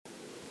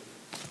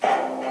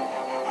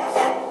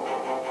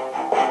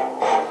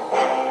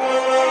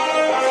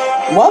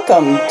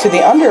Welcome to the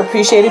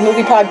Underappreciated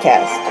Movie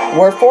Podcast,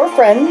 where four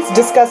friends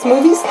discuss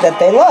movies that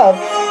they love,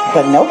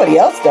 but nobody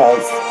else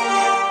does.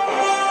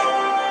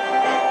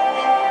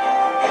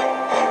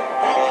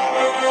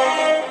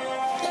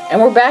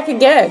 And we're back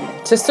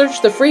again to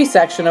search the free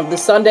section of the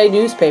Sunday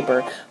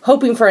newspaper,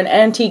 hoping for an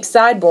antique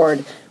sideboard,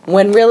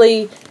 when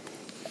really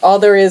all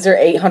there is are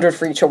 800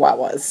 free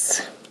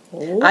chihuahuas.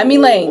 Ooh. I'm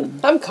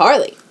Elaine. I'm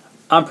Carly.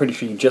 I'm pretty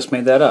sure you just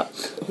made that up.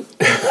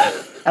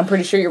 I'm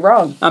pretty sure you're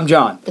wrong. I'm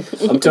John.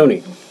 I'm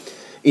Tony.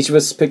 Each of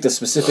us picked a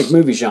specific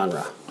movie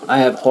genre. I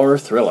have horror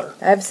thriller.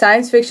 I have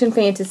science fiction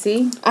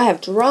fantasy. I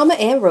have drama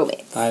and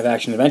romance. I have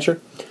action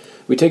adventure.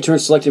 We take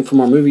turns selecting from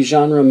our movie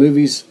genre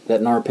movies that,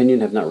 in our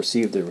opinion, have not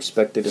received the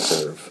respect they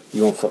deserve.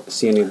 You won't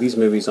see any of these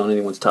movies on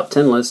anyone's top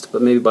 10 list,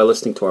 but maybe by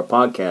listening to our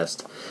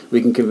podcast,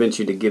 we can convince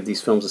you to give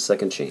these films a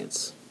second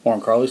chance. Or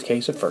in Carly's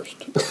case, at first.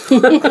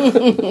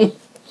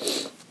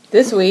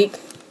 This week,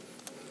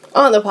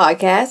 on the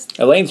podcast,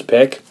 Elaine's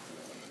pick.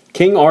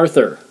 King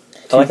Arthur.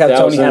 I like how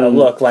Tony had a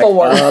look like...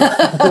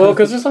 Well,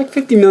 because there's like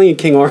 50 million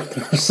King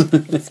Arthurs.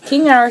 It's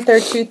King Arthur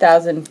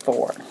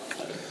 2004.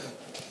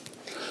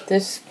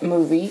 This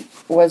movie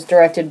was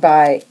directed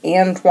by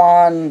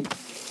Antoine...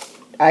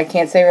 I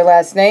can't say her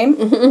last name.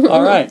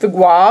 All right.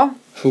 Fuqua.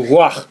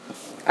 Fuqua.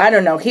 I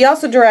don't know. He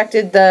also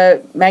directed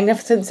the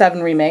Magnificent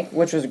Seven remake,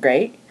 which was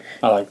great.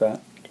 I like that.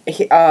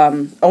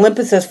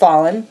 Olympus Has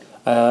Fallen.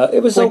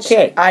 It was which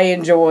okay. I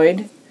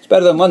enjoyed. It's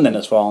better than London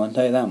Has Fallen,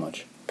 tell you that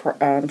much.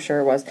 I'm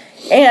sure it was.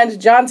 And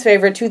John's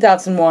favorite,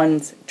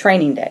 2001's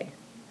Training Day,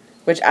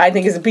 which I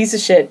think is a piece of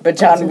shit, but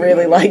John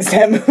really likes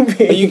that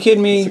movie. Are you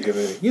kidding me? That's a good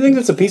movie. You think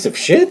that's a piece of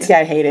shit? Yeah,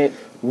 I hate it.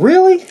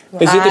 Really? Is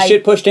it the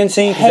shit pushed in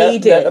scene?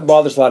 Hate that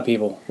bothers a lot of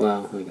people.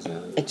 Well,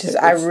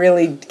 I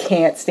really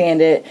can't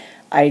stand it.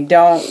 I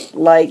don't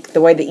like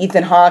the way that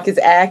Ethan Hawke is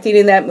acting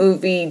in that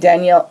movie.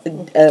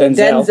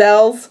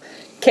 Denzel's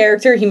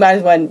character, he might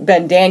as well have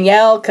been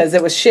Danielle because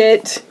it was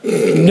shit.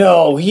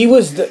 No, he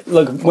was...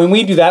 Look, when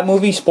we do that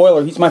movie,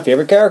 spoiler, he's my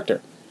favorite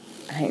character.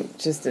 I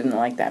just didn't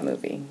like that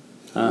movie.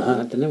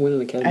 Didn't it win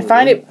an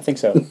Academy? I think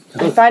so.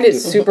 I find it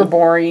super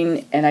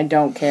boring, and I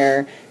don't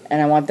care.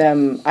 And I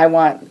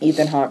want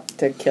Ethan Hawke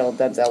to kill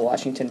Denzel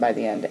Washington by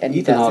the end. And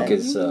Ethan Hawke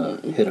is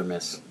hit or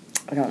miss.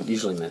 I don't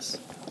usually miss.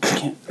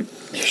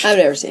 I've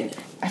never seen it.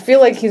 I feel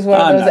like he's one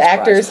of those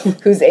actors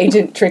whose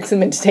agent tricks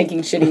him into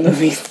taking shitty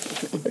movies.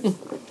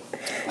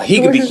 He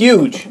could be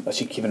huge. Let's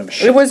keep giving him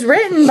shit. It was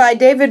written by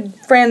David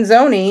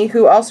Franzoni,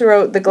 who also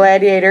wrote The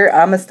Gladiator,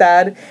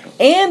 Amistad,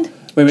 and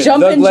Wait a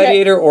minute, The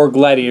Gladiator or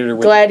Gladiator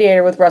with...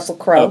 Gladiator with Russell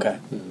Crowe. Okay.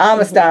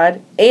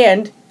 Amistad,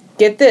 and,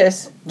 get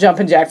this,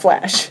 Jumpin' Jack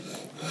Flash.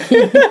 Tony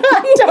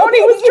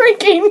was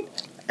drinking.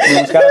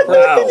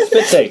 Wow.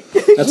 Spit take.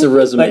 That's a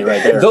resume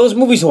right there. Those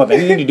movies will have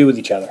anything to do with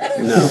each other.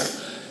 No.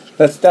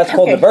 That's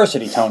called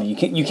diversity, Tony.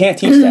 You can't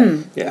teach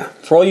that. Yeah.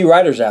 For all you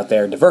writers out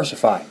there,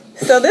 diversify.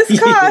 So this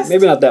cost...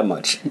 Maybe not that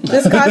much.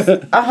 This cost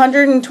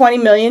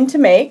 $120 million to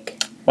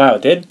make. Wow,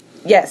 it did?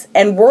 Yes,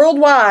 and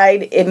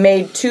worldwide it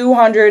made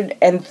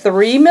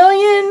 $203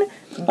 million,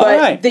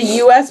 but the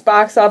U.S.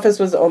 box office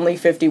was only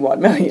 $51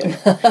 million.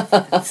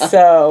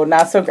 So,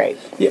 not so great.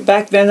 Yeah,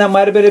 back then that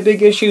might have been a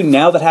big issue.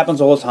 Now that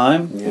happens all the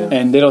time,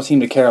 and they don't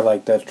seem to care.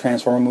 Like the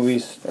Transformer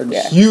movies are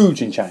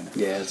huge in China.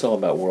 Yeah, it's all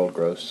about world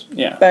gross.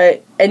 Yeah.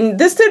 And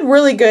this did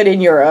really good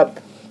in Europe.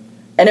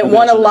 And it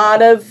won a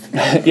lot of...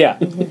 yeah,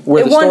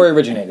 where the story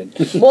originated.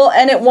 Well,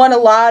 and it won a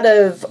lot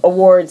of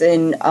awards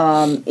in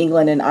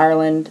England and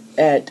Ireland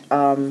at,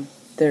 a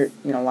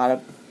lot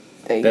of...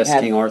 Best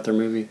King Arthur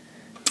movie?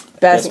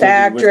 Best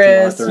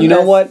actress. You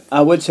know what?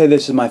 I would say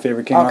this is my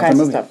favorite King Arthur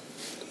movie.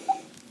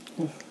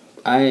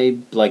 I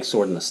like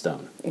Sword in the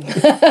Stone.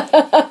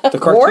 The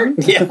cartoon?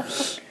 Yeah.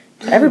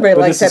 Everybody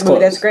likes that movie.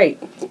 That's great.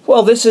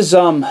 Well, this is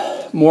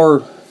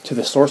more... to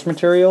the source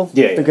material,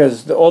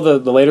 because all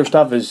the later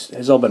stuff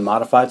has all been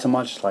modified so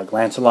much. Like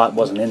Lancelot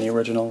wasn't in the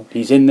original;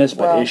 he's in this,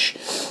 but ish.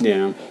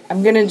 Yeah,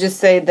 I'm gonna just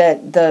say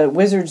that the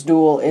Wizard's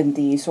duel in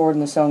the Sword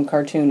in the Stone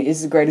cartoon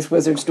is the greatest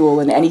Wizard's duel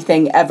in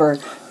anything ever.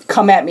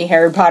 Come at me,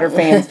 Harry Potter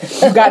fans!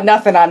 You've got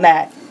nothing on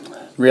that.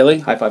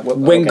 Really? High five.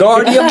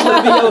 Wingardium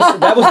Leviosa.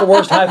 That was the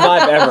worst high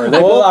five ever.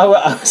 I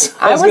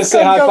was going to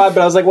say high five,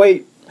 but I was like,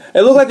 wait.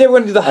 It looked like they were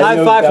going to do the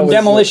high five from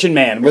Demolition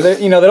Man, where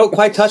they don't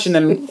quite touch and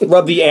then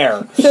rub the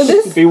air. So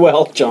this be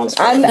well, John's.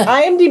 On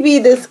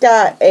IMDb, this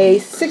got a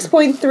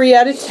 6.3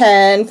 out of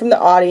 10 from the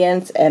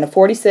audience and a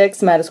 46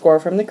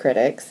 Metascore from the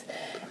critics,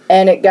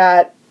 and it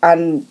got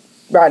on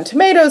Rotten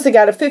Tomatoes. It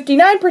got a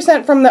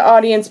 59% from the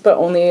audience, but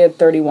only a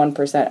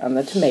 31% on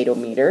the tomato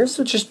meter.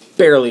 So just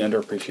barely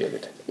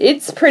underappreciated.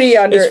 It's pretty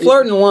It's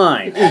flirting the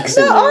line.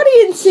 The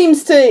audience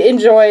seems to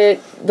enjoy it.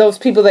 Those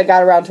people that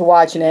got around to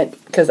watching it,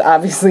 because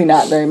obviously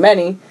not very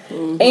many.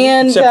 Mm-hmm.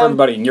 And except for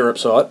everybody in Europe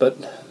saw it, but...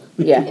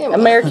 Yeah,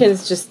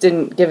 Americans just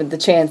didn't give it the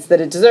chance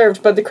that it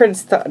deserved, but the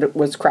critics thought it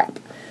was crap.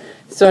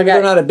 So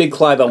they're not a big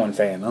Clive Owen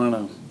fan. I don't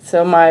know.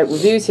 So my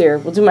reviews here,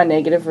 we'll do my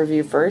negative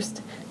review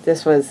first.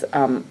 This was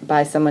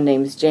by someone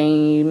named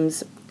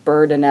James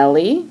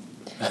Bertinelli.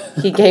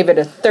 He gave it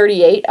a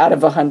 38 out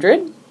of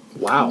 100.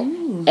 Wow.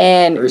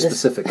 And Very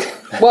specific.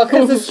 Well,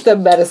 because it's the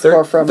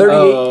Metascore from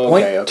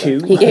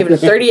 38.2. He gave it a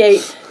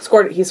 38.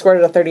 He scored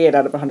it a 38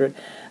 out of 100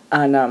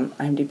 on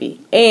IMDb.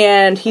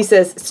 And he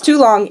says it's too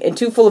long and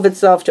too full of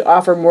itself to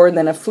offer more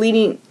than a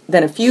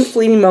few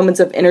fleeting moments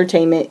of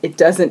entertainment. It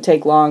doesn't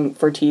take long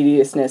for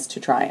tediousness to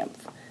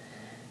triumph.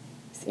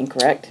 It's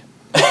incorrect.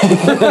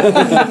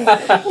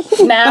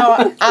 Now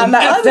on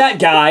that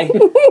guy.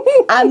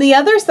 On the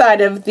other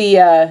side of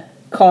the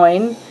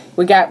coin,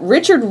 we got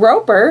Richard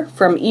Roper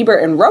from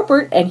Ebert and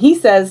Roper, and he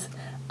says,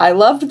 "I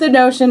loved the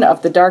notion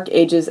of the Dark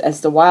Ages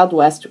as the Wild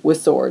West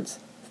with swords.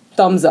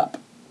 Thumbs up."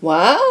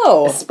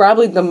 Wow. It's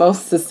probably the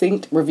most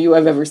succinct review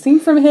I've ever seen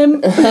from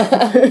him.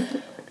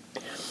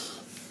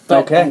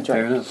 Okay,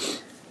 fair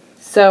enough.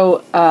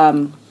 So,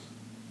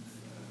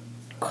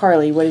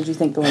 Carly, what did you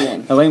think going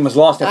in? Elaine was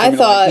lost. I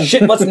thought...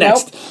 Shit, what's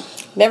next?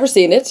 Never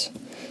seen it.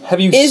 Have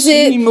you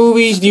seen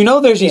movies? Do you know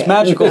there's these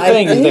magical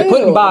things they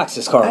put in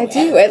boxes, Carly? I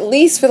do. At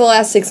least for the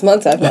last 6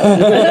 months I've known.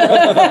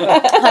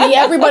 Honey,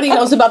 everybody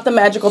knows about the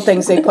magical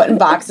things they put in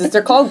boxes.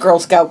 They're called Girl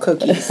Scout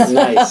cookies.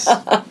 Nice.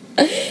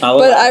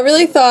 But I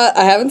really thought,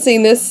 I haven't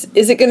seen this.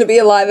 Is it going to be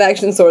a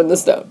live-action Sword in the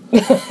Stone?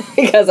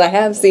 Because I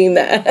have seen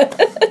that.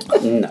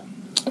 No.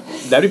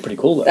 That'd be pretty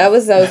cool, though. That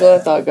was what I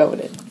thought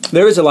going in.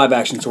 There is a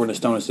live-action Sword in the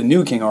Stone. It's the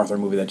new King Arthur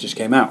movie that just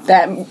came out.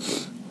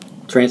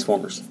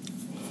 Transformers.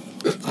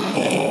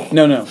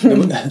 No.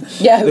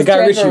 Yeah, the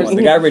Guy Ritchie one.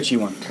 The Guy Ritchie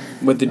one.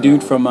 With the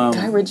dude from...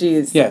 Guy Ritchie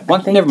is, yeah,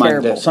 well, never mind.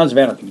 terrible. The Sons of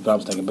Anarchy is what I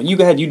was thinking. But you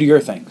go ahead, you do your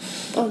thing.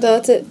 Oh, no,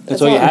 that's it.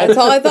 That's all you had? That's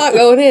all I thought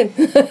going in. I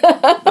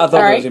thought there was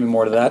right. going to be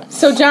more to that.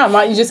 So, John,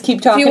 why don't you just keep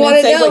If talking you want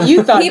and to say know, what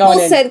you thought people going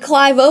in? said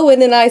Clive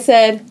Owen, and I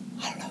said,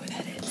 I don't know who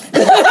that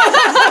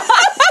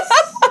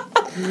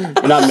is.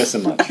 You're not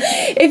missing much.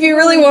 If you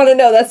really want to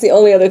know, that's the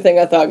only other thing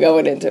I thought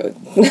going into it.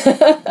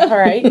 All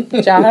right,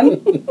 John,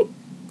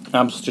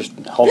 I'm just...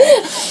 Hold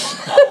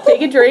on.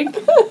 take a drink.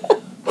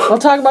 We'll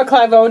talk about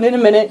Clive Owen in a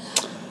minute.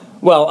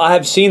 Well, I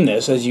have seen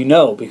this, as you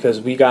know,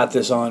 because we got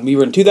this on... We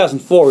were in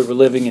 2004, we were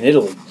living in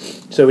Italy.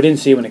 So we didn't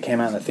see it when it came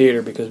out in the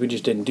theater because we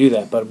just didn't do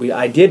that. But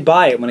I did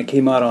buy it when it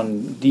came out on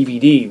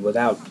DVD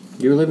without...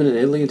 You were living in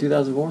Italy in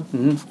 2004?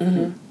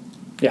 Mm-hmm.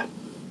 Yeah.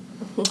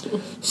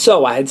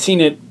 So I had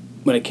seen it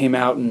when it came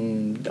out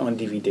on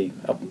DVD.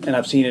 And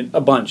I've seen it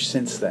a bunch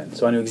since then.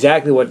 So I knew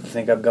exactly what to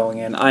think of going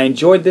in. I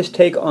enjoyed this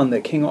take on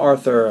the King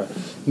Arthur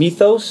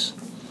mythos.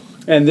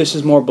 And this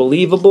is more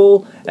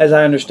believable. As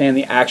I understand,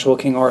 the actual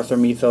King Arthur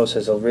mythos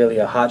is really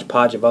a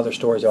hodgepodge of other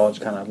stories all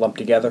just kind of lumped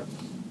together.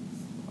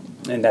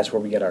 And that's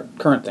where we get our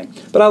current thing.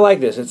 But I like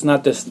this. It's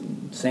not this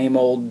same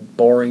old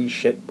boring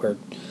shit where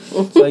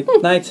it's like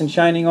knights in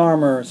shining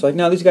armor. It's like,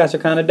 no, these guys are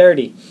kind of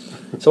dirty.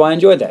 So I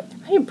enjoyed that.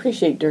 I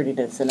appreciate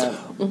dirtiness in a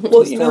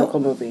historical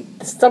movie.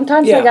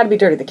 Sometimes Yeah. they got to be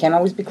dirty. They can't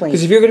always be clean.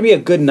 Because if you're going to be a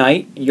good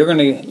knight,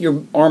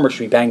 your armor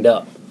should be banged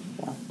up.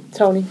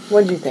 Tony,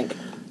 what did you think?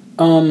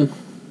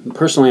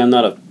 Personally, I'm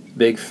not a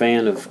big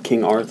fan of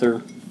King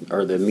Arthur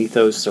or the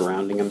mythos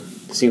surrounding him.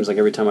 It seems like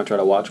every time I try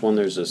to watch one,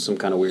 there's some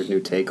kind of weird new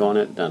take on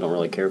it that I don't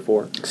really care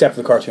for. Except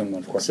for the cartoon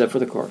one, of course. Except for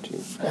the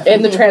cartoon.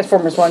 And the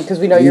Transformers one, because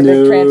we know you're a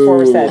big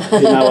Transformers head.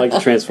 Did not like the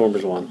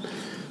Transformers one.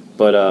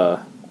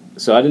 But,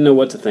 so I didn't know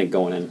what to think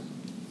going in.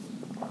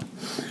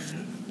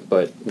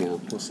 But,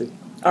 we'll see.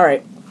 All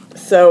right.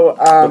 So,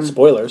 With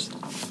spoilers.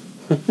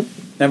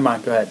 Never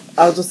mind, go ahead.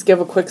 I'll just give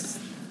a quick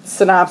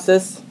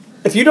synopsis.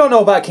 If you don't know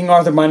about King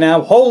Arthur by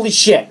now, holy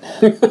shit.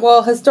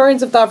 Well,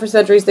 historians have thought for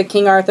centuries that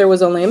King Arthur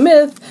was only a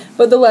myth,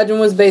 but the legend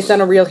was based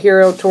on a real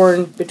hero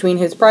torn between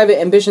his private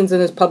ambitions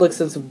and his public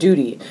sense of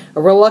duty.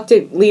 A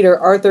reluctant leader,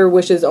 Arthur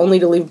wishes only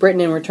to leave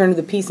Britain and return to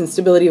the peace and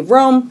stability of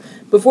Rome.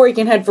 Before he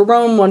can head for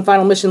Rome, one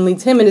final mission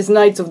leads him and his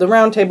knights of the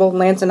Round Table,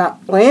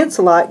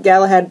 Lancelot,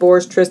 Galahad,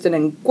 Bors, Tristan,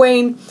 and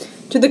Gawain,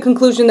 to the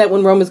conclusion that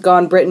when Rome is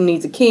gone, Britain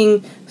needs a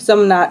king,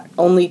 some not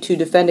only to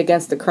defend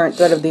against the current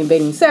threat of the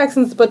invading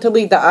Saxons, but to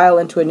lead the Isle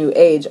into a new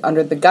age.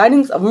 Under the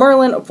guidance of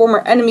Merlin, a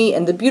former enemy,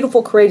 and the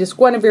beautiful, courageous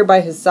Guinevere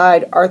by his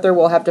side, Arthur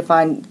will have to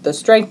find the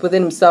strength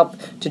within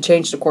himself to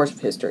change the course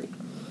of history.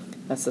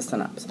 That's the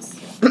synopsis.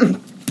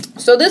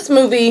 So this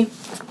movie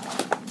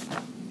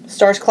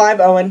stars Clive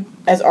Owen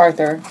as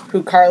Arthur,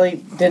 who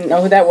Carly didn't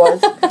know who that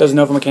was. Doesn't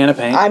know from a can of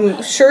paint.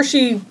 I'm sure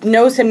she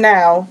knows him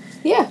now.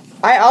 Yeah.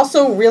 I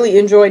also really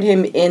enjoyed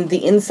him in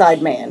The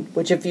Inside Man,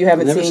 which if you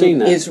haven't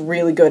seen is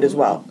really good as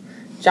well.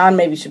 John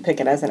maybe should pick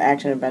it as an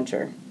action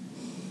adventure.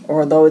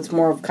 Although it's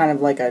more of kind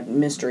of like a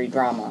mystery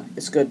drama.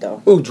 It's good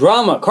though. Ooh,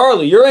 drama.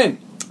 Carly, you're in.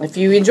 If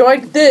you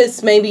enjoyed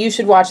this, maybe you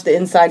should watch The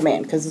Inside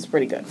Man, because it's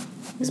pretty good.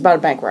 It's about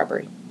a bank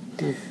robbery.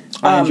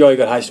 I enjoy a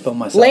good heist film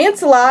myself.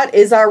 Lancelot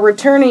is our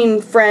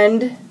returning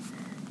friend,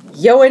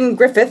 Ioan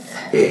Gruffudd,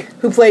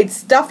 who played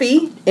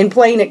Stuffy in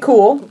Playing It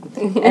Cool,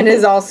 and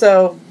is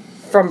also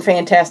from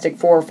Fantastic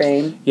Four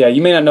fame. Yeah,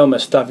 you may not know him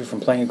as Stuffy from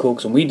Playing It Cool,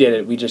 because when we did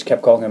it, we just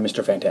kept calling him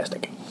Mr.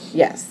 Fantastic.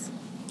 Yes.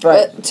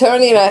 But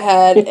Tony and I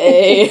had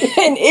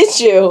an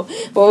issue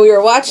when we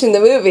were watching the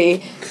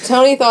movie.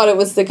 Tony thought it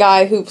was the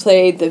guy who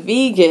played the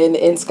vegan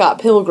in Scott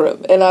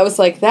Pilgrim. And I was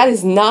like, that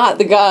is not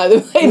the guy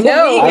that played the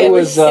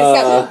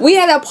vegan. We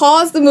had to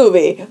pause the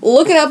movie,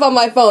 look it up on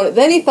my phone.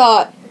 Then he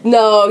thought,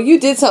 no, you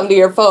did something to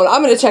your phone.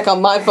 I'm going to check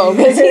on my phone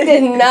because he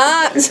did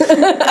not.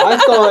 I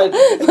thought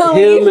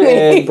him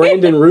and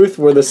Brandon Ruth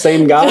were the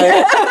same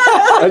guy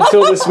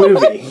until this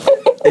movie.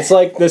 It's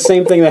like the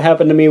same thing that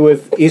happened to me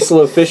with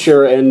Isla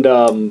Fisher and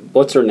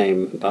what's her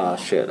name?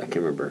 Shit, I can't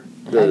remember.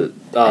 The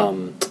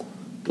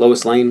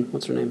Lois Lane.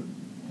 What's her name?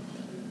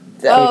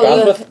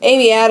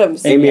 Amy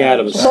Adams. Amy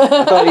Adams.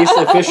 I thought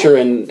Isla Fisher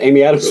and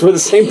Amy Adams were the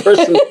same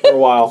person for a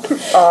while.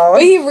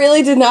 But he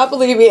really did not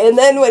believe me. And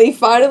then when he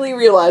finally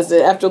realized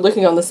it after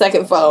looking on the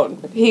second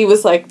phone, he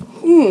was like,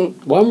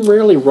 Well, I'm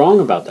rarely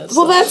wrong about that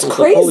Well, stuff. that's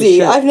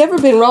crazy. I've never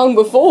been wrong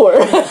before.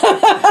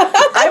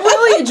 I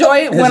really enjoy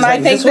it when I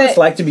think is this what it's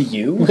like to be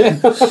you?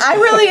 I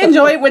really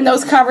enjoy it when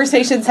those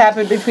conversations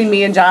happen between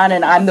me and John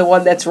and I'm the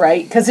one that's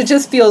right, because it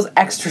just feels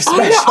extra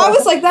special. I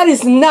was like, that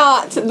is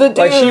not the dude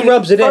Like, she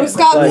rubs it from in.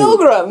 Scott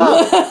Pilgrim.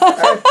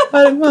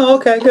 Well,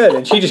 okay, good.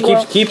 And she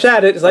just keeps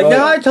at it. It's like,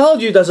 no, I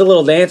told you. Does a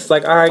little dance. It's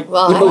like, all right.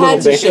 Well, I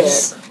had to share.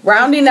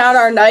 Rounding out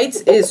our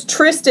nights is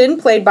Tristan,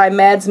 played by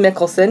Mads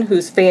Mikkelsen,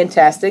 who's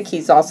fantastic.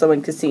 He's also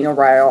in Casino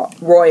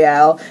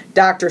Royale,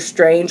 Doctor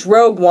Strange,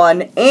 Rogue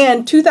One,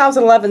 and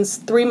 2011's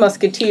Three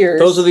Musketeers.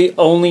 Those are the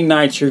only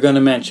nights you're going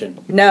to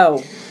mention.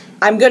 No.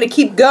 I'm going to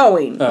keep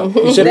going. Oh,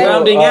 you said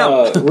rounding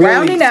out. Really?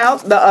 Rounding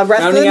out the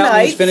rest of the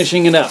night. Means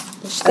finishing it up.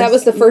 That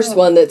was the first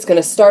one that's going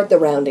to start the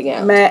rounding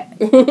out.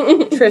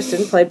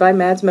 Tristan, played by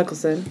Mads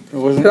Mikkelsen,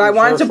 who I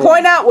wanted to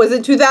point out was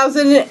in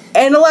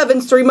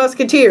 2011's Three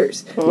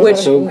Musketeers. Which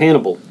So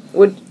Hannibal.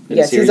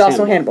 Yes, he's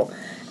also Hannibal.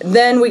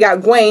 Then we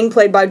got Gwaine,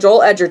 played by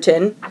Joel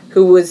Edgerton,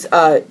 who was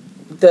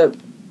the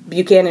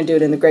Buchanan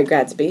dude in The Great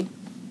Gatsby.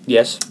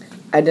 Yes.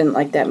 I didn't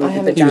like that movie,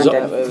 but He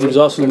was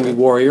also in The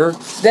Warrior.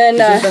 Then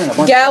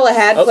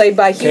Galahad, played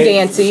by Hugh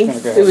Dancy,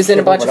 who was in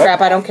a bunch of crap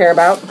I don't care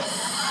about.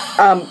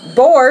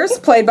 Bors,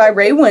 played by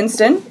Ray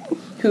Winston,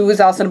 who was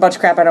also in a bunch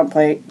of crap I don't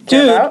care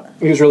about.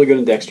 He was really good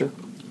in Dexter.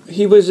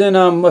 He was in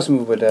what's the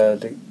movie with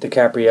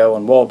DiCaprio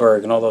and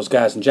Wahlberg and all those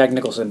guys and Jack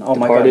Nicholson. Oh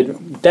Departed. My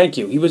God! Thank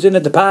you. He was in The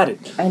Departed.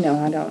 I know,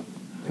 I don't.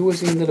 Who was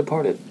he in The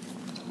Departed?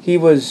 He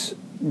was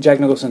Jack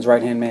Nicholson's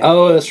right hand man.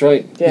 Oh, that's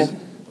right. Yeah.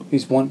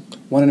 He's one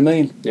in a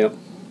million. Yep.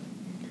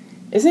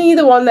 Isn't he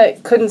the one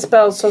that couldn't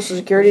spell Social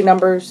Security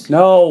numbers?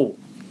 No.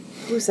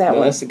 Who's that No,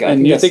 one? that's the guy.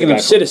 And you're thinking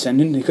of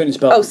Citizen, and he couldn't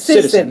spell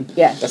Citizen.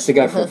 Yeah. That's the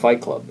guy from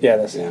Fight Club. Yeah,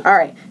 that's All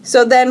right.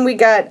 So then we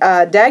got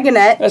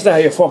Dagonet. That's not how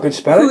you fucking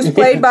spell it. Who's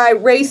played by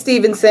Ray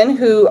Stevenson,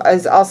 who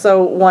is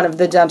also one of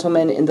the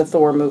gentlemen in the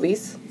Thor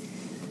movies.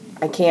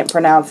 I can't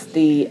pronounce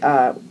the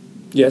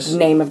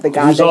name of the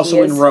guy. He was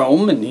also in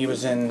Rome, and he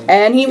was in...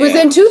 And he was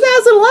in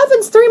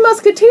 2011's Three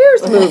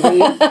Musketeers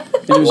movie.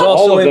 He was also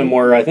all of them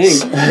were, I think.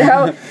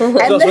 He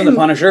was also in The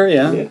Punisher,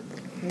 yeah.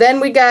 Then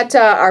we got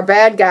our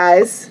bad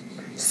guys.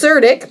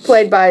 Surdick,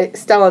 played by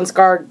Stellan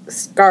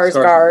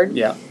Skarsgård.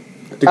 Yeah.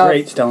 The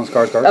great Stellan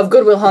Skarsgård. Of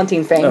Good Will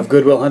Hunting fame. Of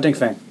Good Will Hunting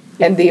fame.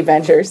 And The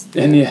Avengers.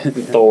 And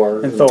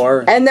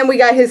Thor. And then we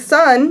got his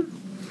son,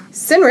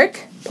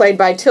 Sinric, played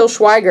by Til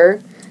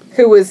Schweiger,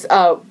 who was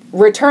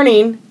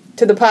returning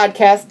to the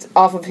podcast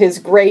off of his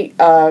great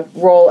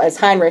role as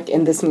Heinrich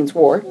in This Means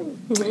War.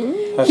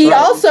 That's He right.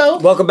 also...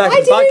 Welcome back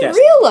to the podcast. I didn't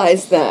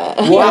realize that.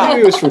 Well, I knew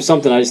he was from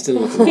something. I just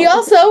didn't know. He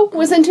also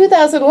was in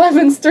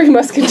 2011's Three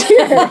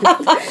Musketeers.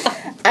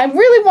 I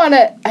really want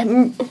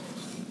to...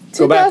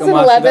 Go back and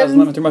watch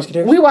 2011 Three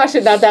Musketeers? We watched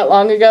it not that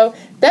long ago.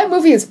 That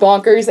movie is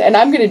bonkers, and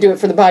I'm going to do it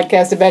for the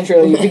podcast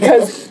eventually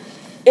because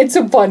it's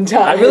a fun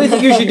time. I really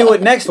think you should do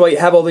it next while you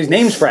have all these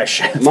names fresh.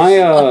 Can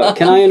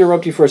I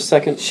interrupt you for a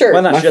second? Sure. Why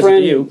not?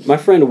 My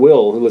friend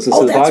Will, who listens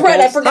to the podcast. That's right.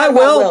 I forgot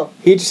about Will.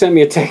 He just sent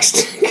me a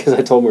text because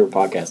I told him we were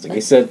podcasting.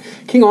 He said,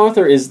 King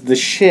Arthur is the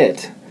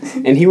shit,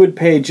 and he would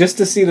pay just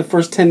to see the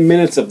first 10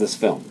 minutes of this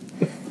film.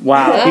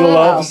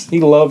 Wow. He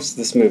loves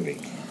this movie.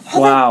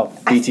 Wow.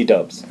 BT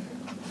dubs.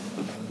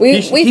 We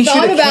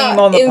thought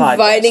about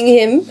inviting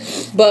him,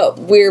 but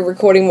we're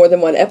recording more than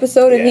one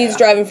episode, and he's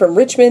driving from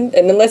Richmond,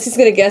 and unless he's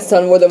going to guest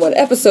on more than one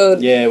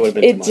episode, it would have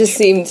been too much. Just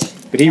seemed...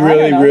 But he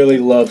really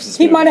loves this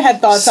movie. He might have had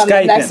thoughts on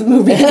the next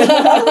movie.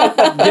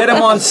 Get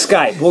him on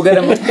Skype. We'll get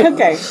him...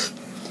 Okay.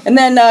 And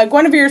then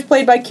Guinevere is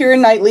played by Kiera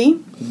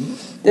Knightly.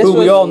 Who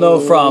we all know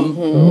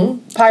from...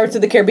 Pirates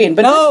of the Caribbean.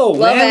 But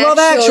Love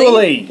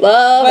Actually.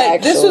 Love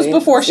Actually. This was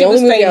before she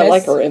was famous. I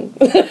like her in.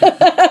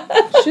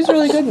 She's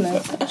really good in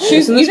that.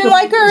 You didn't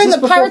like her in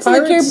the Pirates of the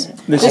Caribbean?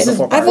 This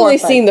is I've only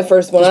seen the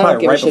first one. I don't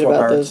give a right shit about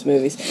before those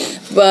movies.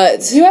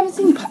 But you haven't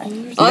seen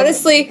Pirates?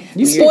 Honestly,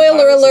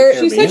 spoiler alert.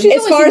 She said she's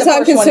as far as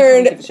I'm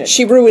concerned,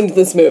 she ruined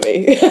this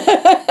movie.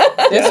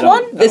 This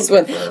one? This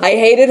one. I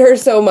hated her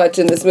so much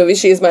in this movie.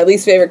 She is my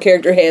least favorite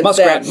character, hands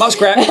down.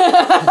 Muskrat.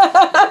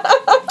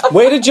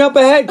 Way to jump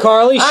ahead,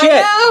 Carly. Shit.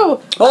 I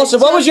know. Also,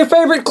 what was your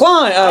favorite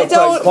climb? I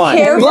don't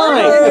care for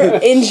her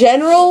in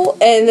general,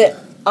 and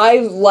I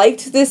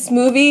liked this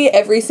movie,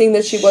 every scene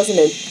that she wasn't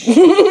in.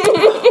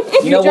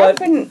 You know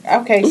what?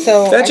 Okay,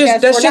 so That's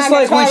just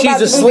like when she's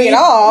asleep.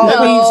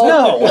 That means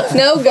no.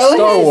 No, go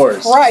Star ahead.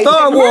 Wars. Right.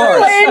 Star Wars.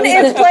 Merlin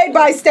is played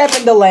by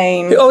Stephen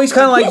Delane. Oh, he's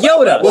kind of like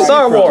Yoda.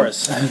 Star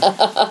Wars.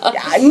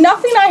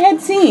 Nothing I had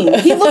seen.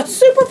 He looked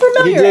super He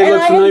familiar. did and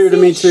look I familiar hadn't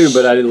to me seen too,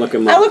 but I didn't look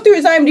him I up. looked through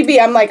his IMDb.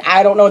 I'm like,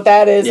 I don't know what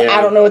that is. Yeah.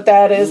 I don't know what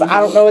that is. I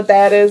don't know what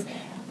that is.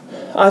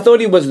 I thought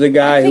he was the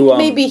guy I think who.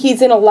 maybe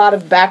he's in a lot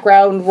of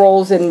background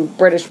roles in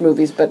British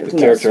movies, but who knows?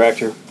 Character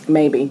actor.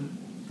 Maybe.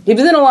 He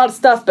was in a lot of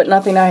stuff, but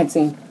nothing I had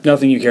seen.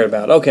 Nothing you cared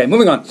about. Okay,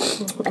 moving on.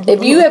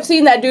 If you have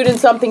seen that dude in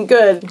something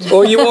good,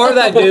 Or you are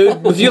that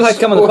dude. If you'd like to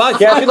come on the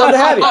podcast, we'd love to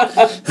have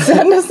you.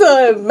 send us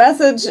a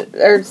message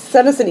or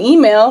send us an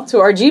email to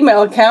our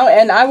Gmail account,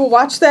 and I will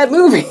watch that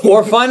movie.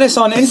 Or find us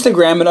on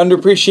Instagram at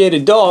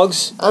Underappreciated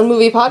Dogs. On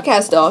Movie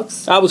Podcast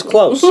Dogs. I was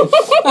close.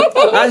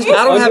 I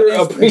don't have an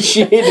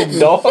Underappreciated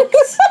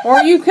dogs. Or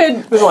you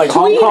could Like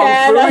Hong tweet Kong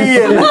at us.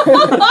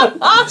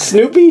 Phooey and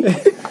Snoopy.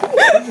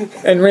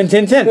 and Rin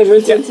Tin Tin.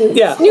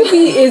 Yeah. Snoopy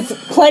is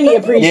plenty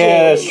appreciated.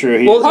 Yeah, that's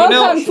true. Well, Hong you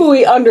know, Kong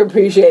Phooey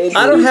underappreciated.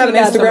 I don't have an Snoopy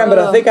got Instagram, some but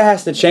I love. think it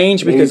has to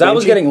change because I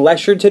was Benji? getting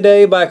lectured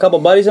today by a couple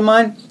buddies of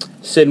mine,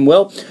 Sid and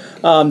Will,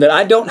 that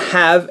I don't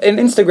have an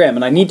Instagram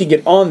and I need to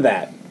get on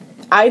that.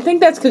 I think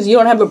that's because you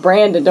don't have a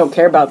brand and don't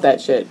care about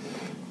that shit.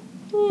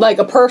 Like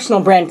a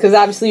personal brand, because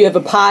obviously you have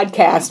a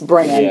podcast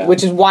brand, Yeah.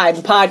 which is why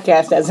the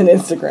podcast has an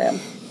Instagram.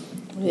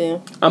 Yeah.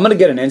 I'm going to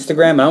get an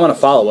Instagram and I'm going to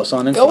follow us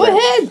on Instagram. Go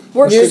ahead.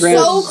 We're Instagram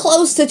so is-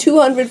 close to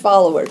 200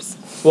 followers.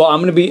 Well,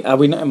 I'm going to be...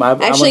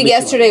 Actually,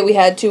 yesterday we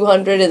had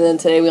 200, and then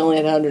today we only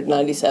had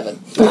 197.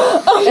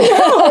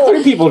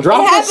 Three people It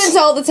dropped happens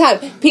all the time.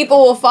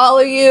 People will follow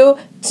you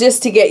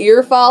just to get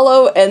your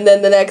follow, and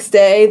then the next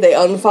day they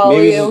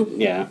unfollow you.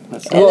 Yeah.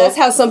 That's And that's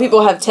how some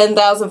people have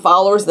 10,000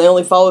 followers, and they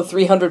only follow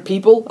 300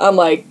 people. I'm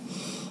like...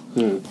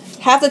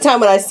 Half the time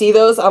when I see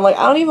those, I'm like,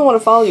 I don't even want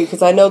to follow you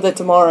because I know that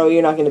tomorrow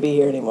you're not going to be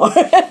here anymore.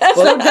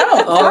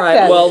 Well, all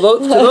right. Well,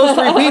 to those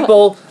three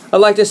people, I'd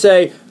like to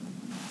say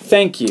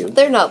thank you.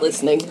 They're not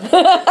listening.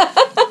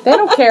 They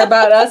don't care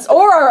about us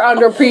or our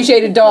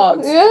underappreciated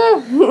dogs.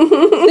 Yeah.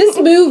 This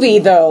movie,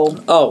 though,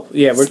 Oh,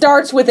 yeah.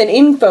 starts with an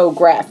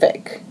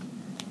infographic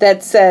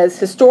that says,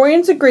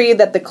 historians agree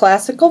that the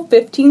classical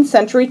 15th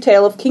century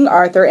tale of King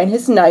Arthur and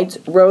his knights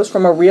rose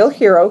from a real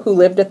hero who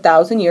lived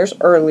 1,000 years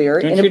earlier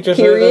Didn't in you a just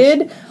say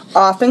period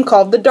often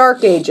called the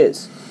Dark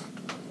Ages.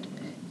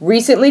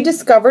 Recently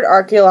discovered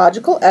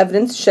archaeological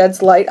evidence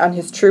sheds light on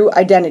his true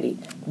identity.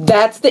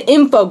 That's the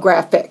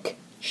infographic.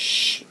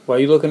 Shh. Why are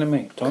you looking at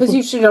me? Because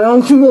you should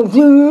know.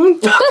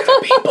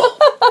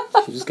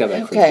 She just got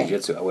back from Okay.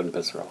 jiu-jitsu. I wouldn't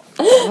piss her off.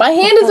 My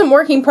hand isn't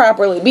working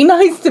properly. Be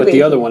nice to But me.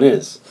 the other one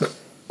is.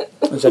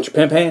 Is that your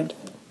pimp hand?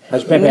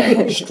 That's your pimp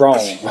hand. Strong.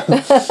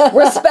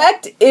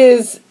 Respect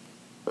is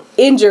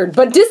injured,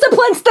 but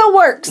discipline still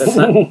works. That's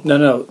not...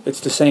 No. It's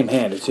the same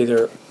hand. It's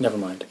either... Never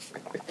mind.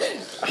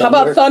 How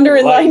about thunder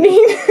and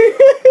lightning?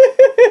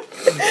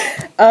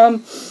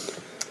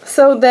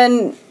 So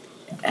then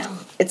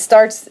it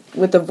starts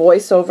with a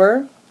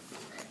voiceover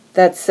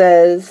that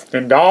says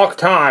In dark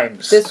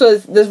times. this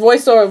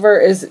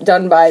voiceover is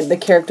done by the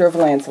character of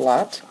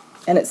Lancelot,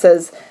 and it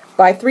says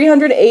by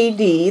 300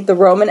 AD the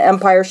Roman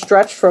Empire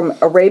stretched from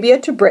Arabia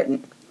to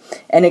Britain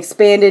and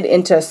expanded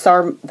into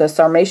the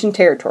Sarmatian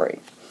territory.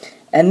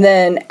 And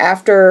then,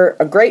 after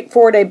a great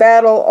 4-day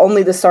battle,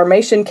 only the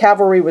Sarmatian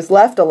cavalry was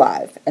left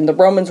alive, and the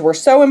Romans were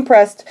so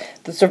impressed,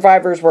 the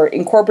survivors were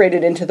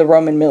incorporated into the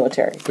Roman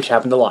military. Which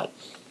happened a lot.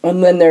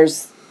 And then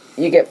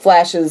you get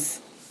flashes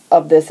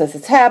of this as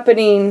it's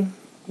happening,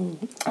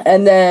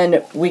 and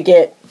then we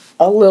get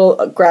a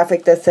little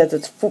graphic that says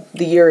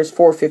the year is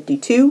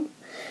 452,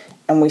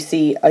 and we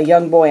see a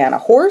young boy on a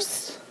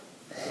horse,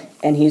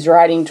 and he's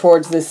riding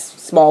towards this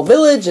small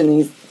village, and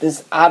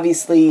he's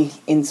obviously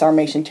in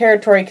Sarmatian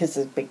territory because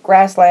there's big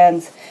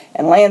grasslands.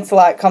 And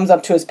Lancelot comes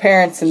up to his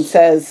parents and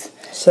says,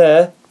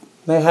 Sir,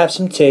 may I have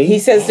some tea? he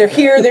says, they're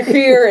here,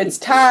 it's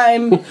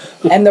time.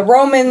 And the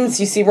Romans,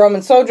 you see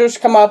Roman soldiers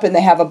come up, and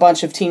they have a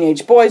bunch of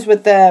teenage boys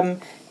with them.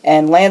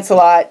 And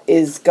Lancelot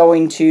is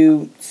going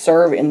to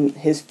serve in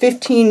his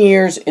 15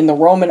 years in the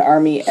Roman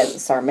army as a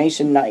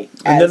Sarmatian knight.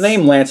 And the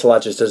name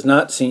Lancelot just does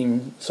not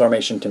seem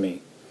Sarmatian to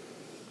me.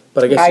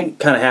 But I guess you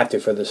kind of have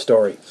to for this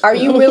story. Are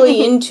you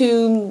really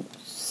into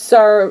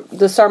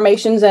the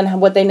Sarmatians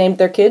and what they named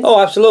their kids? Oh,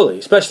 absolutely.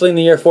 Especially in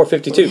the year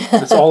 452.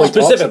 That's all he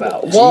talks Specifically.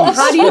 about. Well,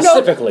 how do you know?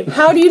 Specifically.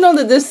 How do you know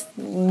that this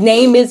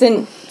name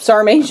isn't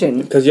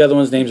Sarmatian? Because the other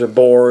ones' names are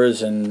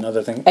Boars and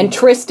other things. And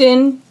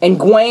Tristan and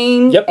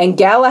Gawain Yep. and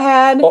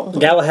Galahad. Oh,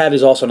 Galahad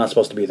is also not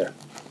supposed to be there.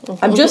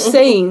 I'm just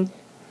saying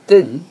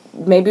that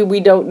maybe we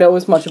don't know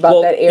as much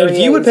about that area. If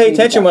you would as pay we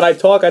attention do. when I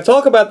talk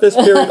about this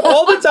period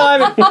all the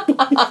time.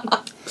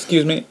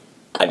 Excuse me.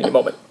 I need a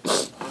moment.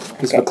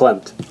 He's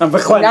verklempt. I'm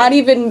verklempt. Not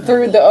even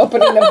through the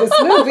opening of this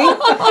movie.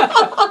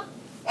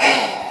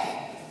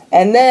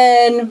 And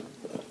then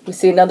we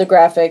see another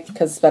graphic,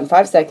 because it's been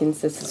 5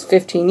 seconds. This is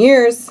 15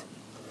 years.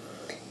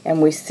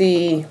 And we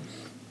see...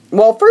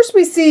 Well, first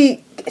we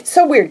see it's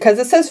so weird because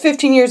it says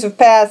 15 years have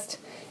passed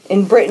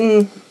in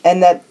Britain,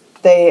 and then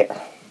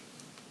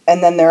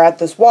they're at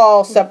this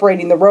wall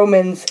separating the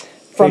Romans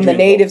from the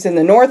natives in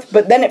the north.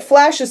 But then it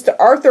flashes to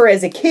Arthur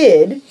as a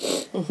kid,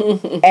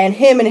 and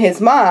him and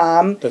his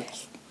mom.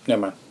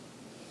 Never mind.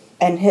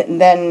 And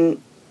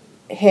then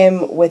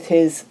him with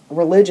his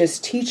religious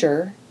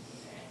teacher,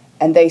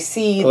 and they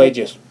see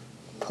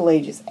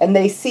Pelagius, and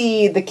they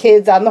see the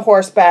kids on the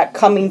horseback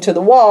coming to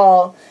the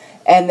wall,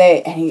 and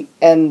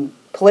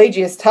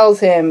Pelagius tells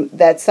him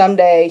that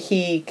someday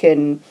he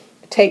can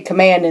take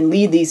command and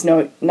lead these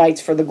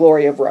knights for the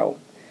glory of Rome.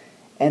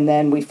 And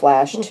then we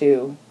flash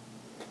to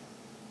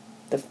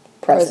the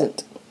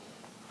present.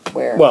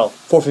 Where? Well,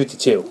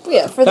 452.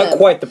 Yeah, for them. Not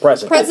quite the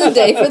present. Present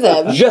day for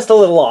them. Just a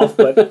little off,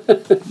 but...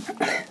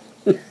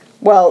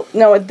 Well,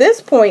 no, at this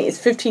point, it's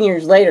 15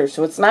 years later,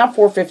 so it's not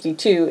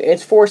 452,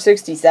 it's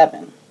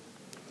 467.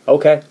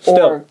 Okay,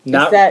 still. Or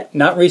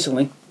not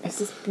recently. Is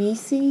this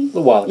BC? A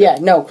little while ago. Yeah,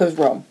 no, because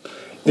Rome.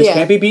 This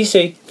can't be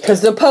BC.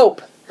 Because the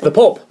Pope. The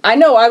Pope. I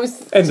know, I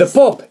was... And the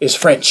Pope is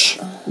French.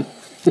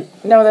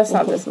 No, that's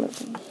not this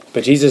movie.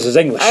 But Jesus is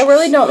English. I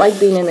really don't like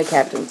being in the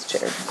captain's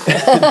chair.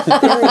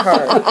 Very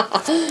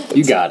hard.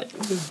 You got it.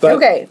 But,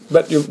 okay.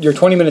 But you're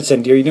 20 minutes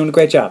in, dear. You're doing a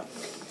great job.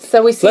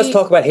 So we see... Let's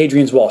talk about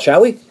Hadrian's Wall,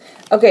 shall we?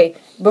 Okay,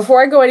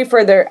 before I go any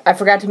further, I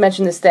forgot to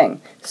mention this thing.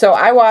 So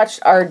I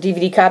watched our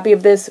DVD copy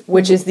of this,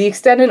 which is the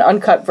extended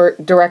uncut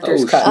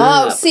director's cut.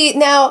 Oh, see,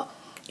 now...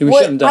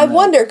 I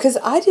wonder, because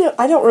I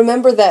don't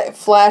remember that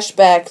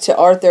flashback to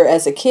Arthur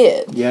as a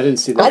kid. Yeah, I didn't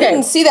see that. I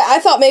didn't see that. I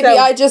thought maybe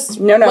I just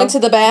went to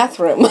the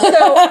bathroom.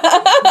 So,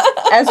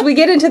 as we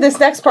get into this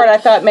next part, I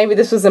thought maybe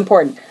this was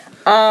important.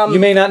 You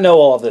may not know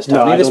all of this,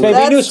 Tony. This may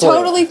be news for you.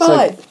 That's totally fine.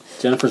 Like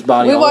Jennifer's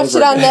body. We watched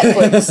it on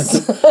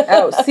Netflix.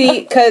 Oh, see,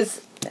 because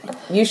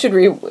you should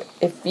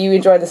if you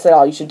enjoy this at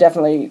all, you should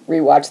definitely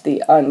rewatch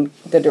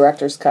the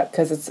director's cut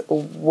because it's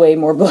way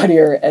more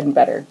bloodier and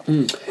better.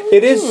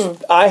 It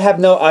is.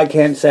 I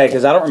can't say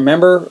because I don't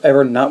remember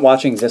ever not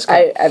watching this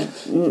cut.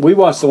 We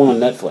watched the one on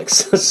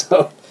Netflix,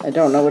 so I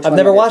don't know which one. I've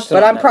never watched it.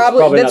 But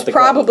that's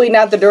probably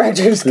not the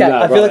director's cut.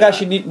 No, I feel like I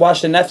should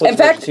watch the Netflix. In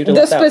fact,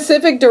 the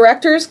specific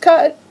director's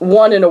cut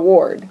won an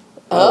award.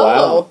 Oh,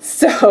 wow.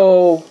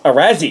 So a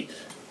Razzie.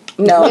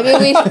 No.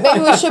 Maybe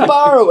we should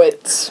borrow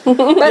it. But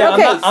yeah,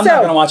 okay, I'm not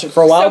going to watch it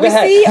for a while.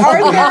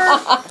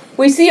 So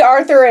we see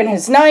Arthur and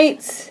his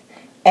knights,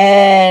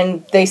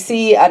 and they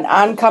see an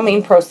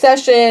oncoming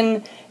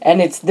procession,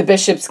 and it's the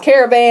bishop's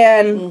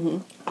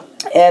caravan,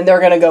 and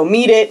they're going to go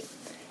meet it.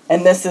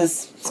 And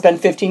it's been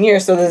 15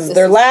 years, so this is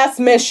their last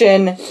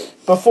mission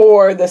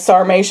before the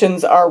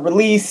Sarmatians are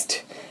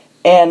released,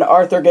 and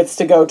Arthur gets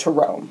to go to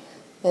Rome.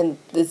 And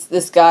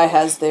this guy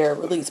has their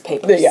release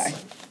papers. Yeah.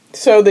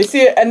 So they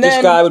see it, and then...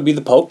 This guy would be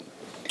the Pope.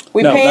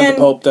 Not the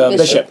Pope, the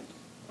Bishop.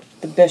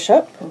 The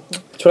Bishop?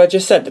 That's what I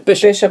just said, the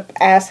Bishop. Bishop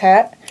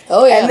asshat.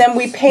 Oh, yeah. And then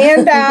we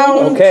pan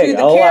down to the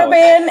I'll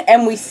caravan,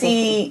 and we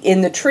see in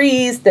the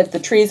trees that the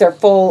trees are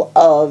full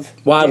of...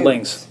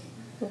 Wildlings.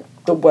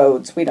 The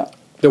woads. We don't...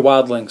 The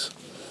wildlings.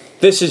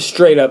 This is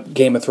straight up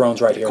Game of Thrones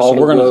right here. Called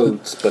the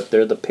woads, but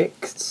they're the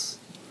Picts.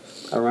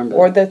 I remember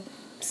Or the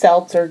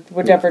Celts, or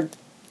whatever.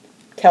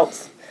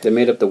 Celts. They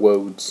made up the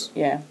woads.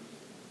 Yeah.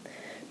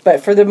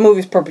 But for the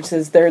movie's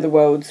purposes, they're the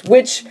woads,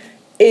 which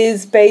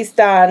is based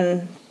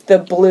on the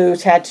blue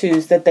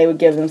tattoos that they would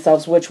give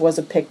themselves, which was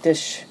a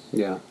Pictish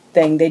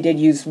thing. They did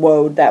use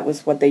woad. That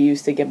was what they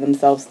used to give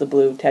themselves, the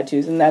blue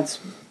tattoos. And that's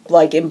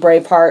like in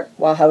Braveheart,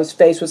 while how his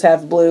face was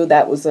half blue,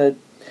 that was a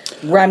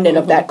remnant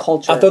of that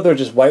culture. I thought they were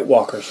just White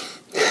Walkers.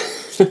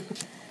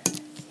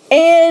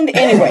 And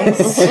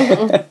anyways,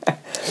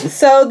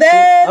 so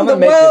then the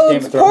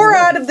woads pour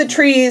out of the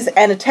trees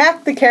and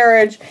attack the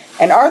carriage,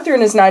 and Arthur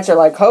and his knights are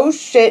like, oh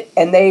shit,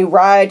 and they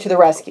ride to the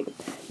rescue.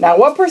 Now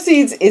what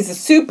proceeds is a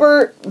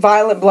super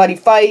violent, bloody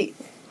fight.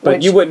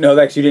 But you wouldn't know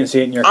that because you didn't see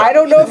it in your copy. I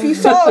don't know if you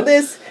saw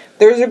this.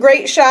 There's a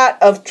great shot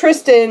of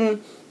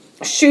Tristan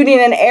shooting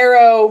an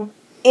arrow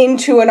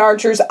into an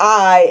archer's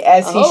eye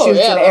as he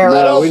shoots an arrow.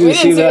 No, we didn't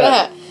see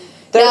that.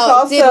 There's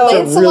also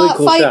did Lancelot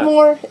fight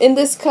more in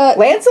this cut?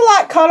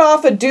 Lancelot cut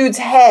off a dude's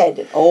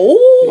head. Oh,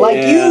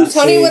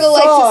 Tony would have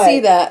liked to see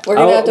that. We're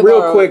gonna have to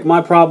real quick. My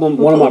problem,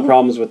 one of my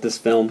problems with this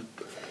film,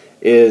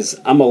 is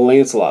I'm a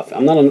Lancelot fan.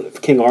 I'm not a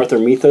King Arthur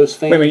mythos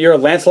fan. Wait a minute, you're a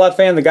Lancelot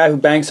fan, the guy who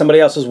banged somebody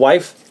else's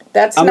wife?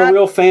 I'm a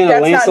real fan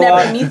of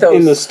Lancelot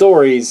in the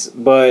stories,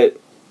 but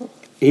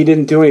he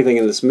didn't do anything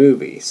in this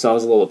movie, so I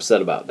was a little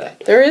upset about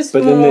that. There is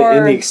but more.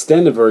 in the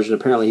extended version,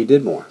 apparently he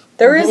did more.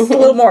 There is a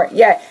little more,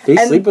 yeah. Did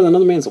he sleep with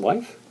another man's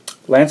wife?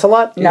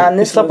 Lancelot? Not in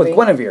this He slept movie. with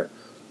Guinevere.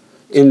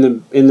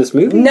 In this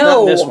movie? No. Not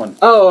in this one.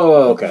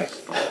 Oh, okay.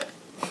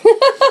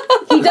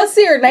 He does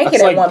see her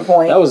naked at one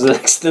point. That was the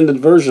extended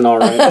version, all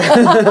right.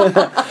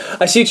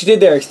 I see what you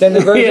did there.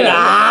 Extended version.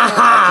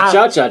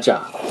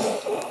 Cha-cha-cha.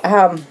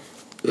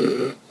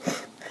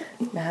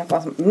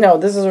 No,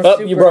 this is a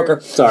super... you broke her.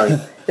 Sorry.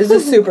 This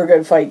is a super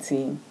good fight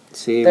scene.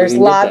 See, there's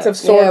lots of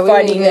sword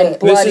fighting and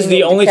blood. This is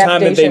the only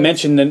time that they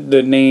mention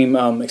the name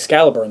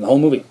Excalibur in the whole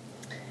movie.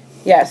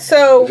 Yeah,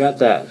 so... You got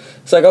that.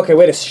 It's like, okay,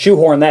 way to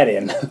shoehorn that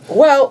in.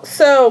 Well,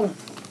 so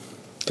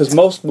Because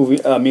most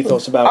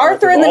mythos about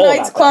Arthur and the all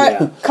knights about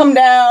that. come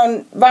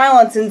down,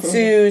 violence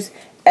ensues,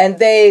 and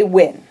they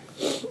win.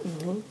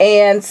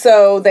 And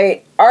so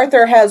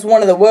Arthur has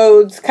one of the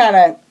woads kind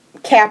of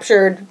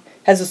captured,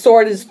 has a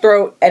sword in his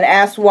throat, and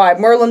asks why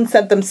Merlin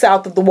sent them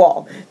south of the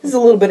wall. This is a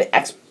little bit of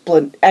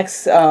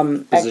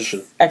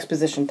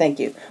exposition. Thank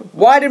you.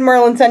 Why did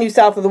Merlin send you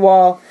south of the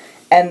wall?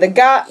 And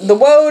the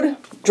woad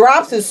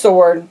drops his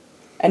sword,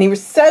 and he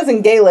says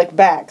in Gaelic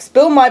back,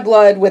 "Spill my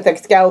blood with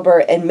Excalibur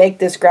and make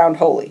this ground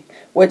holy."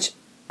 Which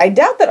I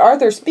doubt that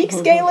Arthur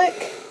speaks Gaelic.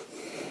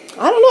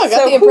 I don't know. I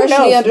got the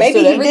impression he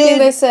understood everything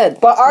they said.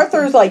 But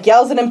Arthur's like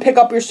yells at him, "Pick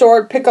up your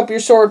sword, pick up your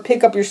sword,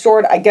 pick up your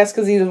sword." I guess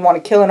because he doesn't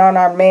want to kill an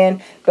unarmed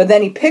man. But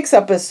then he picks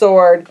up his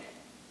sword,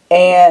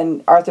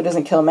 and Arthur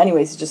doesn't kill him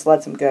anyways. He just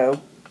lets him go.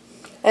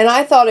 And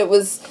I thought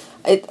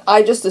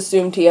I just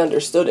assumed he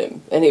understood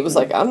him. And he was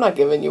like, "I'm not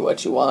giving you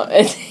what you want."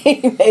 And he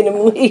made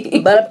him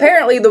leave. But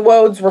apparently the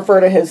woads refer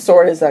to his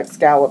sword as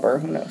Excalibur.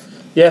 Who knows?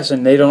 Yes,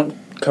 and they don't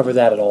cover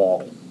that at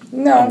all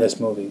in No. this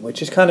movie,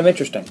 which is kind of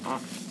interesting.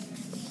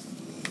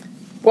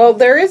 Well,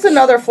 there is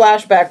another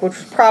flashback, which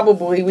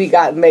probably we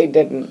got and they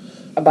didn't,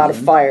 about a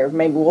fire.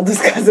 Maybe we'll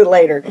discuss it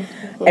later,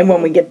 and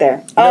when we get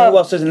there. You know who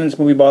else isn't in this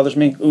movie bothers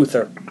me?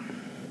 Uther.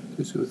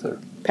 Who's Uther?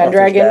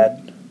 Pendragon.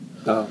 Arthur's dad.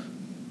 Oh.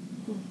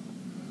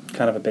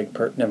 Kind of a big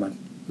never mind.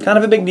 Kind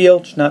of a big deal,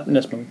 just not in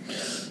this movie.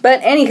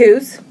 But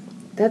anywho's,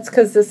 that's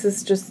because this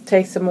is just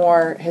takes a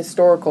more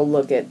historical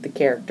look at the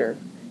character,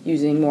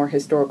 using more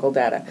historical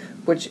data,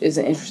 which is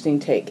an interesting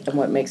take and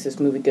what makes this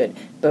movie good.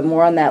 But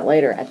more on that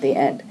later at the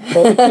end.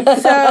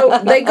 So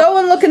they go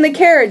and look in the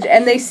carriage,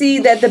 and they see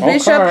that the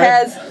bishop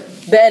has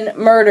been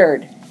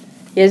murdered.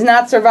 He has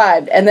not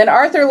survived. And then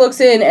Arthur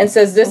looks in and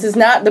says, "This is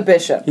not the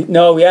bishop."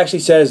 No, he actually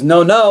says,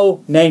 "No,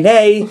 no, nay,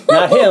 nay,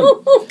 not him."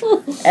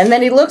 And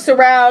then he looks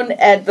around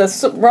at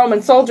the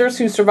Roman soldiers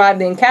who survived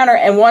the encounter,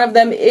 and one of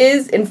them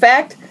is, in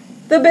fact,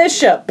 the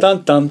bishop.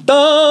 Dun, dun,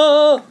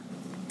 dun.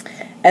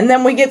 And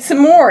then we get some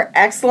more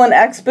excellent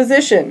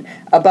exposition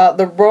about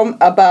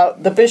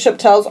the bishop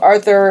tells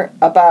Arthur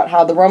about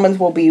how the Romans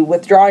will be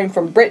withdrawing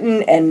from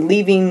Britain and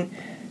leaving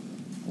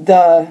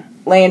the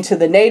land to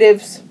the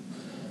natives,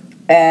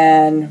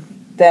 and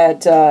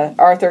that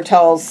Arthur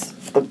tells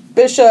the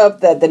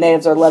bishop that the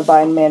natives are led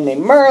by a man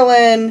named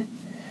Merlin.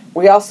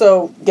 We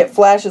also get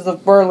flashes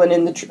of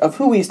Merlin of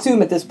who we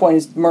assume at this point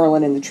is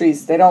Merlin in the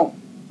trees. They don't.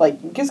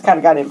 You just kind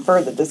of got to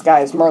infer that this guy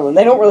is Merlin.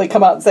 They don't really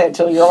come out and say it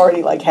until you're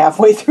already,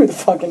 halfway through the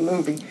fucking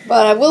movie.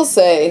 But I will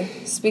say,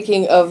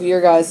 speaking of your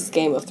guys'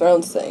 Game of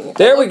Thrones thing...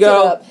 There we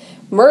go.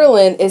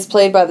 Merlin is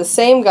played by the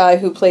same guy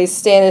who plays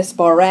Stannis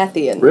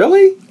Baratheon.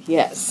 Really?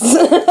 Yes.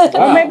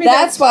 Wow. Maybe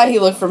That's why he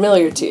looked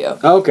familiar to you.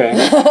 Okay.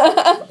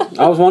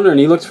 I was wondering,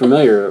 he looked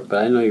familiar, but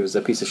I didn't know he was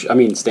a piece of shit. I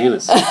mean,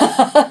 Stannis.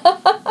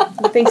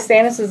 You think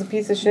Stannis is a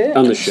piece of shit?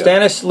 On the show.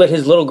 Stannis lit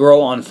his little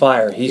girl on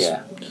fire.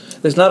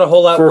 There's not a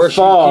whole lot worse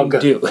you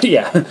can do.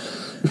 Yeah.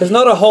 There's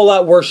not a whole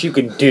lot worse you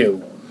can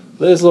do.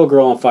 Lit his little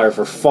girl on fire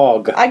for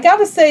fog. I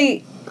gotta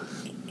say,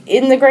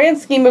 in the grand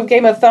scheme of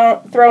Game of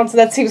Thrones,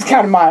 that seems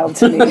kind of mild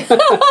to me.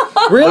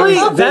 Really?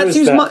 That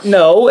seems mild?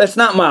 No, it's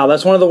not mild.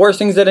 That's one of the worst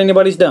things that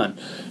anybody's done.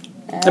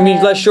 I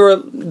mean, sure,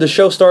 the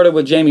show started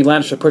with Jaime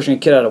Lannister pushing a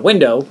kid out a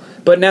window,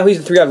 but now he's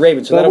a three-eyed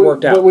raven, so that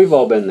worked out. But we've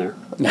all been there.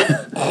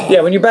 Yeah,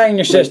 when you're banging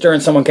your sister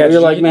and someone catches you.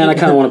 You're like, man, I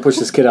kind of want to push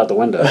this kid out the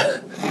window.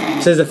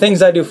 Says the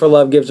things I do for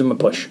love gives him a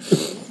push.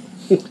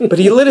 But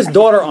he lit his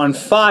daughter on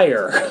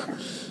fire.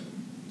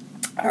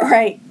 All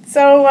right,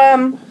 so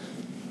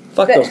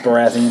Fuck those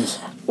Baratheons.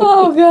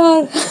 Oh,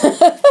 God.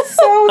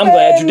 so I'm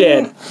glad you're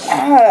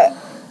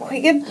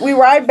dead. We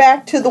ride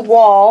back to the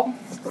wall,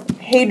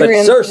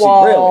 Hadrian's Cersei,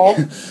 Wall.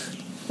 really?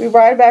 We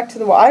ride back to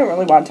the wall. I don't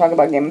really want to talk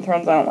about Game of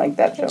Thrones. I don't like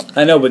that show.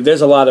 I know, but there's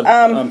a lot of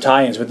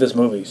tie-ins with this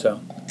movie, so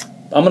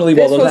I'm gonna leave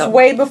all This those was out.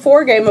 way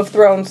before Game of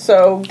Thrones,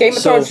 so Game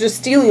of Thrones just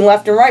stealing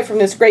left and right from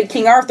this great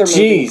King Arthur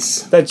movie.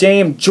 Jeez. That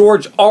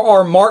George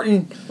R.R.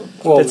 Martin,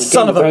 that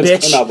son of a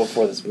bitch. Came out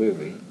before this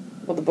movie.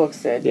 Well, the book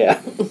said. Yeah.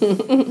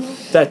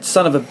 That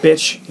son of a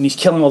bitch, and he's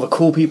killing all the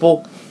cool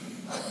people,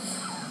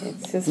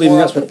 It's his leaving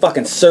world. us with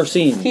fucking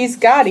Cersei. He's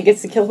God. He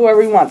gets to kill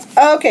whoever he wants.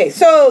 Okay,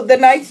 so the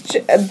knights.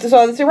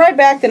 So it's right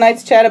back. The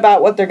knights chat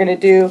about what they're gonna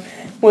do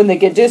when they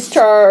get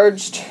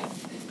discharged,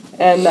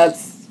 and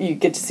you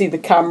get to see the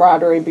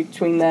camaraderie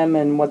between them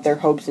and what their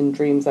hopes and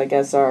dreams, I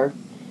guess, are.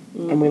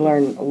 And we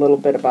learn a little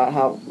bit about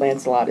how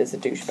Lancelot is a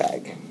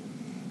douchebag.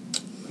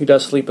 He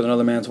does sleep with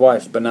another man's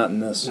wife, but not in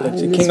this.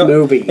 In this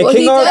movie. In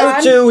King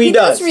Arthur 2, he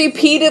does. He does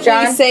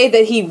repeatedly say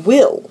that he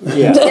will.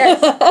 Yeah.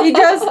 Yes, he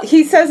does.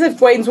 He says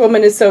if Wayne's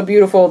woman is so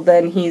beautiful,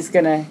 then he's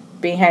gonna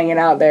be hanging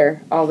out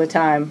there all the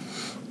time.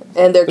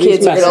 And their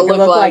kids are gonna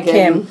look like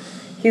him.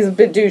 He's a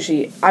bit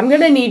douchey. I'm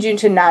gonna need you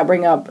to not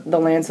bring up the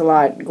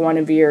Lancelot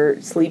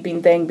Guinevere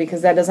sleeping thing,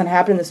 because that doesn't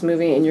happen in this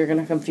movie, and you're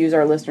gonna confuse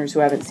our listeners who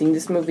haven't seen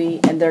this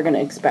movie, and they're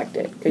gonna expect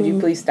it. Could you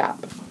please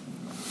stop?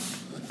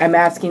 I'm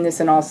asking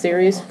this in all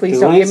seriousness. Please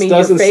don't give me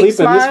your fake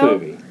smile. Lance doesn't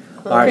sleep in this movie.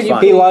 All right,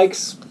 fine. He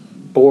likes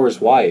Bor's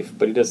wife,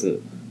 but he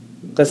doesn't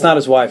That's not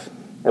his wife.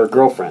 Or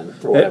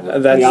girlfriend, or whatever.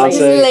 That's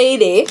Beyonce.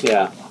 Lady.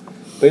 Yeah.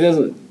 But he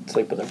doesn't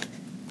sleep with her.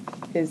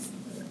 His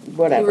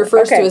whatever. He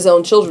refers to his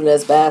own children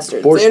as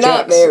bastards. Boris They're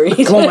not Jacks. married.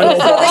 So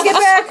they get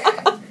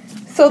back.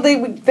 So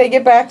they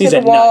get back to He's the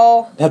a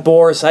wall, nut. That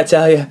Boris, I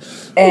tell you.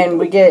 and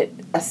we get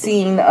a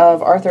scene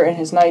of Arthur and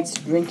his knights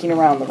drinking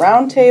around the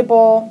round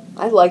table.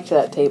 I liked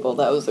that table.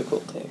 That was a cool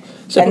table.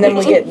 And then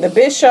we get the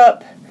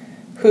bishop,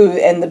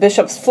 and the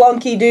bishop's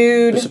flunky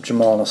dude. Bishop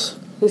Jamalnus.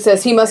 Who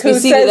says he must be Who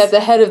seated says- at the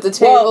head of the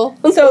table?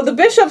 Well, so the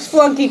bishop's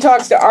flunky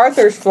talks to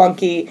Arthur's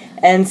flunky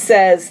and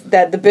says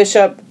that the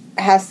bishop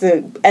has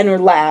to enter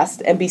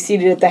last and be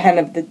seated at the head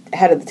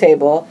of the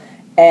table,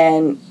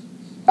 and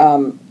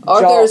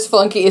Arthur's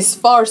flunky is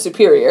far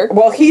superior.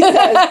 Well, he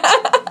says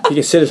He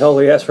can sit his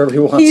holy ass wherever he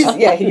wants. he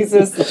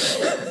says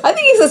I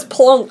think he says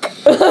plunk.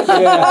 he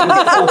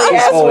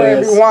asks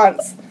wherever he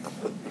wants.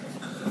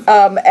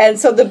 And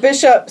so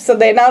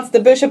they announce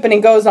the bishop, and he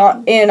goes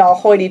on in all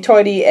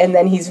hoity-toity, and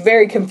then he's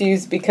very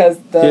confused because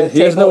the He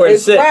doesn't know table where to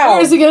is sit. round.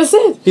 Where is he going to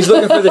sit? He's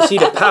looking for the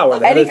seat of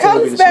power. And he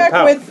comes back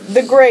with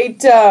the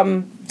great,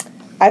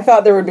 I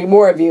thought there would be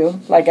more of you,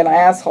 like an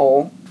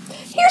asshole.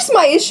 Here's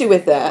my issue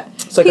with that.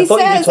 like, he I thought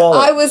you'd be says, taller.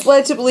 I was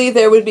led to believe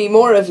there would be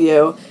more of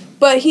you,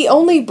 but he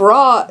only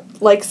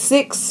brought like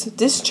 6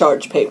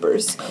 discharge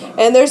papers,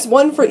 and there's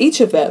one for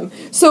each of them.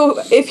 So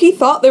if he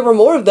thought there were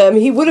more of them,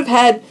 he would have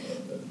had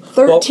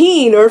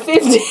 13 or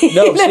 15.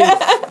 No,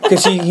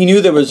 because he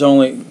knew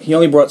he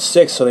only brought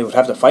 6, so they would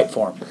have to fight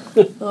for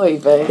him. Oy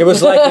vey. It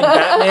was like in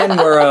Batman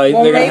where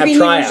they're going to have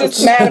tryouts. He was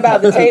just mad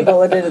about the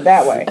table and did it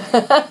that way.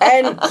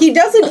 And he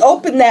doesn't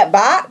open that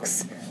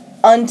box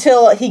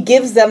until he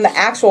gives them the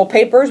actual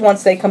papers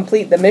once they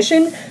complete the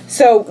mission.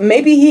 So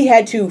maybe he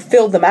had to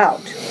fill them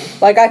out.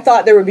 Like, I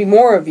thought there would be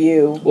more of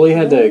you. Well, he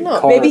had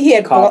the Maybe he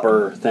had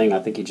copper thing. I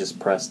think he just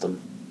pressed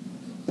them.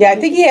 Yeah, I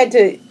think he had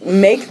to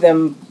make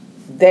them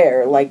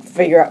there, like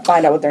find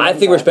out what their names I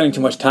think are. we're spending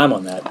too much time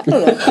on that. I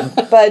don't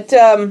know. But,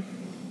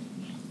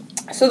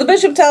 so the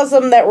bishop tells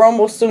them that Rome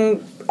will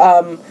soon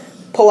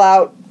pull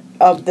out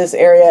of this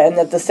area and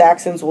that the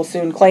Saxons will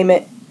soon claim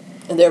it.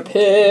 And they're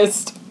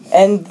pissed.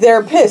 And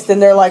they're pissed,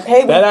 and they're like,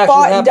 hey, we That actually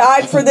fought and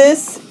happened. died for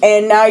this,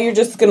 and now you're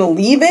just going to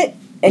leave it,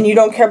 and you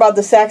don't care about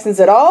the Saxons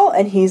at all?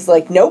 And he's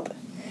like, nope.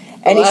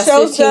 And The he last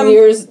shows 15 them,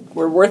 years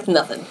were worth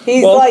nothing.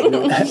 he's Well, like,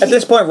 at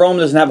this point, Rome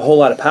doesn't have a whole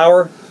lot of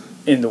power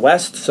in the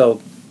West,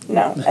 so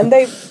no. And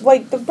they,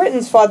 like, the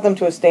Britons fought them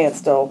to a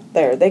standstill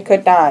there. They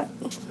could not.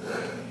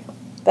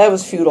 That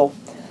was futile.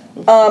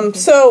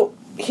 So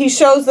he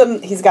shows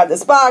them, he's got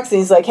this box, and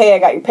he's like, hey, I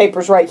got your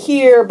papers right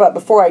here, but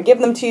before I give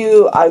them to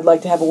you, I'd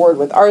like to have a word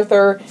with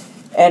Arthur.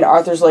 And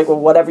Arthur's like, well,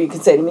 whatever you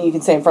can say to me, you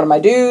can say in front of my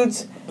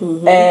dudes.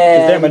 Mm-hmm.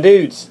 they're my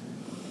dudes.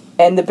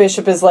 And the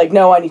bishop is like,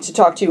 no, I need to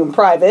talk to you in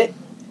private.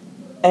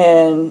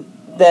 And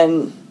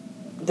then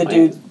the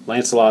dude,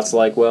 Lancelot's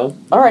like, well,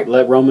 all right,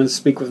 let Romans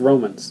speak with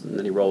Romans. And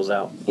then he rolls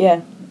out.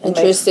 yeah. And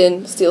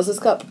Tristan steals his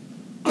cup.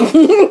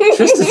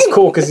 Tristan's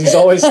cool because he's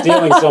always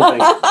stealing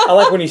something. I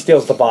like when he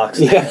steals the box.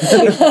 Yeah,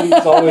 he's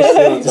always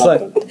stealing It's like,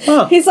 something.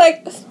 huh. He's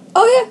like,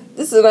 oh yeah,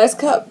 this is a nice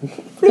cup.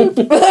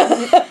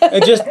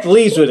 And just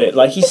leaves with it.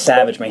 Like, he's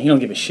savage, man. He don't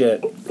give a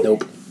shit.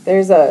 Nope.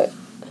 There's a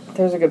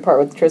good part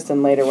with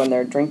Tristan later when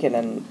they're drinking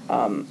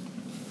and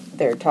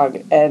they're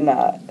talking, and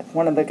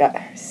one of the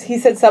guys, he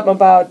said something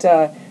about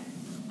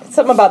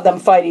them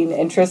fighting,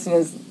 and Tristan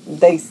is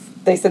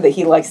they said that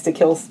he likes to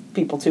kill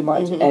people too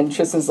much, and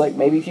Tristan's like,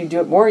 maybe if you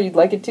do it more, you'd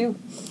like it too.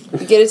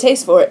 You get a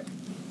taste for it.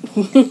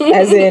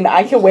 As in,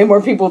 I kill way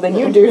more people than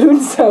you do,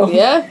 so.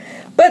 Yeah.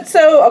 But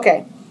so,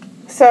 okay.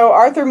 So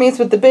Arthur meets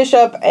with the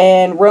bishop,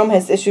 and Rome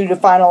has issued a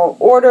final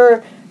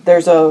order.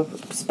 There's a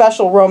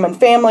special Roman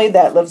family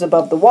that lives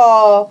above the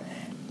wall,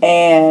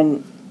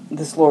 and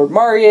this Lord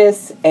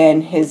Marius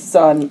and his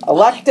son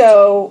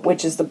Electo,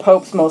 which is the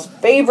Pope's most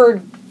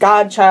favored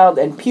godchild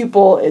and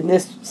pupil, and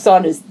this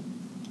son is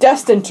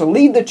destined to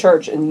lead the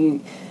church,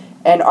 and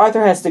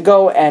Arthur has to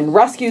go and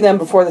rescue them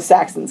before the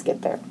Saxons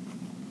get there.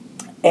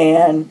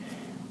 And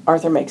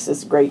Arthur makes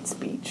this great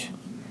speech.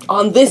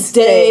 On this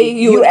day,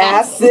 you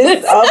ask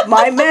this of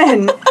my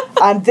men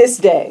on this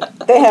day.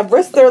 They have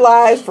risked their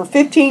lives for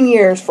 15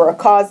 years for a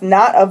cause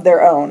not of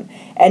their own.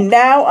 And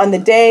now, on the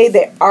day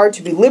they are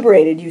to be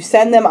liberated, you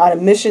send them on a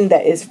mission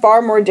that is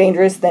far more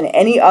dangerous than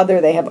any other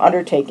they have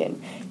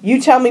undertaken. You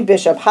tell me,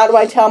 Bishop, how do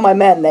I tell my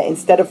men that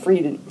instead of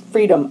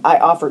freedom, I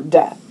offer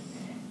death?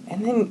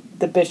 And then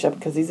the bishop,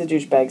 because he's a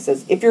douchebag,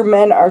 says, if your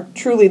men are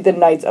truly the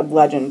knights of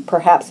legend,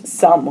 perhaps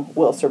some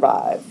will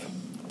survive.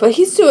 But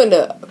he's doing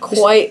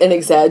quite an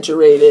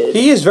exaggerated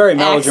He is very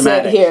accent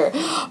melodramatic. here.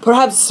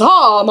 Perhaps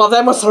some of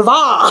them will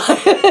survive.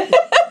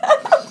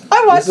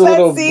 I watched This is a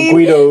little that scene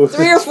Guido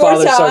 3 or 4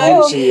 Father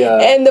times. Sarducci,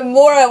 And the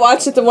more I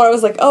watched it, the more I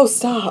was like, oh,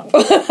 stop.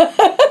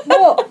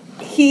 Well,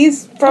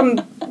 he's from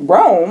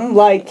Rome.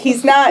 Like,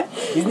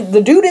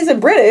 the dude isn't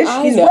British.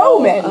 He's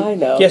Roman. I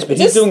know. Yes, but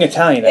he's doing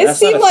Italian. It That's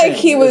seemed not a like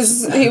thing.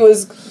 he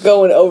was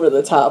going over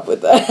the top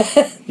with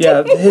that.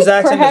 Yeah, his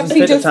accent Perhaps doesn't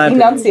he fit the just time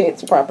period.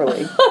 enunciates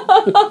properly.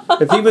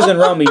 If he was in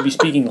Rome, he'd be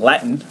speaking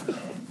Latin.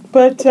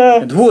 But,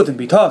 And wouldn't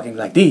be talking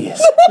like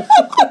this.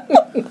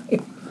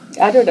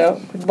 I don't know.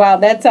 Wow,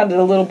 that sounded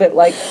a little bit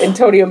like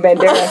Antonio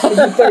Banderas in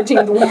the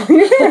 13th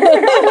Warrior.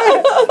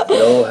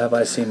 No, have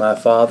I seen my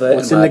father?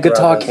 What's and in my the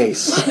guitar brothers.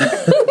 case?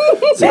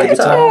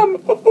 That's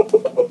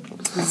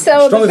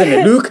So Stronger than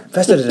a Luke,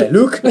 faster than a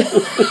Luke.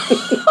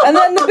 And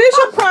then the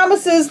bishop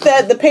promises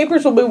that the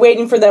papers will be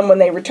waiting for them when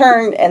they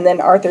return, and then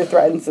Arthur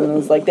threatens and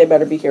is like, they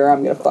better be here,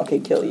 I'm going to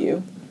fucking kill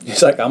you.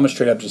 He's like, I'm going to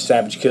straight up just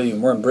savage kill you,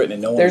 and we're in Britain,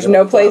 and no one There's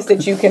no place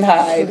that you can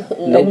hide,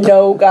 and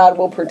no God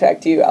will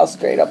protect you. I'll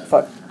straight up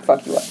fuck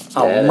you up.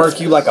 I'll murk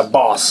you like a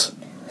boss.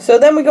 So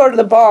then we go to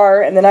the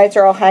bar, and the knights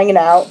are all hanging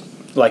out,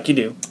 Like you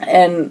do.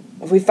 and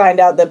we find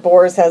out that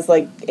Boris has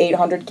like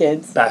 800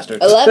 kids.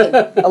 Bastards.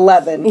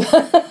 11.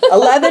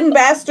 11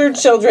 bastard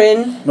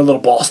children My little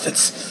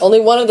bastards. Only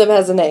one of them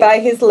has a name. by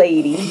his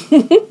lady.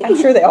 I'm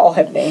sure they all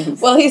have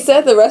names. Well, he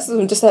said the rest of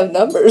them just have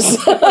numbers.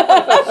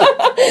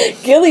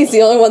 Gilly's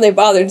the only one they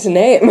bothered to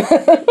name.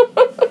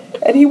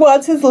 And he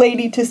wants his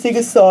lady to sing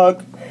a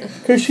song,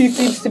 because she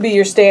seems to be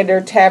your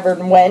standard tavern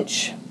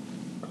wench.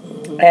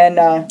 And,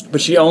 But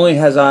she only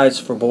has eyes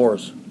for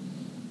boars.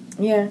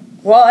 yeah.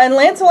 Well, and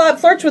Lancelot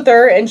flirts with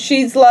her, and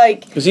she's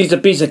like, Because he's a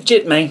piece of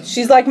shit, man.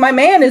 my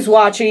man is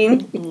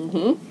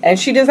watching. And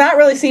she does not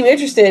really seem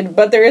interested,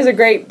 but there is a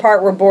great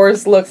part where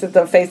Boris looks at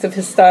the face of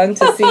his son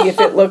to see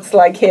if it looks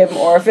like him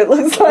or if it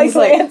looks like He's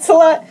like,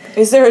 Lancelot.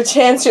 Is there a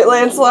chance you're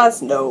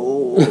Lancelot's?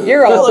 No.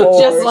 You're all You look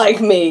Boris. just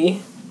like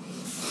me.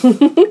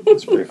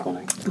 That's pretty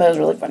funny. That was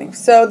really funny.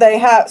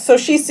 So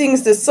she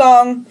sings this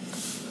song,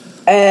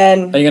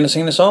 and Are you going to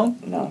sing the song?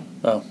 no,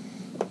 Oh.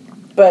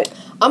 but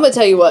I'm going to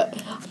tell you what.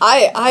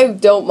 I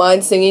don't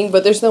mind singing,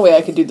 but there's no way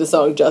I could do the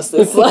song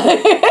justice. Like,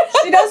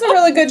 she does a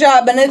really good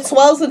job, and it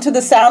swells into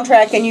the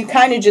soundtrack, and you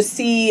kind of just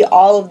see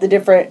all of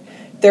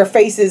their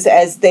faces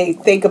as they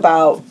think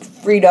about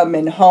freedom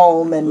and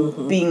home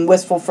and being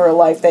wistful for a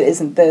life that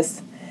isn't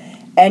this.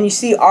 And you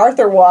see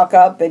Arthur walk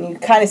up, and you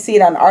kind of see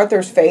it on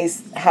Arthur's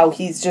face, how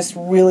he's just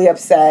really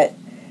upset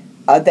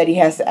that he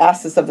has to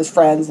ask this of his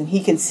friends, and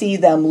he can see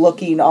them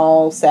looking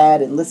all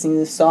sad and listening to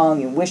this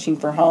song and wishing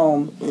for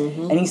home.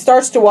 And he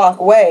starts to walk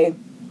away,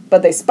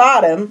 but they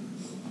spot him,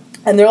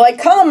 and they're like,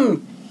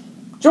 come,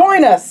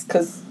 join us,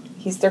 because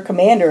he's their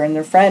commander and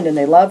their friend, and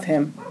they love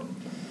him.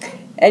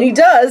 And he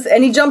does,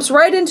 and he jumps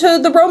right into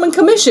the Roman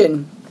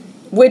commission,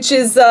 which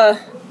is,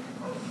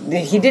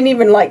 he didn't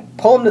even, like,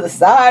 pull him to the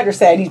side or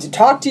say, I need to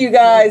talk to you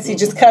guys. He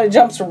just kind of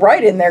jumps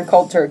right in there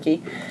cold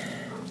turkey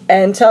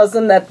and tells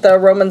them that the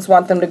Romans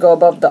want them to go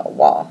above the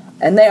wall.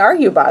 And they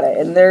argue about it,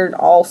 and they're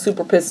all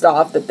super pissed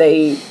off that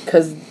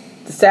because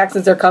the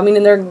Saxons are coming,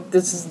 and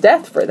this is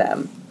death for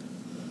them.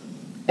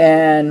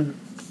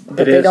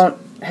 But they don't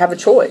have a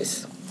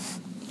choice.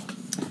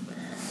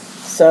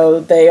 So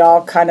they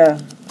all kind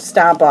of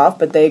stomp off,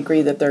 but they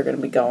agree that they're going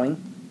to be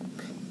going,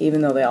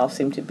 even though they all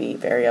seem to be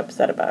very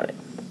upset about it.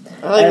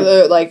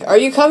 they're like, are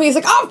you coming? He's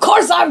like, of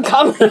course I'm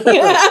coming.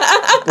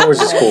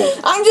 Boris is cool.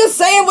 I'm just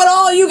saying what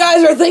all you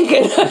guys are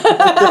thinking.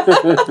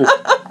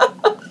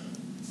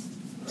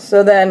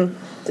 So then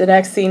the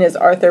next scene is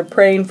Arthur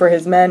praying for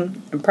his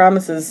men and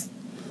promises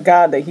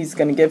God that he's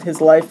going to give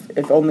his life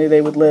if only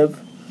they would live.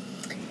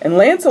 And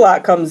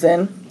Lancelot comes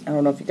in. I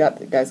don't know if you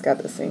guys got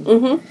this scene.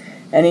 Mm-hmm.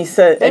 And he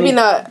said... Maybe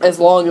not as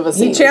long of a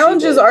scene. He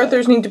challenges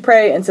Arthur's need to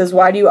pray and says,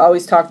 why do you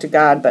always talk to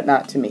God but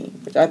not to me?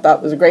 Which I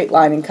thought was a great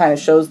line and kind of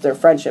shows their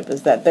friendship,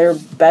 is that they're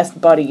best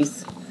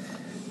buddies.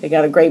 They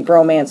got a great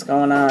bromance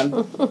going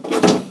on.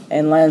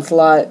 And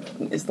Lancelot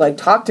is like,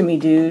 talk to me,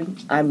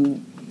 dude.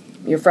 I'm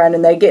your friend.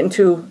 And they get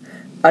into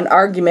an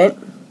argument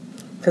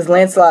because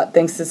Lancelot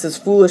thinks this is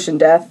foolish in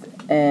death.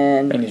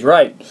 And he's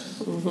right.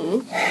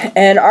 Mm-hmm.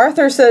 And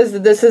Arthur says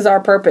that this is our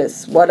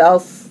purpose. What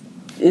else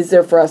is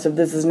there for us if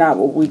this is not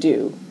what we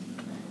do?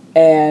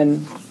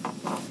 And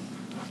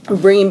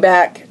bringing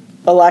back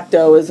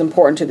Electo is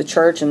important to the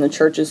church, and the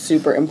church is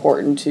super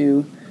important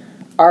to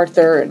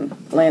Arthur,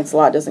 and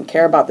Lancelot doesn't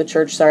care about the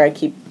church. Sorry, I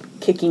keep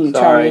kicking you,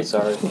 Tony.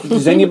 Sorry.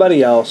 Does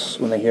anybody else,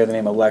 when they hear the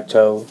name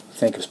Electo,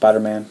 think of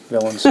Spider-Man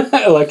villains?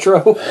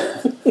 Electro.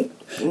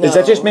 No, Is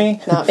that just me?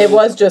 It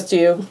was just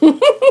you,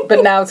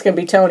 but now it's going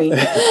to be Tony.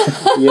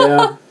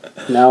 Yeah,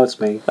 now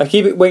it's me. I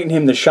keep waiting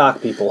him to shock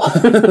people.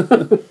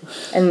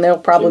 And they'll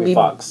probably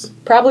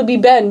Jamie be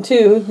Ben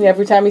too.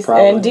 Every time and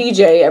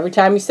DJ. Every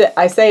time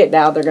I say it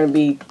now, they're going to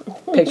be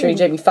picturing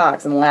Jamie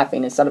Foxx and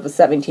laughing instead of a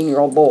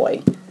 17-year-old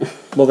boy.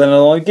 Well, then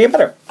it'll only get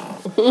better.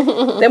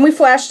 Then we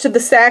flash to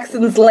the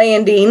Saxons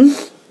landing,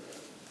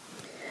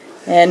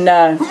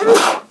 and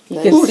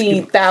you can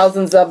see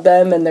thousands of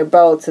them in their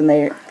boats, and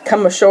they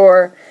come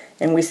ashore,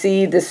 and we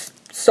see this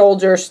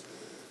soldier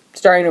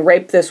starting to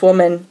rape this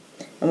woman,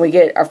 and we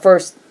get our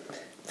first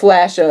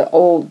flash of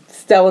old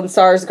Stellan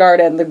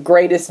Skarsgård and the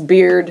greatest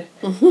beard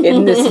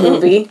in this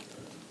movie.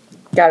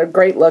 Got a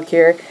great look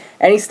here.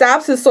 And he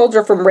stops his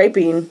soldier from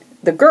raping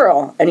the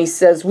girl, and he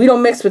says, we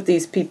don't mix with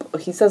these people.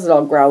 He says it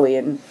all growly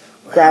and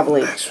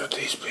gravelly. Mix with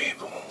these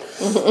people.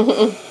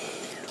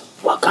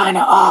 What kind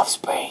of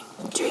offspring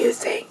do you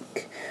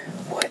think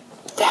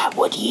that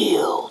would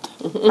yield?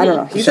 I don't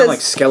know. You sound like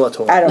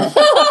Skeletor. I don't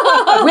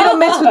know. We don't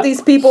mix with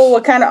these people.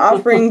 What kind of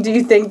offering do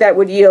you think that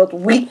would yield?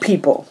 Weak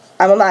people.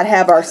 I will not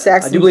have our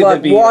Saxon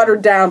blood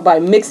watered down by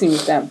mixing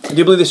with them. I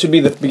do believe this would be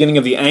the beginning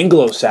of the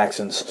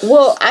Anglo-Saxons.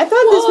 Well, I thought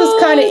this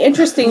was kind of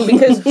interesting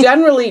because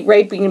generally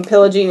raping and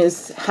pillaging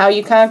is how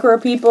you conquer a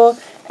people.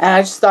 And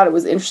I just thought it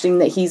was interesting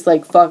that he's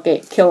like, fuck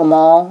it, kill them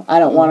all. I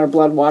don't want our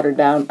blood watered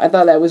down. I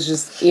thought that was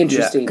just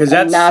interesting. Because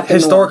that's not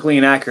historically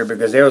inaccurate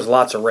because there was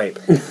lots of rape.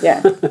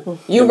 Yeah.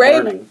 You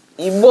rape.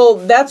 Well,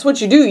 that's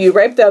what you do. You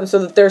rape them so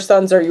that their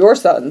sons are your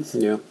sons.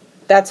 Yeah.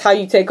 That's how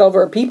you take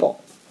over a people.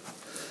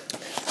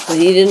 But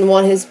he didn't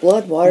want his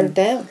blood watered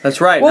down. That's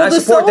right. Well, and I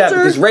support that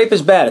because rape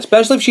is bad,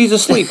 especially if she's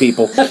asleep,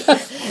 people.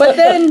 But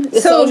then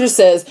the soldier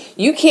says,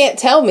 "You can't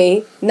tell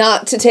me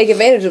not to take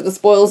advantage of the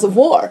spoils of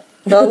war."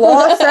 The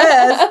law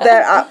says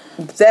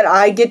that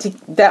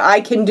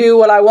I can do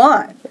what I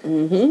want.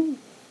 Mm-hmm.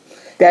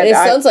 And it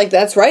sounds like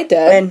that's right,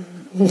 Dad. And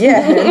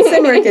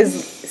Cynric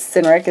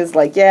is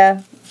like,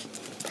 yeah.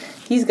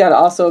 He's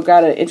also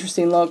got an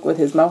interesting look with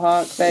his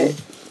mohawk. But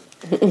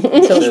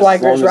until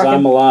Schweiger's as long as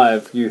I'm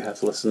alive, you have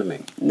to listen to me.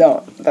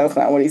 No, that's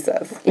not what he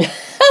says.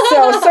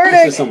 So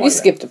Cerdic, you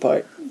skipped a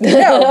part.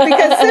 No,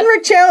 because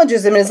Cynric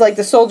challenges him and is like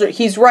the soldier.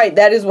 He's right.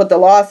 That is what the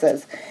law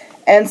says.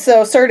 And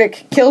so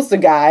Cerdic kills the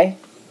guy,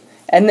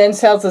 and then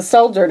tells the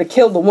soldier to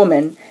kill the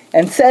woman,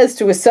 and says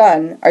to his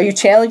son, "Are you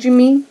challenging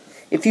me?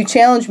 If you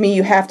challenge me,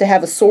 you have to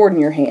have a sword in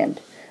your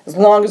hand, as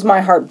long as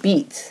my heart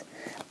beats.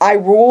 I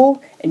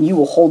rule, and you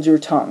will hold your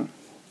tongue."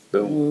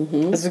 Boom.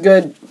 Mm-hmm. This is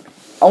good.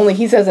 Only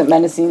he says it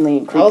menacingly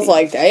and creepy. I was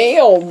like,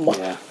 damn.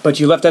 Yeah. But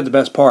you left out the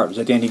best part. Was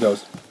at the end he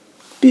goes,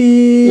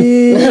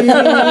 bitch.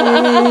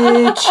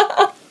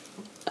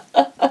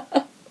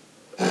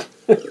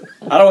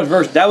 I don't know what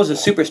version. That was a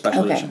super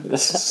special edition.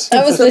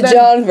 That was the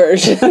John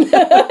version.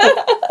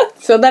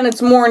 So then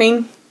it's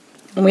morning,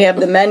 and we have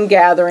the men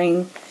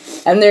gathering,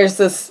 and there's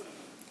this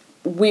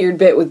weird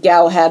bit with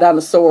Galahad on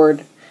a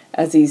sword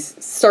as he's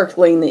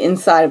circling the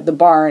inside of the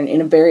barn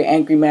in a very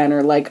angry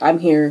manner, like, I'm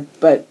here,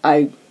 but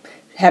I'm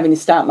having to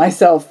stop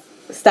myself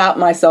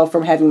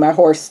from having my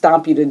horse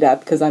stomp you to death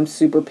because I'm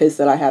super pissed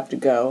that I have to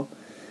go.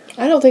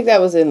 I don't think that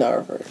was in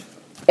our version.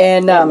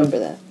 And I remember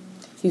that.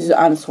 He's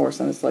on his horse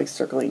and is like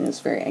circling and is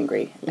very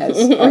angry as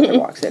Arthur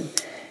walks in.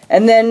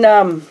 And then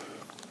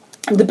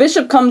the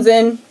bishop comes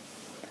in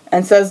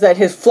and says that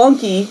his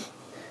flunky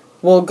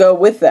will go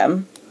with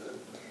them.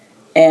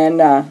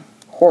 And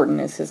Horton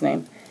is his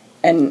name.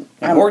 And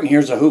Horton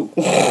here's a who.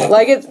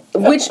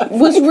 Which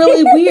was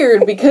really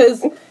weird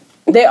because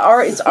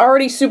it's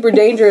already super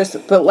dangerous,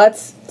 but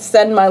let's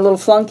send my little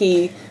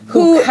flunky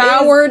who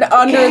cowered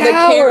under the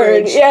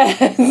carriage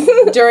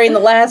during the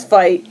last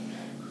fight.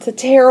 It's a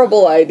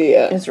terrible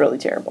idea. It's really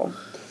terrible.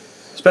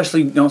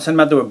 Especially don't send them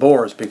out there with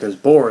boars because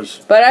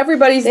boars. But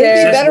everybody's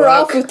there. They'd be better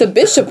off if the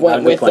bishop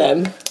went with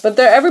them. But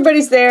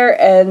everybody's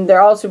there and they're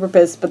all super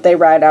pissed, but they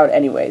ride out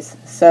anyways.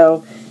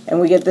 So,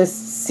 and we get this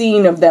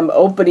scene of them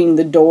opening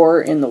the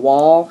door in the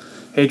wall.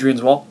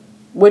 Hadrian's Wall.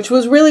 Which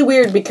was really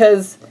weird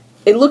because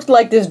it looked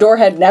like this door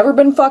had never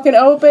been fucking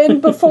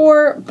opened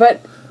before,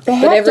 but they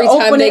have to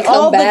open it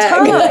all the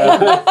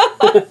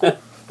time.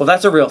 Well,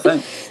 that's a real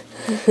thing.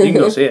 You can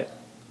go see it.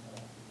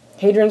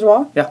 Hadrian's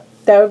Wall? Yeah.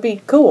 That would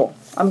be cool.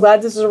 I'm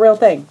glad this is a real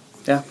thing.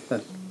 Yeah.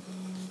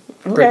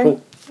 Pretty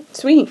cool.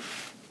 Sweet.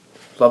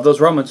 Love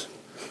those Romans.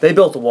 They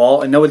built a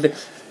wall and know what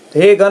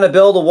they're going to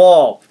build a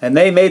wall, and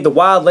they made the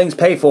wildlings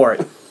pay for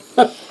it.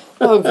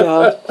 Oh,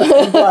 God.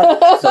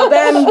 So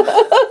then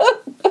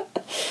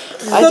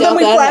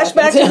we flash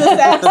back to the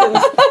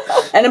Saxons.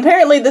 And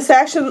apparently the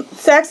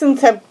Saxons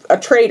have a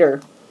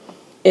traitor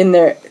in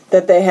there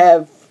that they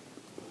have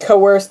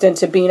coerced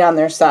into being on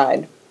their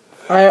side.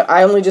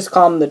 I only just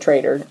call him the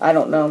traitor. I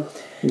don't know.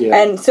 Yeah,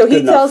 and so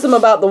he tells them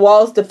about the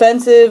wall's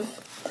defensive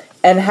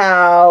and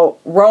how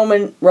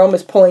Rome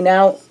is pulling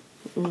out.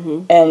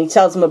 Mm-hmm. And he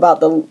tells them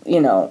about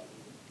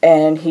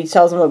and he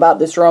tells them about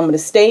this Roman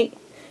estate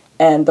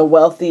and the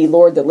wealthy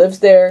lord that lives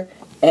there.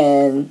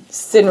 And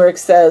Cynric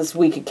says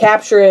we could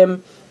capture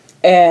him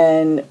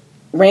and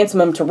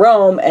ransom him to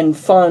Rome and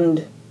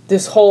fund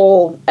this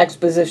whole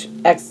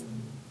expedition.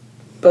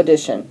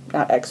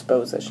 Not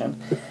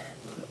exposition.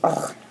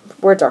 Ugh,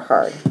 words are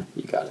hard.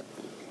 You got it.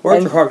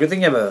 Words are hard. Good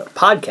thing you have a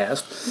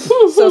podcast.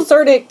 So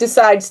Cerdic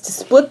decides to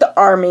split the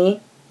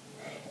army,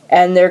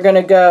 and they're going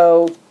to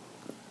go.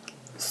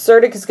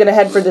 Cerdic is going to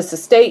head for this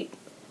estate,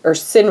 or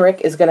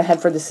Cynric is going to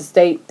head for this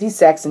estate. These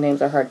Saxon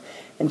names are hard.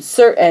 And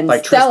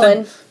like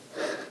Stellan,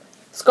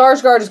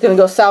 Skarsgård is going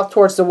to go south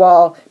towards the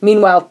wall.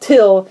 Meanwhile,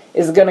 Till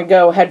is going to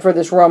go head for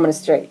this Roman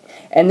estate.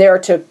 And they are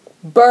to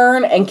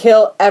burn and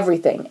kill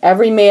everything.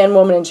 Every man,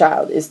 woman, and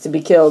child is to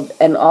be killed,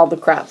 and all the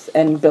crops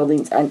and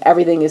buildings and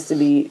everything is to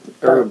be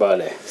burned.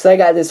 Everybody. So they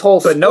got this whole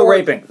But no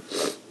raping.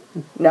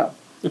 No.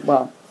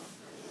 Well,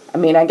 I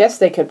mean, I guess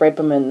they could rape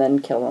them and then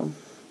kill them.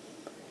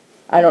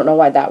 I don't know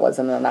why that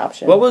wasn't an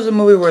option. What was the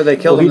movie where they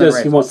killed them?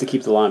 He wants to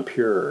keep the line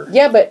pure.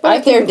 Yeah, but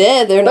if they're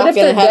dead, they're not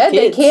going to have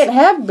kids. They can't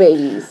have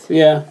babies.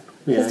 Yeah.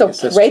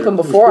 Just don't rape them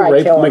before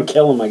I kill them. And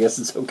kill them, I guess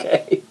it's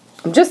okay.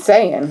 I'm just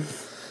saying.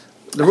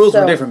 The rules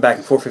were different back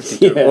in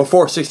 452 or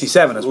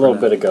 467. A little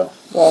bit ago.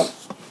 Well,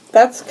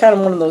 that's kind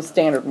of one of those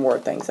standard war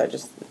things. I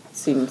just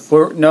seems we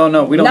don't.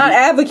 Not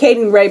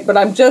advocating rape, but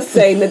I'm just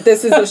saying that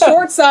this is a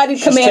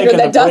short-sighted commander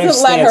that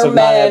doesn't let her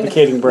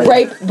men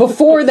rape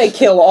before they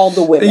kill all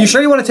the women. Are you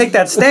sure you want to take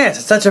that stance?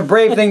 It's such a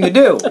brave thing to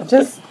do.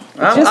 Just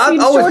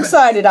seems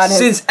short-sighted on him.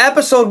 Since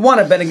episode 1,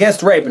 I've been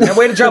against rape, and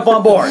way to jump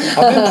on board.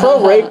 I've been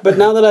pro-rape, but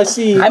now that I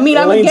see, I'm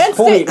against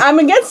it. I'm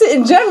against it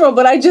in general,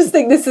 but I just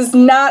think this is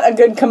not a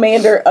good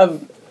commander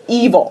of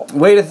evil.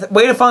 Way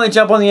to finally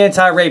jump on the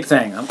anti-rape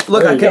thing.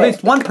 Look, I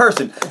convinced one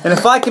person, and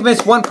if I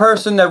convince one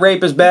person that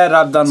rape is bad,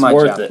 I've done my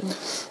job.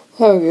 It.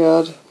 Oh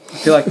God. I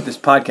feel like this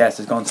podcast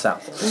is going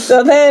south.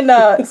 So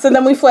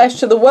then we flash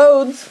to the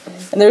Woads,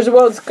 and there's a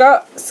Woad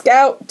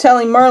scout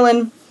telling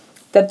Merlin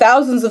that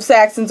thousands of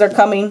Saxons are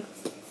coming.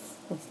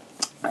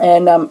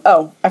 And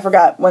I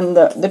forgot when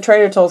the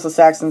traitor tells the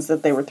Saxons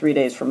that they were 3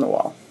 days from the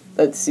wall.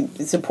 It's an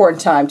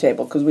important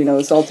timetable because we know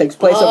this all takes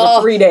place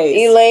over 3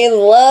 days. Elaine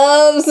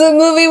loves a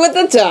movie with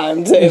a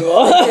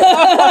timetable.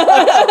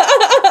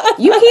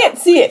 You can't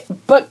see it,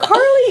 but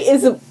Carly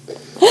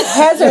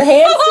has her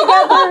hands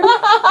together,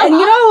 and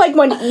you know, like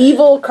when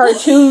evil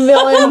cartoon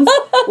villains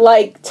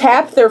like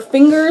tap their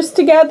fingers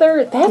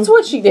together. That's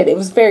what she did. It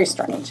was very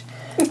strange.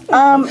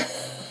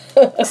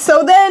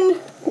 So then,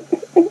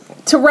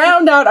 to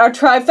round out our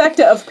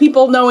trifecta of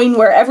people knowing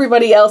where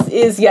everybody else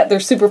is, yet they're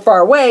super far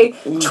away,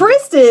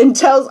 Tristan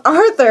tells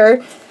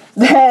Arthur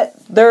that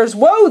there's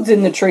Woads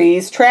in the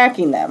trees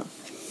tracking them.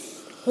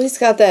 Well, he's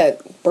got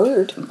that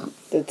bird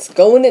that's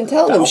going and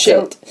telling them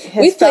shit.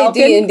 We've played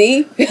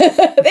D&D. They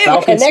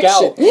have a connection.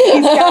 Scout.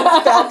 He's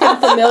got a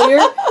falcon familiar.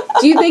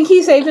 Do you think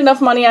he saved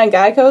enough money on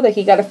Geico that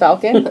he got a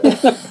falcon?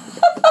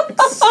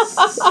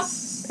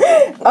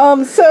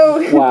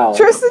 Wow.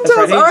 Tristan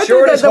tells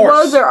Arthur that the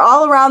Woads are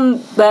all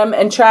around them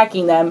and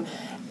tracking them,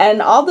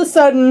 and all of a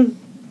sudden,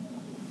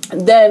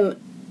 then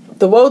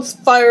the Woads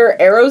fire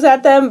arrows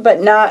at them,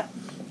 but not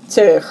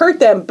to hurt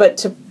them, but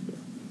to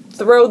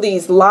throw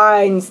these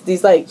lines,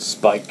 these like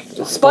spiked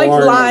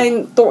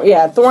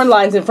thorn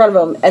lines in front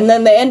of them, and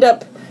then they end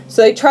up.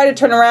 So they try to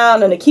turn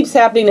around, and it keeps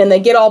happening, and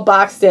they get all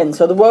boxed in.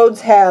 So the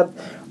Woads have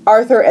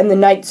Arthur and the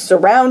knights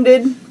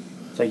surrounded.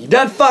 So you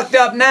done fucked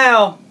up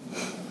now.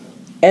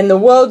 And the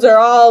Woads are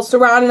all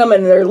surrounding them,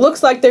 and it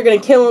looks like they're going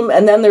to kill them,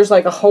 and then there's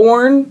like a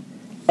horn,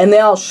 and they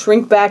all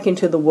shrink back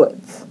into the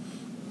woods.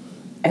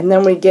 And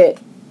then we get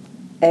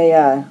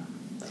a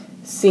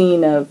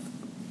scene of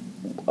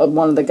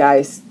one of the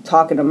guys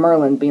talking to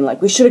Merlin, being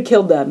like, we should have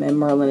killed them, and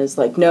Merlin is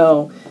like,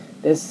 no,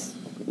 this,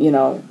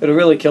 It'll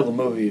really kill the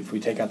movie if we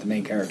take out the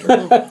main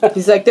character.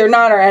 He's like, they're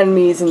not our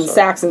enemies, and the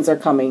Saxons are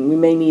coming. We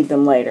may need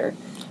them later.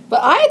 But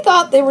I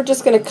thought they were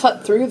just going to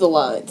cut through the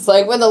lines.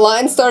 Like, when the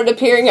lines started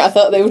appearing, I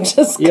thought they would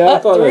just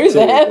cut through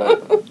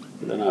them.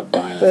 They're not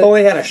buying it. If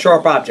only had a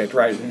sharp object,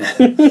 right?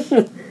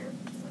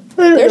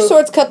 Their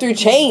swords cut through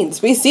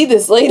chains. We see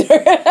this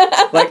later.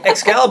 Like,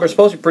 Excalibur's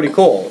supposed to be pretty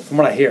cool, from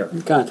what I hear.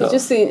 Kind of.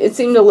 It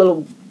seemed a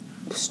little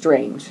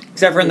strange.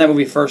 Except for in that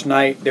movie First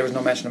Night, there was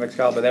no mention of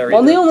Excalibur there either.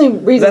 Well, the only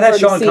reason for the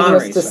Sean scene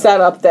Connery, was to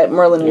set up that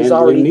Merlin And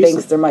already Liam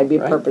thinks Neeson, there might be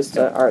a right? purpose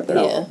to Arthur.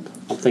 Yeah.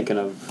 I'm thinking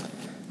of...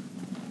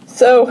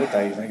 So... What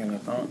are you thinking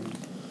of? What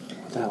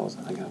the hell was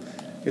I thinking of?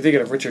 You're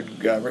thinking of Richard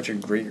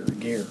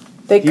Gere.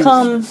 They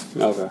come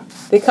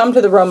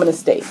to the Roman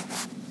estate.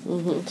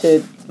 Mm-hmm.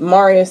 To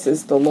Marius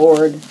is the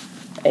Lord,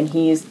 and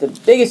he's the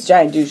biggest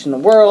giant douche in the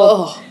world.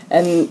 Oh.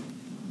 And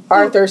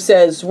Arthur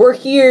says, we're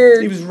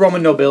here. He was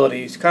Roman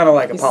nobility. He's kind of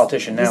like a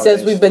politician nowadays. He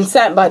says, we've been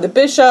sent by the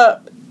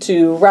bishop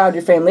to round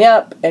your family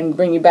up and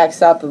bring you back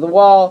south of the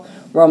wall.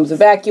 Rome's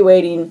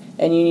evacuating,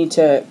 and you need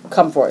to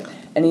come for it.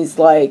 And he's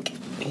like,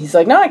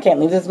 no, I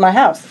can't leave. This is my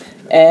house.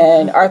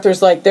 And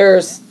Arthur's like,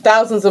 there's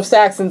thousands of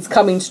Saxons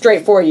coming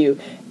straight for you.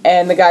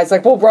 And the guy's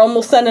like, well, Rome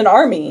will send an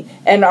army.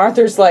 And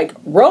Arthur's like,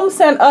 Rome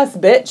sent us,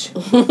 bitch.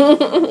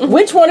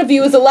 Which one of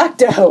you is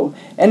Electo?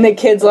 And the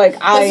kid's like,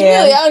 I am.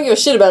 Really, I don't give a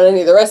shit about any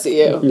of the rest of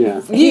you.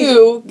 Yeah.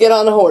 You get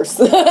on a horse.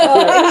 He's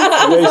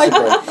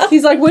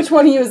like, which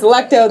one of you is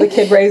Electo? The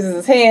kid raises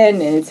his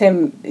hand, and it's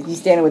him. He's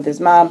standing with his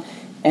mom.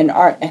 And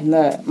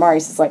the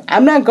Marius is like,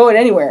 I'm not going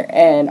anywhere.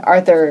 And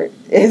Arthur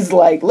is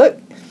like, look,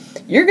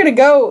 you're going to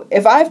go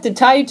if I have to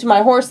tie you to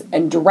my horse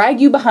and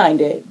drag you behind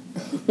it.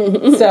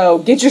 So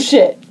get your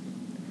shit.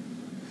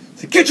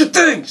 So get your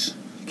things!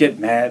 Get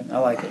mad. I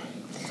like it.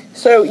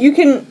 So you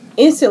can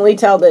instantly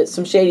tell that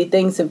some shady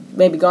things have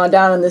maybe gone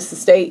down in this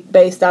estate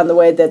based on the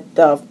way that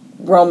the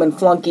Roman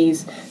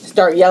flunkies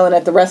start yelling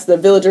at the rest of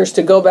the villagers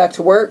to go back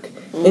to work.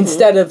 Mm-hmm.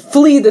 Instead of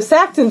flee, the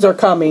Saxons are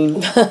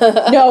coming.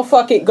 No,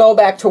 fuck it, go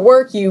back to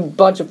work, you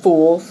bunch of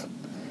fools.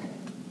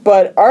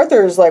 But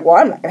Arthur's like, well,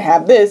 I'm not going to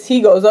have this.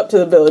 He goes up to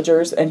the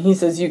villagers and he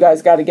says, you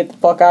guys got to get the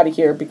fuck out of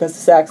here because the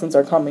Saxons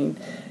are coming.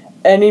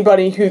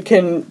 Anybody who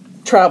can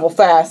travel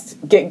fast,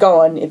 get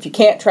going. If you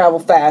can't travel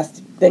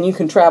fast, then you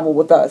can travel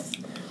with us.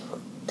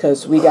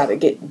 Because we got to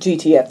get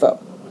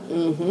GTFO.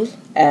 Mm-hmm.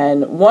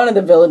 And one of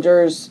the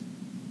villagers,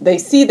 they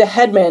see the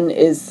headman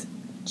is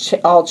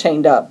all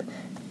chained up.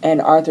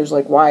 And Arthur's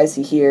like, why is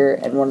he here?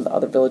 And one of the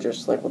other villagers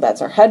is like, well,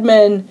 that's our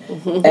headman.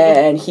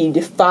 And he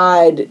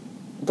defied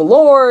the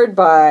Lord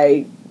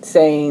by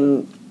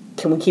saying,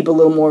 can we keep a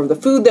little more of the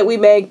food that we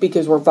make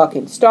because we're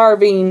fucking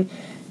starving?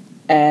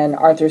 And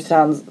Arthur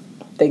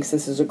thinks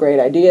this is a great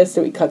idea,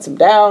 so he cuts him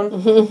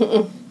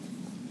down.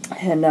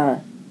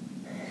 And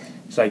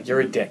it's like,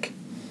 you're a dick.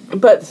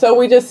 But so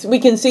we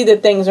can see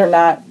that things are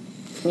not,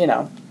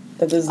 that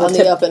this is on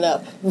the up and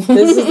up.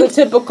 This is the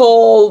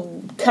typical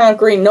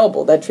conquering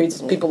noble that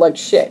treats people like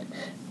shit.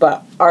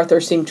 But Arthur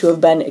seemed to have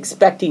been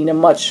expecting a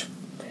much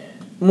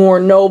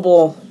more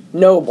noble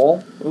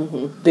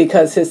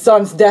because his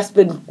son's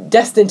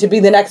destined to be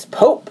the next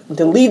pope,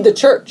 to lead the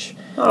church.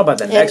 I don't know about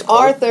the next pope.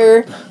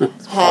 Arthur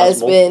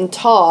has been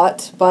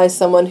taught by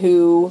someone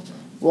who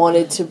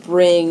wanted to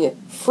bring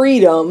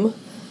freedom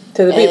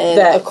to the people,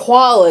 and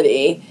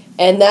equality.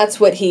 And that's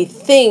what he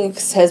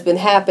thinks has been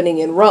happening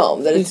in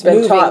Rome. That it's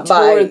moving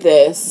toward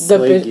this.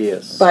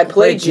 By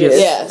Pelagius.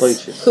 Yes.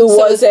 Pelagius.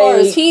 As far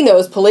as he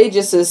knows,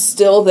 Pelagius is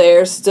still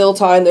there, still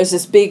taught. There's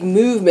this big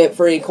movement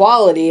for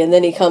equality. And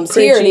then he comes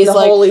here and he's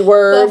like, holy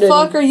word the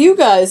fuck are you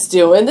guys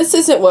doing? This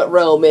isn't what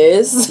Rome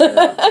is.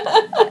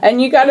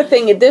 And you got to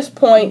think at this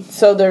point,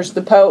 so there's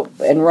the Pope,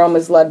 and Rome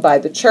is led by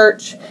the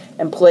church,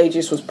 and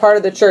Pelagius was part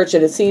of the church,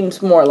 and it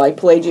seems more like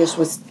Pelagius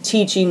was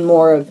teaching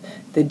more of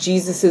the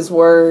Jesus'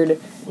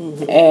 word.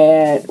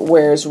 And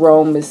whereas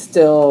Rome is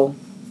still,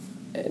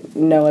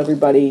 no,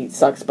 everybody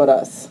sucks but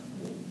us,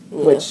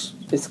 which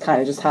is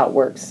kind of just how it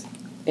works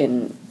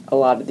in a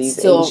lot of these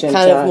still ancient...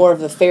 kind of more of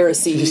the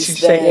Pharisees. Did you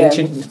say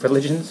ancient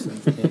religions?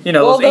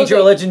 Those ancient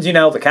religions,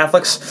 the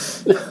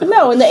Catholics?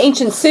 No, in the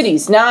ancient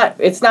cities,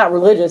 it's not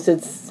religious,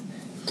 it's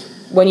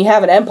when you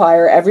have an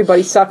empire,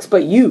 everybody sucks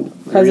but you,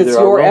 because it's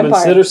your Roman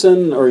empire.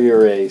 Citizen or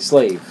you're a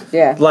slave.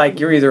 Yeah. Like,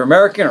 you're either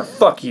American or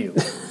fuck you.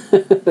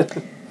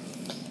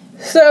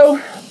 So...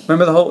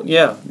 Remember the whole...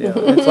 Yeah,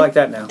 it's like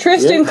that now.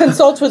 Tristan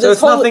consults with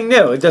his nothing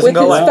new. It doesn't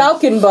go with his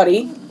falcon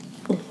buddy,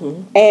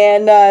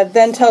 and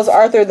then tells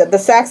Arthur that the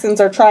Saxons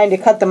are trying to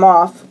cut them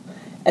off,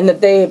 and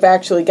that they've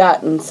actually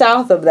gotten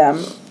south of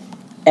them.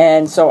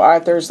 And so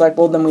Arthur's like,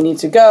 well, then we need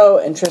to go.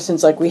 And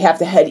Tristan's like, we have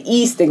to head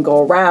east and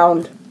go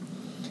around,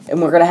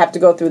 and we're going to have to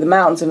go through the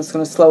mountains, and it's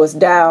going to slow us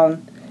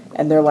down.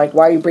 And they're like,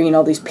 why are you bringing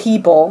all these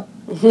people?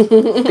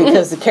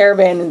 Because the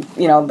caravan,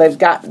 they've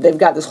got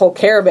this whole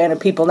caravan of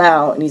people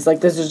now, and he's like,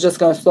 this is just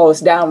going to slow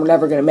us down. We're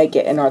never going to make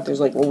it. And Arthur's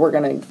like, well, we're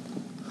going to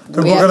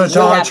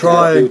die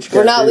trying.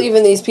 We're not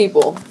leaving these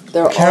people.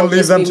 They're Can't all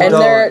leave them to and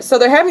die.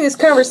 they're having this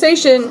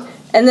conversation,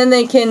 and then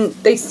they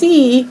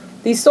see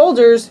these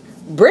soldiers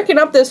bricking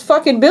up this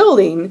fucking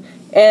building,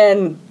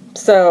 and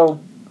so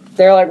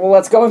they're like, well,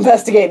 let's go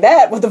investigate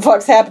that. What the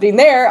fuck's happening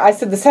there? I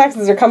said the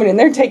Saxons are coming in.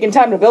 They're taking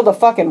time to build a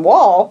fucking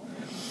wall.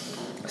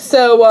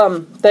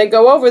 So, they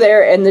go over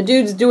there, and the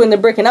dudes doing the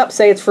bricking up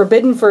say it's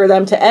forbidden for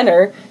them to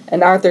enter,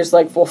 and Arthur's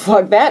like, well,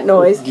 fuck that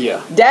noise.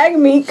 Yeah.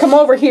 Dagmeat, come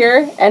over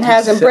here, and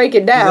has him break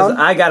it down. He says,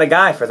 I got a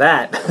guy for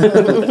that.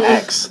 The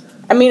axe.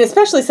 I mean,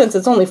 especially since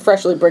it's only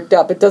freshly bricked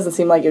up, it doesn't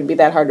seem like it would be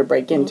that hard to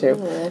break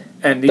into.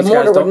 And these the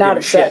mortar guys don't would not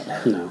give a have shit.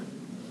 set. No.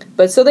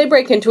 But so they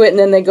break into it, and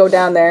then they go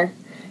down there,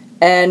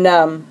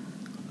 and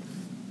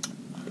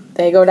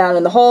they go down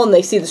in the hole, and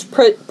they see this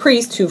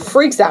priest who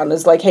freaks out and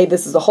is like, hey,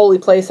 this is a holy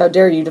place, how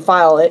dare you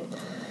defile it.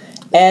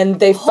 And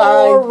they find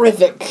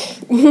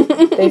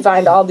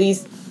all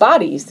these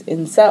bodies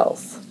in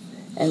cells.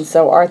 And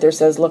so Arthur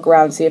says, look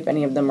around and see if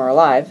any of them are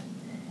alive.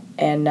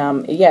 And,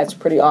 it's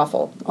pretty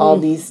awful. All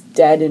these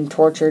dead and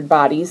tortured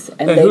bodies.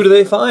 And who do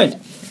they find?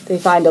 They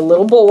find a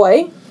little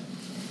boy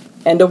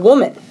and a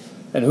woman.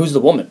 And who's the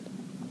woman?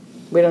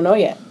 We don't know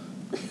yet.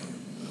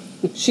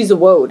 She's a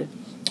woad.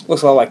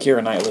 Looks a lot like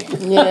Kiera Knightly.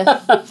 Yeah.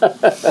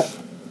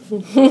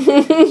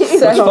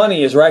 What's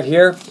funny is right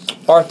here,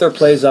 Arthur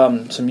plays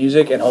some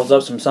music and holds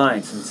up some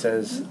signs and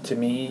says, to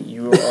me,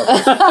 you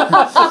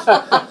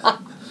are...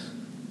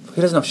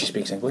 He doesn't know if she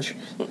speaks English.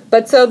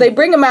 But so they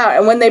bring him out,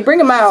 and when they bring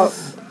him out,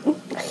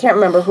 I can't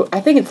remember who, I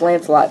think it's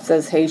Lancelot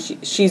says, hey,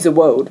 she's a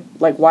woad.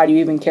 Like, why do you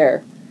even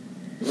care?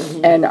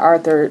 And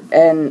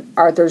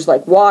Arthur's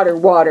like,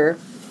 water.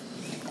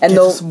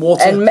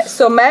 And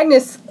so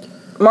Magnus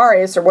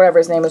Marius, or whatever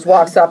his name is,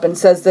 walks up and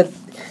says that,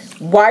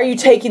 why are you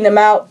taking them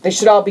out? They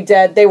should all be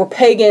dead. They were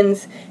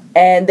pagans,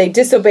 and they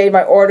disobeyed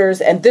my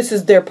orders, and this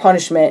is their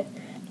punishment.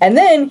 And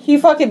then he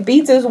fucking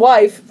beats his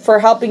wife for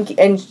helping,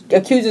 and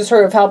accuses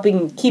her of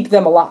helping keep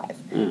them alive.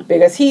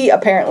 Because he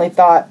apparently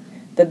thought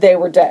that they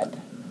were dead.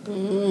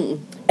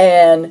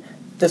 And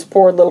this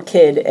poor little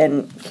kid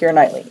and Kiera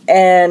Knightly.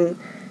 And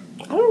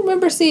I don't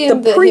remember seeing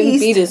him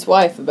beat his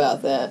wife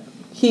about that.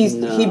 He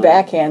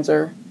backhands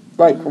her,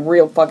 like,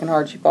 real fucking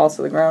hard. She falls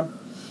to the ground.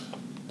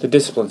 The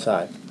discipline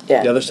side.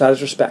 Yeah. The other side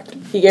is respect.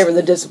 He gave her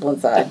the discipline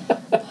side.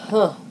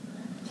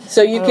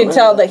 So you can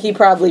tell that he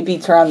probably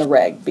beats her on the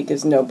reg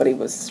because nobody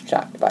was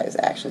shocked by his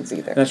actions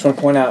either. And I just want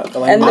to point out,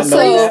 Elaine, And the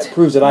that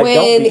proves that I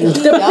don't beat her.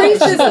 The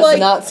priest is does like,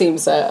 not seem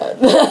sad.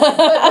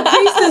 the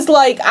priest is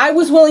like, I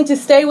was willing to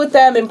stay with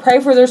them and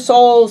pray for their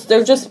souls.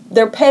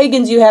 They're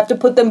pagans. You have to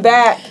put them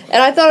back.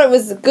 And I thought it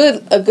was a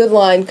good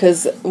line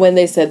because when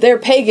they said they're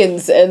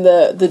pagans, and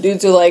the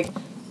dudes are like,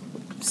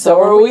 so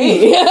are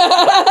we.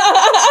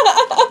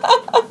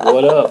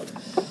 What up?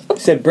 He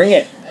said, bring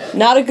it.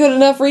 Not a good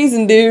enough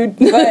reason, dude.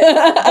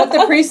 But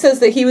the priest says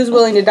that he was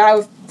willing to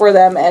die for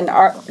them and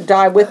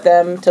die with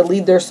them to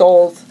lead their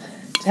souls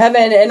to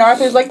heaven. And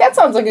Arthur's like, that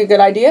sounds like a good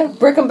idea.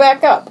 Brick them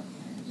back up.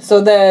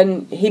 So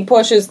then he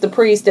pushes the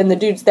priest and the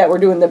dudes that were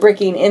doing the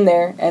bricking in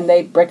there, and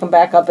they brick them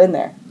back up in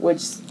there,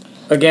 which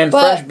Again,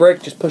 fresh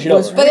brick, just push it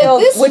over. But at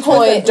this which was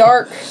point,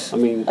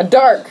 a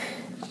dark.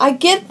 I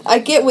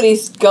get what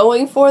he's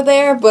going for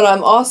there, but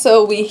I'm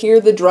also, we hear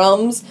the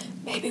drums.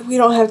 Maybe we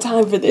don't have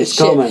time for this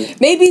shit. Coming.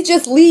 Maybe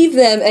just leave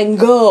them and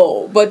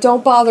go, but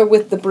don't bother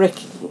with the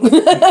bricking. But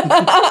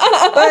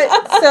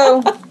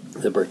so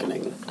The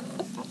brickening.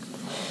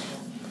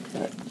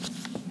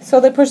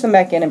 So they push them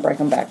back in and break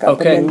them back up.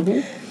 Okay. And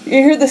then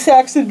you hear the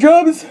Saxon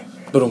drums.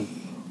 Boom.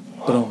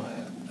 Boom.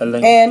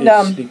 Elaine And,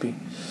 is sleepy.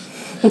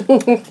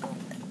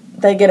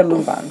 They get a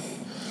move on.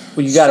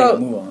 Well, you gotta So-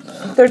 move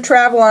on. They're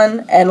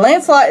traveling, and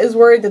Lancelot is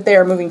worried that they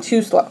are moving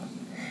too slow,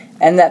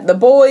 and that the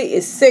boy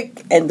is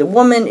sick and the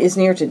woman is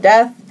near to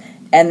death,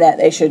 and that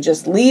they should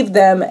just leave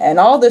them and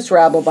all this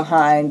rabble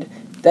behind,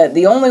 that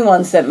the only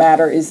ones that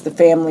matter is the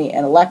family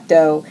and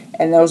Electo,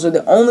 and those are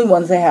the only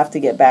ones they have to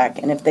get back,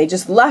 and if they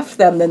just left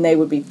them, then they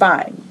would be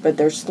fine. But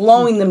they're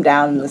slowing them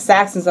down, and the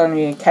Saxons aren't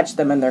going to catch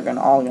them, and they're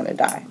all going to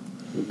die.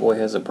 The boy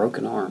has a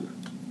broken arm.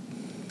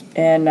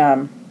 And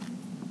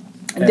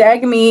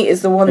Dagamy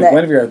is the one And that...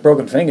 Guinevere has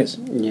broken fingers.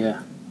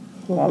 Yeah.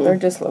 Well, they're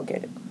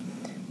dislocated.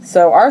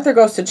 So Arthur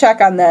goes to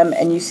check on them,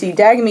 and you see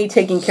Dagamy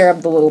taking care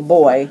of the little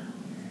boy,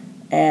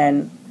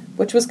 and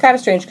which was kind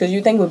of strange because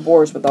you think with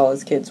Bors with all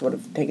his kids would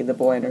have taken the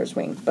boy under his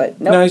wing, but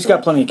nope. No, he's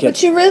got plenty of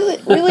kids. But you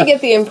really get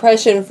the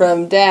impression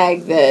from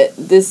Dag that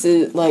this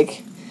is,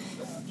 like,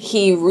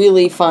 he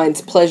really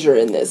finds pleasure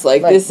in this.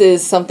 Like, this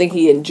is something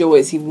he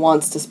enjoys. He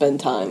wants to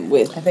spend time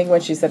with. I think when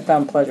she said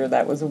found pleasure,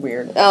 that was a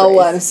weird Oh,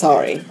 phrase. I'm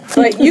sorry.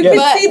 But you can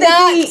But see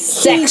that not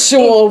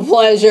sexual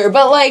pleasure,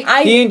 but like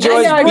He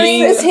enjoys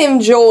being brings him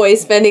joy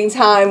spending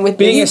time with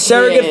being a this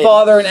surrogate kid.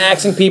 father and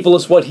axing people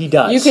is what he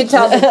does. You could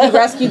tell that he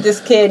rescued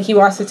this kid. He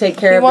wants to take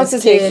care of wants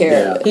this to take kid.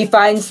 care of it. He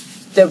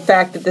finds the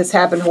fact that this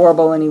happened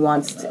horrible, and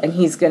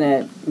he's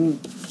gonna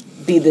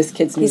be this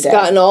kid's new He's dad.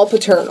 gotten all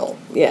paternal.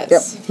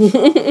 Yes.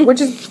 Yep.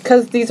 Which is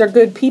because these are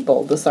good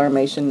people, the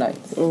Sarmatian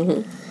Knights.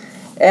 Mm-hmm.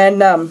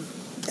 And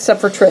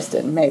except for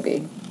Tristan,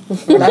 maybe.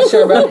 We're not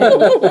sure about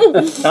him.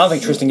 I don't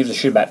think Tristan gives a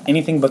shit about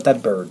anything but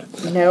that bird.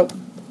 Nope.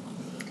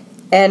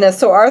 And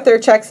so Arthur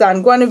checks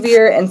on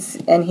Guinevere,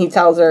 and he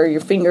tells her, your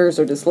fingers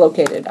are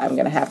dislocated. I'm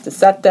going to have to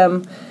set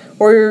them,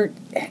 or your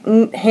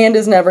hand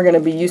is never going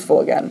to be useful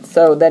again.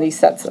 So then he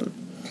sets them.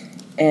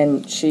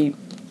 And she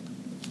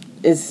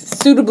is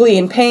suitably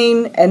in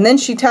pain, and then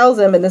she tells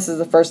him, and this is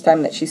the first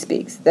time that she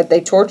speaks, that they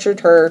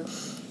tortured her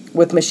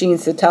with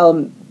machines to tell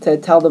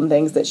them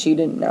things that she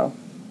didn't know.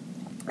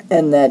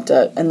 And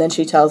then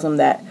she tells him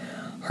that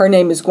her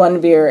name is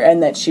Guinevere,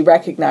 and that she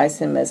recognized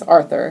him as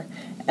Arthur,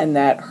 and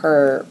that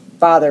her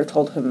father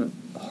told him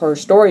her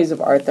stories of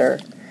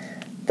Arthur,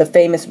 the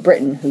famous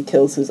Briton who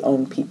kills his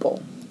own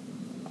people.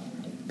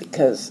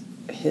 Because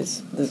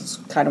this is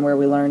kind of where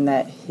we learn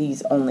that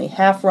he's only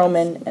half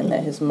Roman, and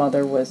that his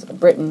mother was a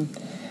Briton,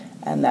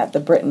 and that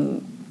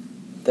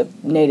the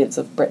natives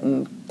of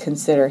Britain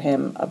consider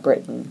him a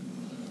Briton.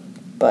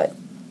 But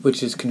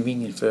Which is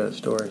convenient for the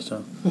story,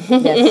 so.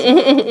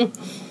 yes.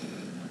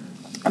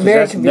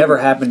 That's never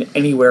happened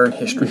anywhere in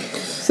history.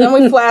 So then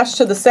we flash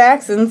to the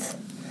Saxons,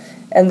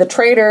 and the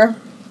trader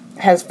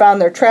has found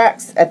their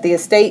tracks at the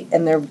estate,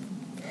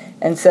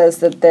 and says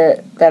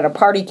that a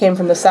party came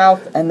from the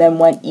south and then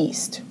went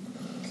east.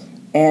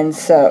 And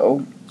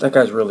so That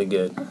guy's really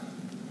good.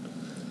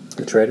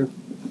 The trader?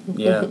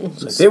 Yeah.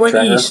 It's like, they went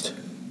Tracker. east.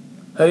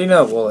 How do you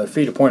know? Well, their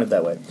feet are pointed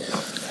that way.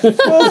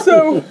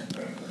 also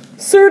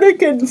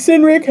Cerdic and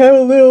Sinric have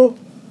a little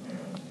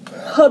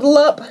huddle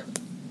up,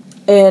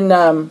 and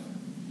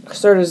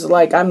Cerdic's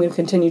like, I'm going to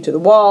continue to the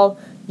wall,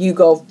 you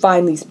go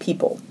find these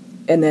people.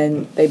 And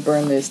then they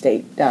burn the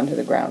estate down to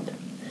the ground.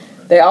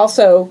 They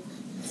also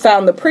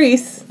found the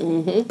priests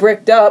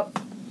bricked up.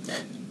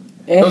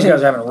 And Those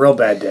guys are having a real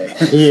bad day.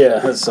 Yeah,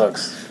 that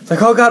sucks. It's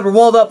like, oh god, we're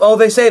walled up. Oh,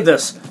 they saved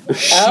us. Oh,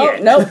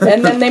 Shit. nope.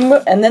 And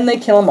then they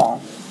kill them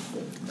all.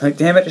 Like,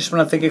 damn it, just when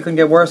I think it couldn't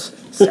get worse.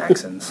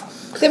 Saxons.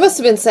 They must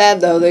have been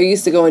sad though. They're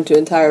used to going to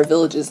entire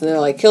villages, and they're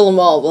like, kill them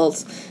all. Well,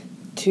 it's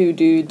two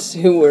dudes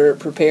who were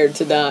prepared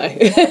to die.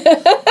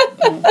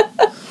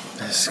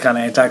 This is kind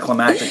of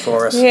anticlimactic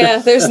for us. Yeah,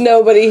 there's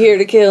nobody here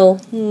to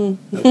kill.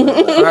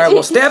 Alright,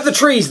 well, stab the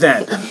trees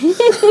then.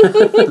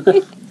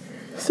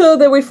 So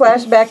then we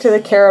flash back to the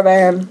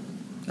caravan.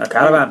 A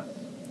caravan.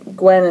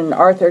 Gwen and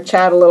Arthur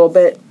chat a little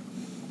bit,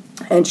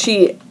 and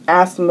she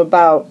asks him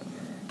about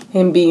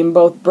him being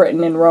both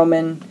Briton and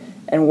Roman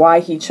and why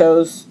he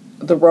chose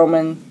the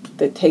Roman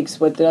that takes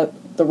what the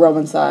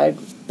Roman side,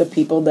 the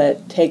people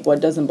that take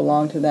what doesn't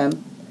belong to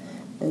them,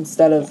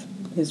 instead of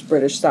his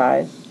British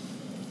side.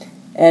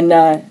 And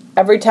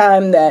every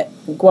time that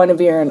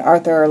Guinevere and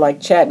Arthur are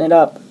like chatting it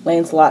up,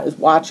 Lancelot is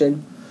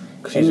watching.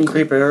 She's a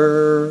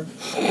creeper.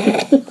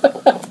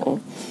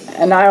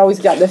 And I always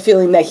got the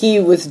feeling that he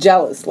was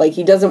jealous. Like,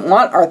 he doesn't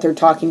want Arthur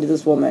talking to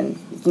this woman.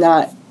 He's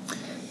not...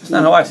 That's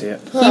not how I see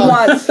it. He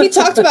wants... He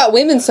talked about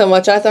women so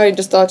much, I thought he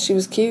just thought she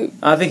was cute.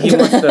 I think he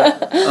wants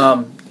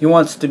to... he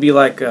wants to be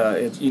like,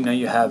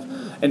 you have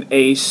an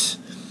ace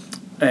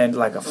and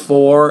like a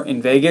 4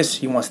 in Vegas.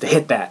 He wants to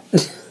hit that.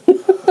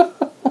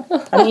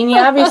 I mean, he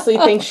obviously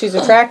thinks she's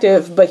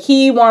attractive, but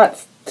he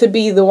wants to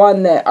be the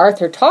one that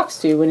Arthur talks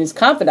to and his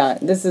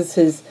confidant. This is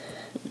his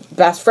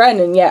best friend,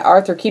 and yet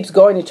Arthur keeps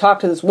going to talk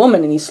to this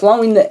woman, and he's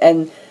slowing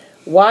and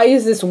why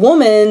is this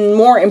woman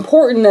more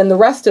important than the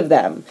rest of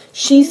them?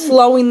 She's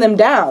slowing them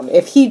down.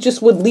 If he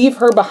just would leave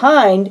her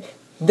behind,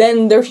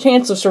 then their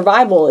chance of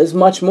survival is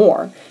much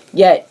more.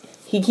 Yet,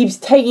 he keeps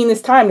taking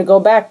this time to go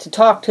back to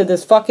talk to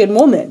this fucking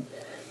woman.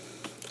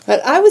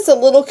 But I was a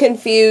little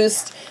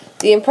confused.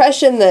 The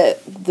impression that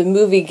the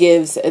movie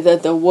gives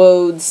that the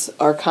Woads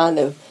are kind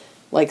of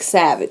like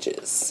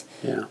savages.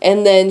 Yeah.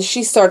 And then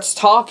she starts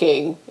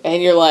talking,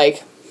 and you're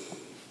like,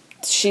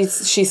 she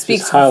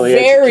speaks highly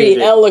very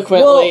educated.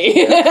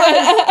 eloquently.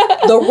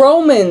 Well, the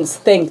Romans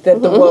think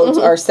that the Woads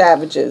are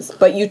savages,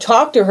 but you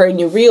talk to her and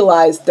you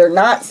realize they're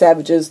not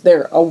savages.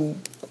 They're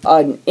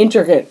an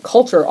intricate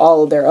culture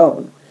all of their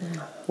own,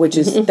 which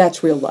is,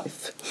 that's real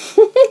life.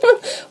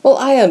 Well,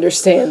 I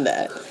understand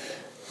that,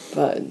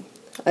 but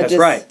That's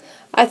right.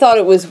 I thought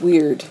it was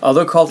weird.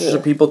 Other cultures are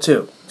people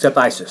too, except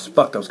ISIS.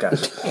 Fuck those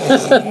guys.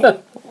 I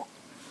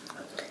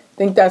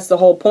think that's the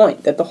whole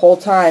point, that the whole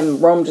time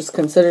Rome just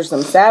considers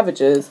them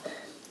savages,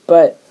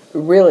 but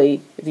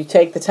really, if you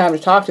take the time to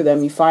talk to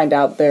them, you find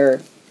out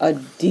they're a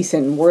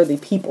decent, worthy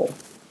people.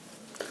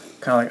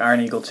 Kind of like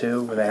Iron Eagle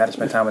 2, where they had to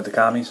spend time with the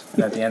commies,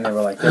 and at the end they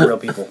were like, they're real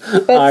people.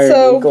 But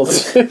Iron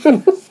Eagles.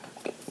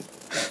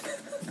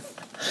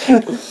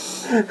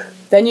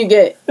 Then you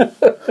get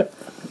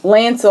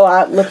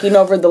Lancelot looking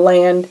over the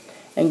land,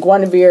 and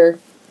Guinevere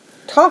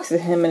talks to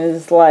him and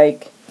is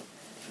like,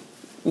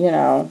 you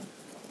know,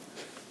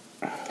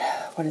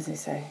 what does he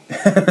say?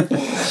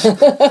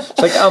 It's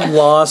like, I'm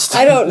lost.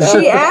 I don't know.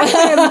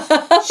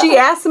 She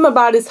asks him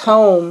about his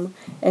home,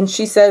 and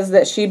she says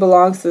that she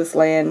belongs to this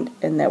land,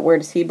 and that where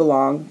does he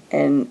belong?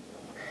 And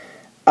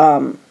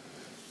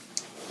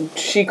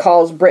she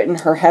calls Britain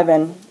her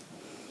heaven,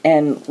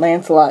 and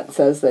Lancelot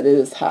says that it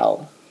is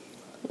hell.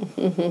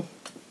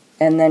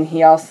 And then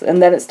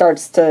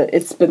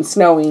it's been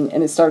snowing,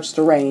 and it starts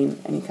to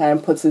rain, and he kind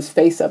of puts his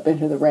face up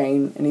into the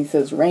rain, and he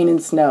says, rain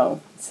and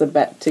snow,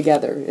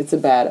 together, it's a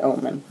bad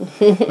omen.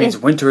 It means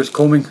winter is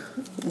coming.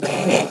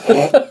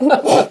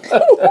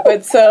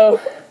 But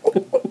so,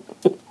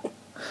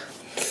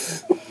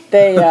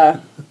 they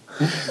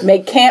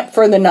make camp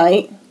for the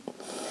night,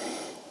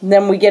 and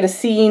then we get a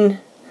scene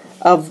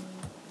of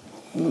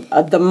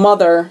the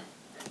mother,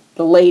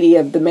 the lady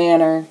of the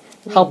manor,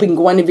 helping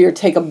Guinevere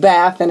take a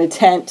bath in a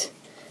tent,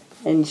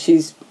 and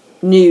she's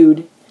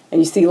nude,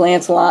 and you see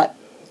Lancelot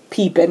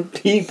peeping.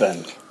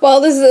 Well,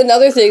 this is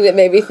another thing that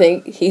made me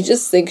think he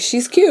just thinks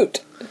she's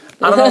cute.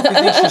 I don't know if he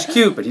thinks she's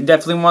cute, but he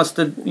definitely wants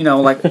to,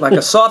 like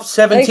a soft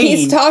 17. Like,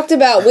 he's talked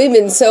about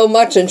women so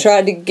much and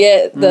tried to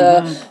get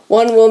the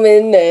one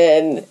woman,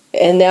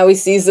 and now he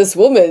sees this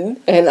woman,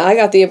 and I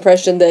got the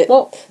impression that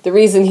the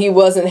reason he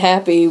wasn't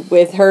happy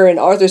with her and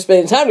Arthur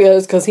spending time together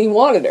is because he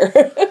wanted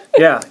her.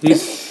 Yeah,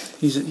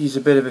 he's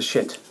a bit of a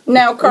shit.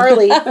 Now,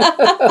 Carly,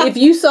 if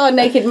you saw a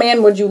naked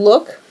man, would you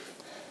look?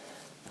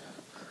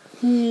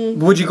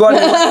 Would you go out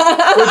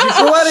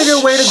of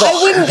your way to go? I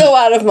wouldn't go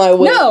out of my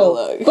way to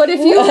look. But if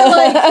you were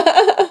like,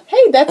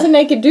 hey, that's a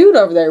naked dude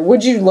over there,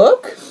 would you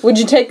look? Would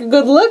you take a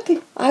good look?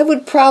 I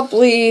would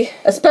probably...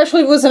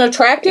 Especially if it was an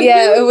attractive dude?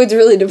 it would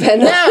really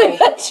depend on the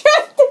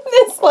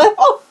attractiveness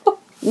level.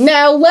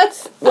 Now,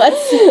 let's...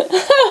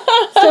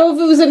 So if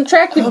it was an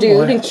attractive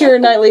dude, and Kiera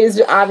Knightly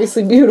is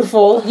obviously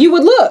beautiful, you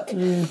would look.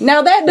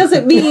 Now, that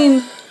doesn't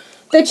mean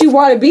that you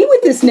want to be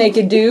with this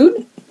naked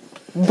dude,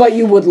 but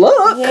you would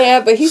look.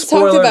 Yeah, but he's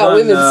talked about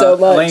women so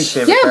much.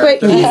 Yeah,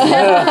 but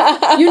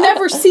you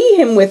never see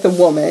him with a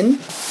woman.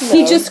 No.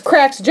 He just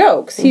cracks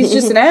jokes. He's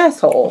just an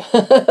asshole.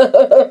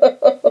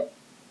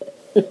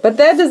 But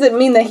that doesn't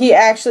mean that he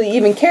actually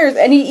even cares.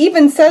 And he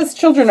even says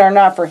children are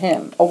not for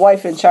him. A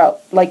wife and child.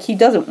 Like, he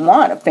doesn't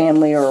want a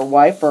family or a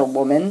wife or a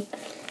woman.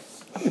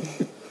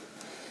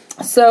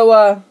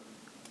 So,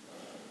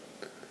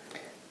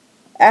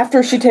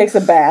 after she takes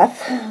a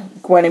bath,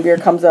 Guinevere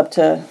comes up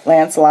to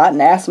Lancelot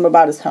and asks him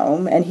about his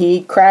home, and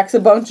he cracks a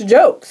bunch of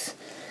jokes.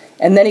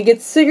 And then he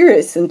gets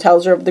serious and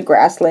tells her of the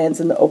grasslands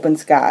and the open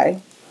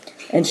sky.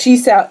 And she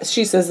says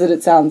that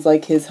it sounds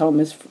like his home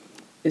is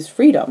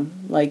freedom.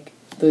 Like,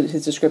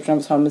 his description of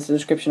his home is a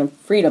description of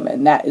freedom,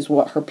 and that is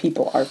what her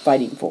people are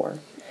fighting for.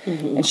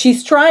 And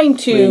she's trying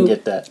to... We didn't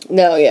get that.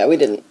 No, yeah, we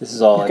didn't. This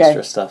is all Okay.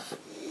 extra stuff.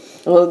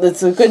 Well,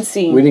 it's a good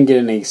scene. We didn't get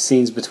any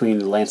scenes between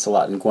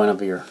Lancelot and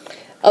Guinevere.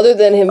 Other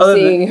than him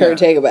seeing her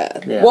take a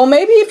bath. Yeah. Well,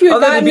 maybe if you had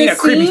Other than gotten being a this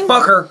creepy scene...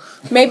 fucker.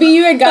 Maybe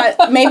you had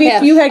got... Maybe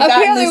if you had gotten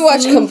Apparently this we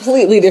watch scene...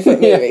 completely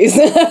different movies.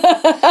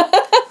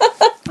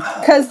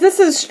 Because this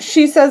is...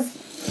 She says...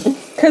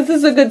 Because this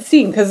is a good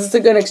scene. Because it's a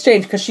good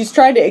exchange. Because she's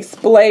trying to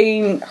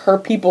explain her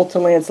people to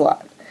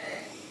Lancelot.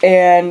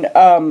 And,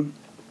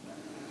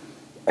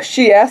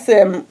 she asks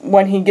him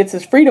when he gets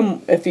his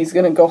freedom if he's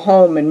going to go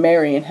home and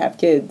marry and have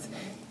kids.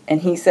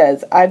 And he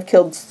says, I've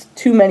killed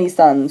too many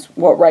sons.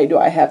 What right do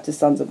I have to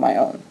sons of my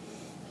own?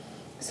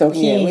 So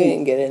he... Yeah, we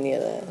didn't get any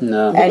of that.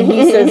 No. And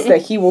he says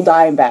that he will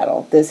die in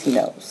battle. This he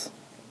knows.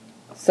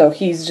 So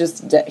he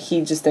just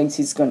thinks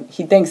he's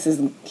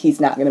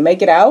not going to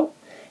make it out.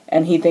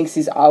 And he thinks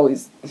he's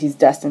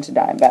destined to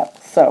die in battle.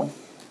 So...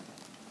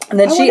 And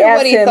then I she wonder asked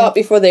what he him, thought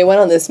before they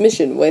went on this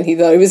mission when he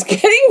thought he was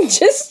getting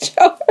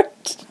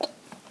discharged.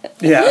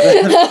 Yeah.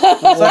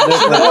 What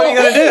are you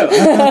going to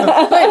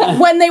do? But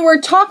when they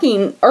were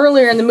talking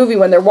earlier in the movie,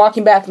 when they're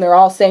walking back and they're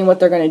all saying what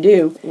they're going to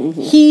do,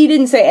 he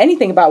didn't say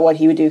anything about what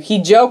he would do.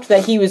 He joked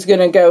that he was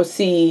going to go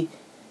see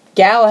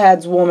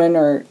Galahad's woman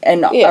or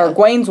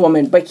Gawain's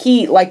woman, but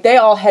they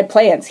all had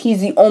plans. He's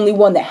the only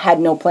one that had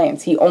no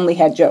plans. He only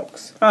had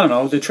jokes. I don't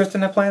know. Did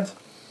Tristan have plans?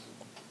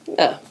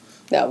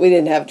 No, we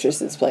didn't have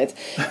Tristan's plans.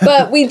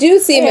 But we do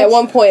see him at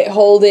one point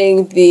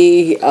holding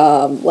the,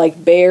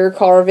 bear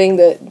carving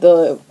that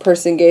the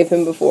person gave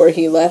him before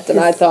he left, and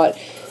I thought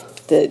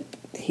that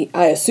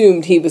I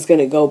assumed he was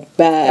going to go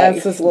back.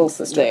 That's his little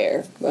sister.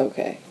 There.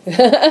 Okay.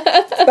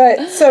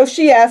 But, so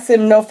she asks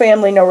him, no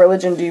family, no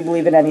religion, do you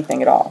believe in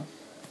anything at all?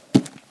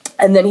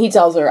 And then he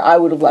tells her, I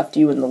would have left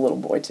you and the little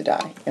boy to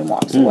die, and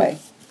walks away.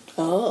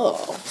 Oh.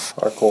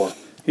 Hardcore.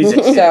 He's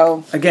a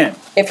So, again,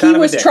 if he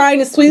was trying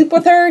to sleep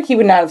with her, he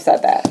would not have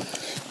said that.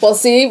 Well,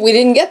 see, we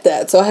didn't get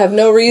that, so I have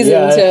no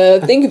reason to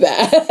think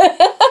that.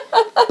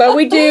 But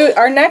we do,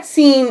 our next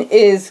scene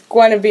is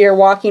Guinevere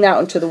walking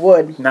out into the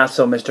wood. Not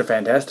so Mr.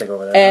 Fantastic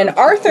over there. And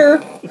Arthur,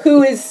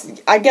 who's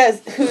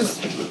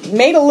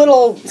made a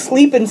little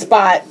sleeping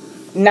spot,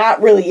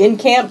 not really in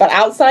camp, but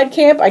outside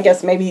camp, I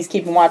guess maybe he's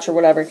keeping watch or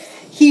whatever,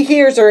 he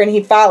hears her and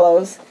he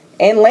follows,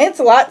 and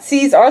Lancelot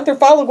sees Arthur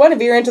follow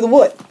Guinevere into the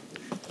wood.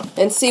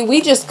 And see,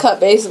 we just cut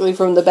basically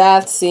from the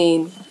bath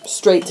scene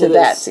straight to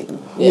that this. scene.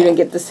 You didn't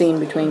get the scene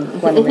between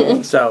Guinevere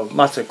and... So,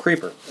 lots of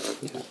creeper.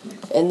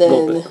 And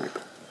then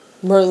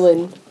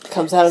Merlin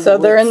comes out of the So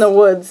woods. they're in the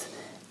woods,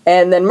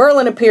 and then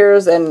Merlin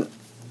appears, and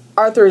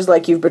Arthur is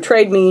like, you've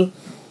betrayed me,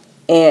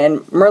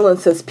 and Merlin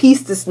says,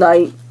 peace this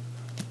night,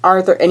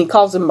 Arthur, and he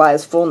calls him by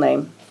his full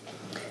name.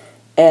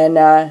 And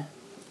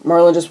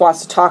Merlin just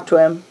wants to talk to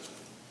him.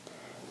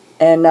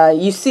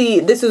 And you see,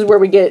 this is where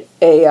we get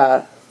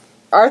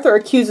Arthur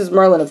accuses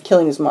Merlin of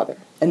killing his mother.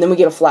 And then we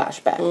get a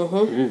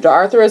flashback. To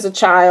Arthur as a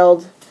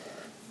child,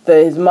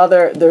 his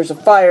mother, there's a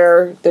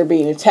fire, they're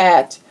being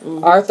attacked.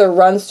 Arthur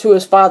runs to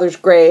his father's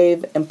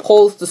grave and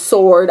pulls the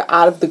sword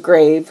out of the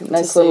grave.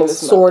 Nice little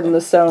sword in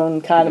the stone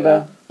kind of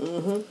a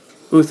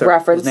Uther.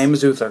 reference. His name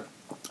is Uther.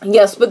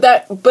 Yes,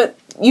 but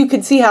you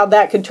could see how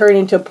that could turn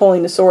into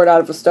pulling the sword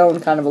out of a stone,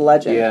 kind of a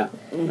legend. Yeah,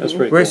 that's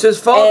pretty Where cool. he says,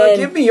 Father,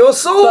 give me your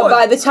sword! But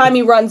by the time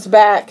he runs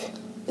back,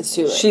 It's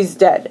too late. she's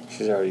dead.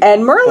 She's already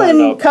And burned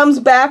Merlin up. comes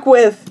back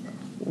with,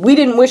 we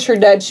didn't wish her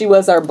dead, she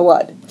was our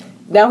blood.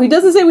 Now, he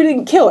doesn't say we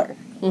didn't kill her.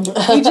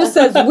 He just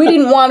says we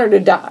didn't want her to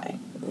die.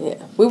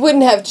 Yeah. We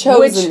wouldn't have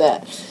chosen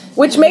that.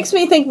 Which makes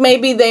me think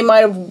maybe they might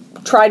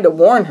have tried to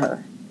warn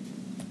her.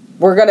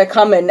 We're going to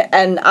come in,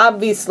 and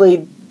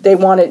obviously they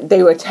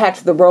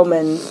attacked the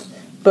Romans,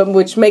 but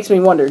which makes me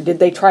wonder, did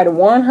they try to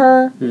warn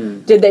her?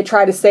 Did they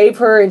try to save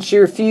her and she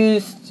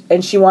refused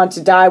and she wanted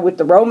to die with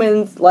the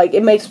Romans? Like,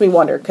 it makes me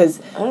wonder, because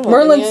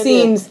Merlin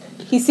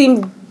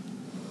seemed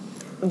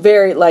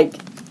very,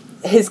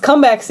 his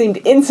comeback seemed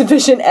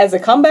insufficient as a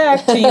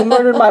comeback to you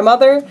murdered my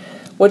mother,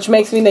 which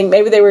makes me think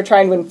maybe they were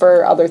trying to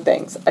infer other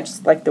things. I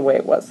just like the way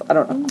it was. I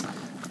don't know.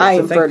 I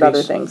inferred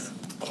other things.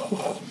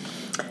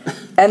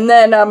 And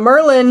then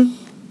Merlin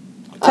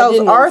tells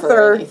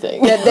Arthur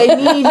that they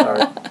need...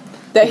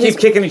 that keep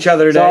kicking each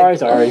other today.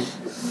 Sorry.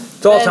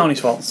 It's all Tony's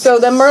fault. So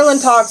then Merlin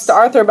talks to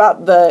Arthur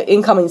about the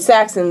incoming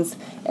Saxons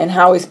and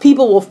how his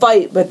people will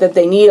fight, but that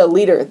they need a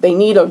leader. They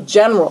need a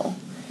general.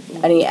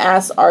 And he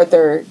asks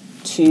Arthur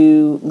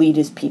to lead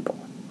his people.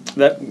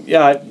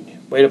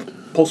 Way to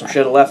pull some shit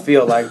out of left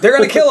field. Like, they're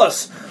going to kill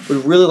us.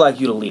 We'd really like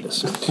you to lead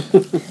us.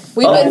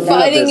 We've been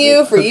fighting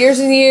you for years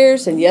and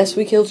years, and yes,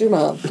 we killed your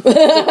mom.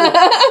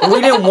 We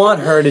didn't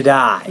want her to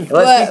die.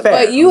 Let's be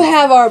fair. But you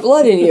have our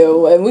blood in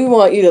you, and we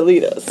want you to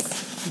lead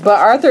us. But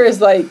Arthur is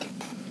like,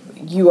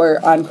 you are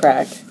on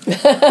crack.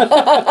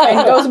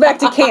 And goes back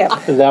to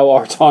camp. Thou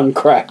art on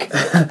crack.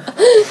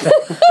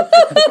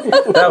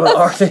 That was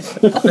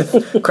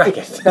Arthur. Crack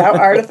it. Thou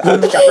art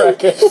on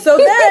crack. So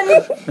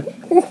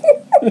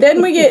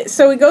then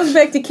he goes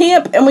back to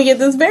camp, and we get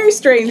this very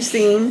strange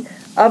scene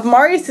of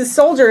Marius'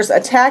 soldiers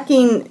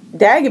attacking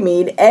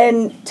Dagomede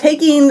and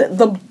taking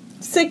the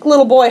sick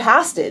little boy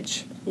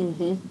hostage.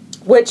 Mm-hmm.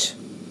 Which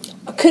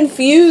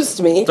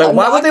confused me. Like,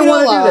 why would they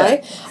want to do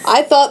that?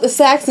 I thought the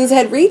Saxons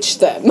had reached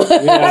them. No,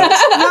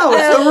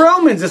 it's the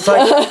Romans. It's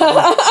like...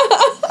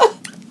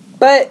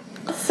 But,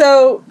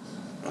 so,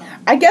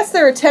 I guess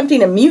they're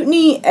attempting a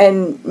mutiny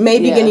and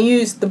maybe going to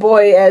use the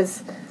boy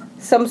as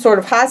some sort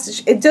of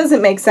hostage. It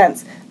doesn't make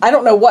sense. I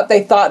don't know what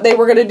they thought they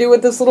were going to do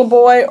with this little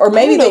boy, or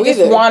maybe they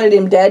just wanted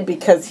him dead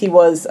because he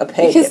was a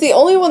pagan. Because the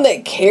only one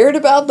that cared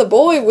about the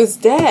boy was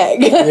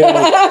Dag.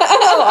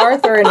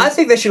 Arthur and... I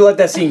think they should let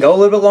that scene go a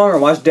little bit longer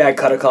and watch Dag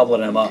cut a couple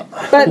of them up.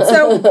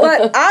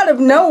 But out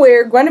of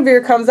nowhere,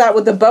 Guinevere comes out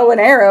with a bow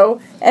and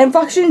arrow and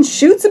fucking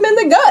shoots him in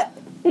the gut.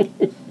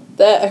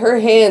 Her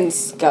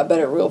hands got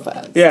better real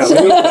fast. Yeah.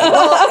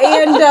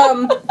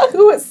 And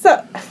who was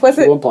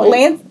it?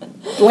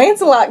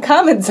 Lancelot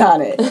comments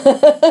on it.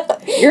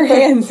 Your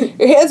hands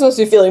must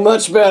be feeling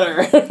much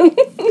better.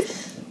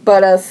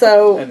 But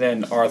and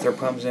then Arthur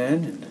comes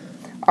in.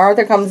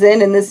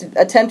 And this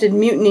attempted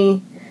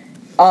mutiny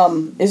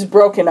is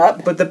broken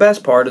up. But the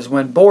best part is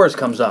when Boris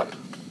comes up.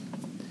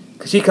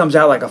 Because he comes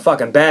out like a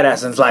fucking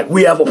badass and is like,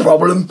 we have a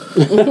problem.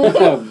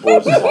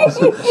 Boris is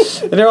awesome.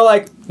 And they're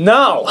like,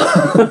 no.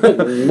 No,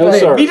 they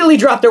sir. immediately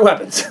drop their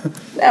weapons.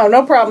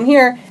 No problem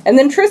here. And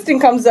then Tristan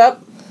comes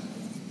up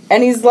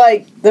and he's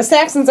like, the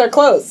Saxons are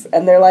close.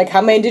 And they're like,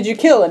 how many did you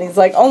kill? And he's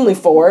like, only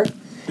 4.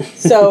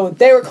 So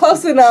they were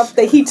close enough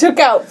that he took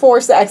out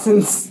 4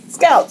 Saxon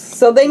scouts.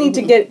 So they need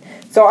to get...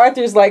 So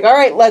Arthur's like, all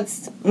right,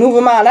 let's move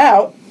them on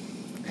out.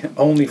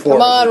 Only 4.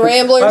 Come on,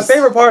 Ramblers. My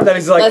favorite part of that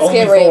is like, Let's only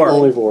get 4. rambling.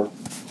 Only 4.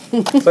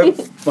 It's like,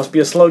 must be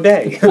a slow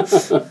day.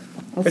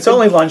 It's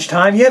only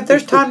lunchtime. Yeah,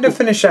 there's time to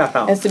finish that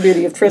house. That's the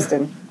beauty of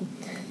Tristan.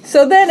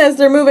 So then as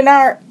they're moving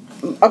out...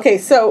 Okay,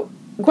 so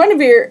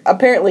Guinevere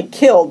apparently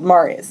killed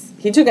Marius.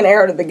 He took an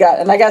arrow to the gut,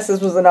 and I guess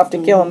this was enough to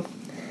kill him.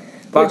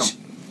 Which,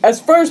 as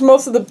far as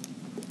most of the...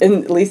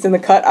 at least in the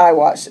cut I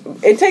watched,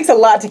 it takes a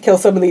lot to kill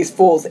some of these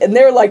fools, and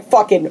they're like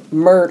fucking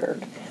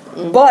murdered.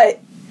 Mm-hmm. But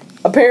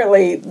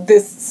apparently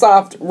this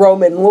soft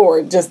Roman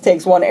lord just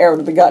takes 1 arrow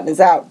to the gut and is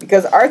out,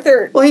 because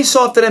Arthur... Well, he's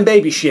softer than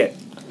baby shit.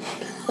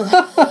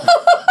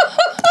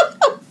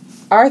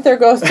 Arthur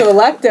goes to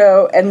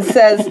Alecto and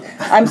says,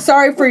 I'm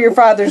sorry for your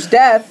father's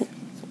death,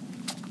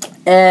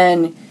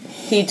 and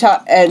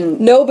and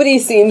nobody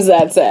seems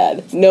that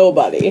sad.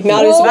 Nobody.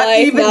 Not his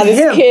wife, not his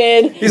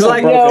kid. He's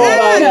like,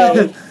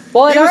 nobody.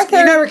 Well, and he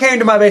never came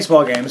to my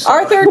baseball games.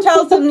 Arthur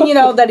tells him,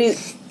 that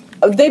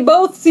they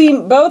both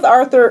seem, both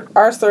Arthur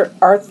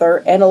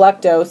and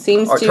Alecto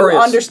seems to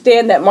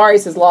understand that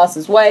Marius has lost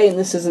his way and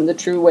this isn't the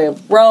true way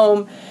of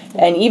Rome.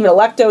 And even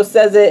Alecto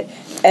says it.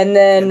 And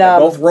then they're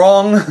both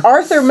wrong.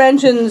 Arthur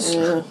mentions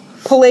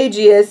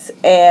Pelagius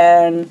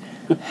and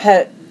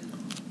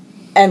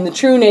the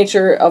true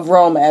nature of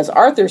Rome as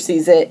Arthur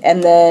sees it,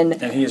 and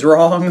he's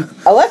wrong.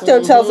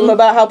 Alecto tells him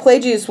about how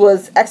Pelagius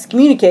was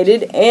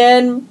excommunicated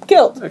and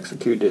killed.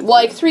 Executed.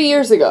 Like 3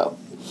 years ago.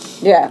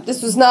 Yeah.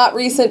 This was not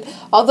recent,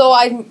 although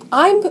I'm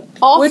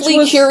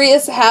awfully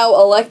curious how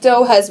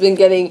Alecto has been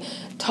getting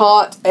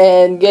taught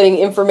and getting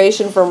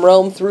information from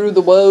Rome through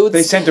the woads.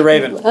 They sent a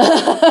raven.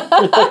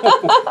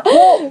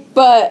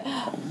 but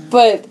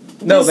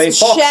no, they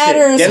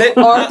shatters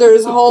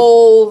Arthur's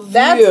whole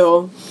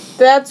view.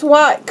 That's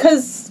why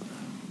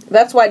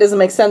it doesn't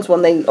make sense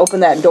when they open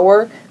that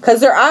door,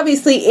 because they're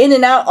obviously in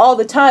and out all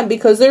the time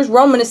because there's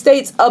Roman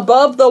estates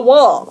above the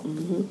wall.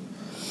 Mm-hmm.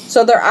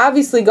 So they're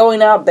obviously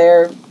going out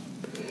there,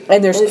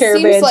 and there's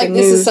caravans seems like and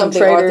this news is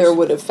something and traders. Arthur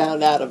would have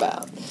found out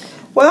about.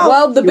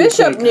 Well, the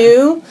bishop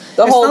knew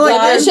the whole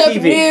time. The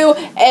bishop knew,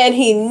 and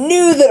he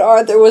knew that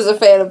Arthur was a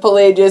fan of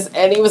Pelagius,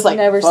 and he was like,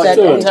 never said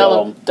don't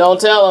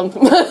tell him.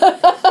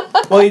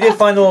 Well, he did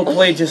find the little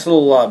Pelagius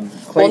little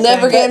clay we'll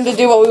never get him to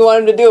do what we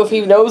want him to do if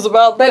he knows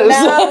about this. But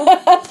now,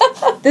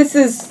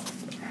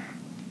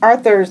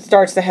 Arthur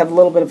starts to have a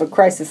little bit of a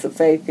crisis of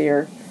faith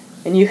here,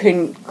 and you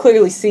can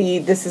clearly see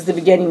this is the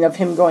beginning of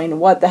him going,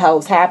 what the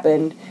hell's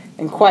happened,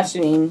 and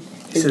questioning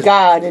his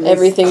God and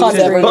everything his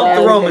country. Fuck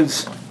the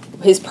Romans.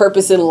 His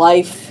purpose in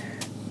life.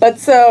 But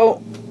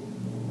so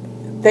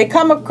they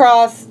come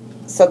across,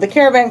 so the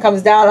caravan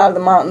comes down out of the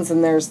mountains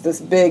and there's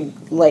this big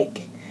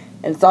lake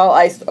and it's all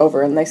iced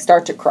over and they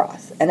start to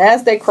cross. And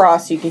as they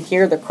cross, you can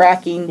hear the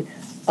cracking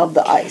of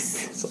the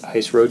ice. It's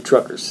ice road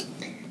truckers.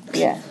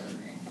 Yeah.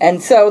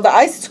 And so the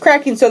ice is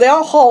cracking, so they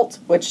all halt,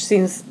 which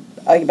seems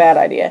like a bad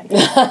idea.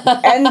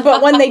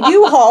 But when they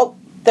do halt,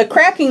 the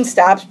cracking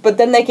stops, but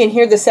then they can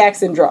hear the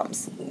Saxon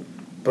drums.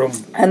 Boom.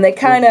 And they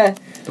kind of...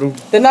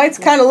 The knights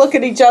kind of look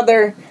at each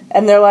other,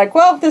 and they're like,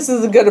 well, this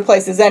is as good a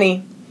place as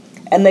any.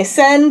 And they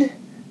send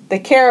the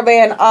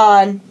caravan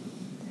on,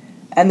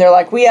 and they're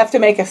like, we have to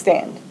make a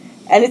stand.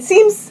 And it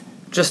seems...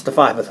 Just the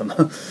 5 of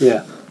them.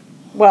 Yeah.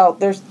 Well,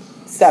 there's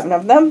 7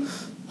 of them,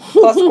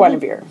 plus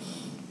Guinevere.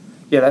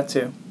 Yeah, that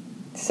too.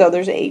 So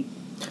there's 8.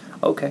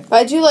 Okay.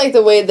 I do like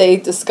the way they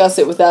discuss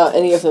it without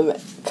any of them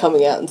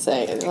coming out and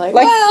saying it. Like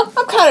well,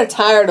 I'm kind of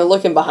tired of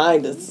looking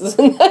behind us.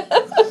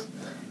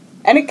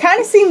 And it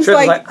kind of seems Trip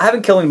was like I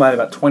haven't killed anybody in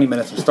about 20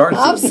 minutes. I'm starting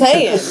to I'm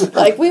saying,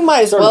 like, we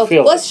might as well,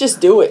 feel let's just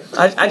do it.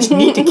 I just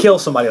need to kill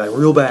somebody, like,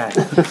 real bad.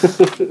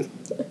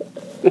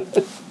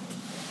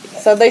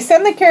 So they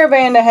send the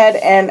caravan ahead,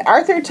 and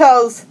Arthur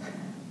tells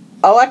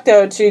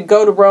Alecto to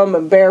go to Rome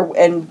and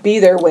be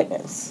their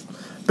witness.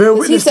 Bear He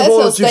witness to says all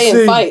he'll that you stay and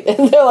see. fight,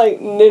 and they're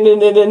like,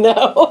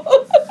 no.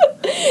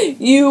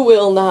 You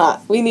will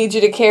not. We need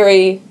you to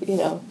carry,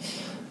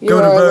 you're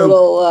to our Rome.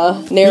 little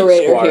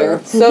narrator Squire.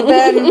 here. So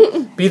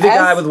then, Be the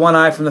guy with one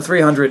eye from the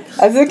 300.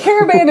 as the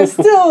caravan is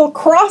still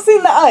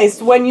crossing the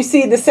ice, when you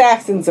see the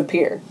Saxons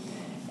appear.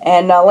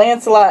 And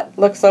Lancelot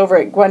looks over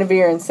at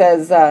Guinevere and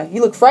says,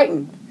 you look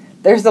frightened.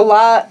 There's a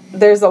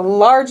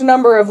large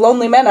number of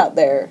lonely men out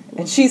there.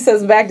 And she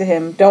says back to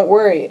him, don't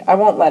worry, I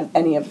won't let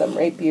any of them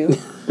rape you.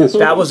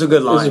 That was a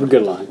good line. This is a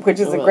good line. Which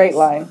is a great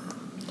line.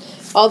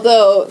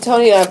 Although,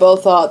 Tony and I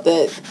both thought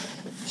that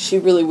she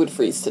really would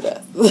freeze to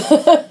death.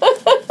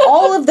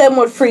 All of them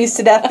would freeze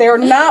to death. They're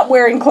not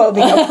wearing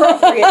clothing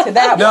appropriate to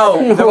that.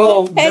 No, they're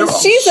all... And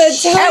she's a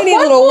tiny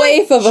little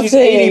waif of a She's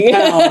thing. 80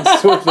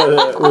 pounds with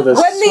a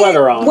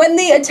sweater on. When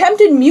the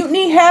attempted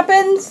mutiny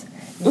happens,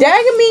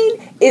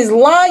 Dagamine is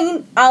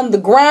lying on the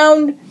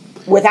ground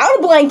without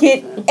a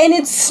blanket, and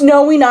it's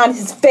snowing on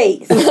his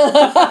face.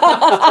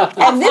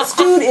 And this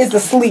dude is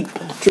asleep.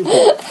 True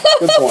point.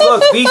 Good point.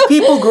 Look, these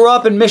people grew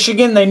up in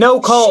Michigan. They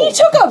know cold.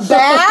 She took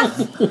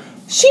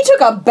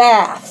a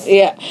bath.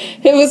 Yeah,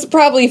 it was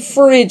probably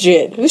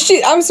frigid.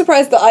 I'm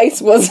surprised the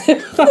ice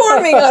wasn't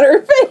forming on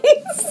her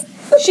face.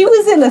 She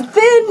was in a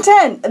thin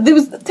tent.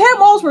 The tent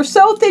walls were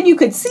so thin you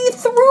could see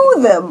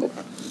through them.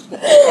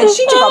 And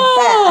she took a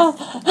bath.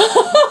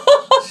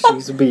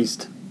 She's a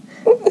beast.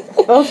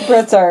 Those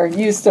Brits are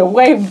used to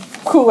way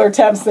cooler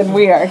temps than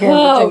we are here in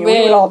Virginia.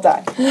 We would all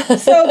die.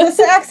 So the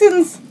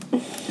Saxons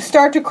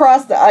start to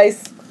cross the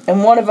ice,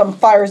 and one of them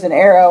fires an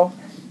arrow,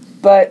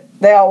 but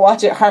they all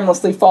watch it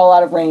harmlessly fall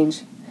out of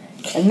range.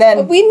 And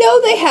then We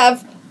know they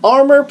have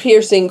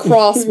armor-piercing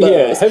crossbows.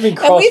 Yeah, heavy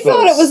crossbows. And we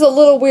thought it was a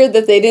little weird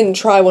that they didn't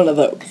try one of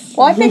those.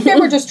 well, I think they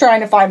were just trying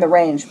to find the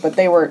range, but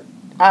they were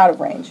out of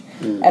range.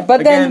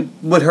 But Again,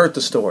 would hurt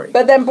the story.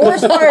 then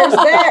Boris fires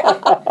back,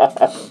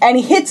 and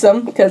he hits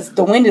them because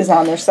the wind is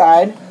on their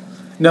side.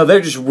 No,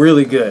 they're just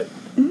really good.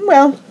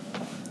 Well,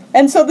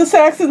 and so the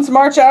Saxons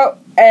march out,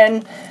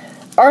 and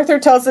Arthur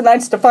tells the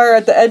knights to fire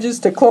at the edges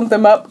to clump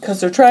them up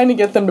because they're trying to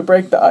get them to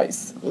break the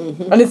ice.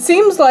 Mm-hmm. And it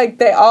seems like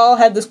they all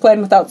had this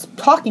plan without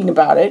talking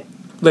about it.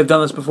 They've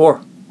done this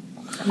before.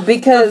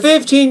 Because...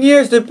 15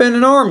 years they've been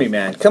an army,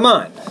 man. Come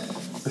on.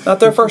 Not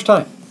their first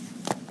time.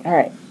 All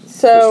right. First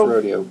So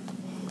rodeo.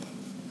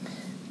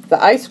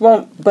 the ice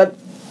won't... But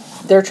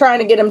they're trying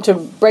to get him to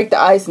break the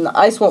ice, and the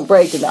ice won't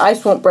break, and the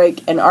ice won't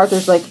break, and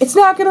Arthur's like, it's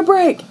not going to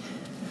break.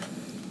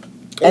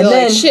 And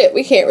then... like, shit,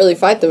 we can't really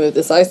fight them if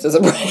this ice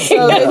doesn't break.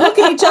 So they look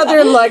at each other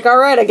and like, all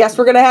right, I guess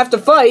we're going to have to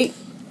fight.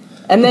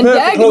 And then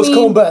Close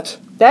combat.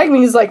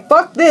 Dagmany's like,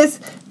 fuck this,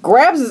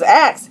 grabs his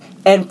axe,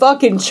 and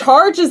fucking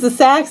charges the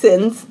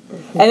Saxons.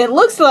 And it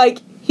looks like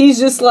he's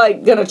just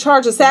like going to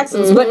charge the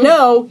Saxons, but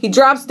no, he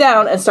drops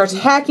down and starts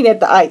hacking at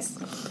the ice.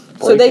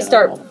 So they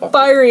start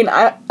firing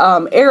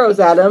arrows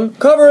at him.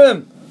 Cover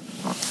him!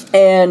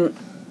 And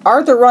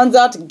Arthur runs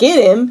out to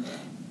get him,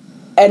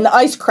 and the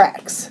ice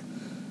cracks.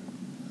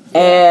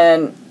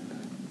 And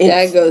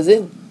Dad goes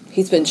in.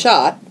 He's been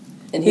shot.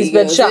 And he's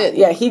been shot. in.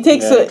 Yeah, he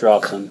takes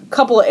drops him.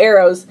 couple of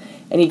arrows,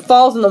 and he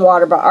falls in the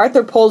water, but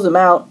Arthur pulls him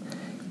out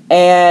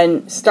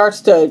and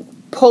starts to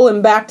pull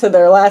him back to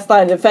their last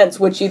line of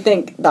defense, which you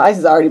think the ice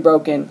is already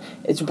broken.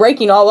 It's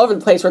breaking all over the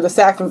place where the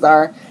Saxons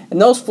are,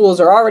 and those fools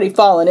are already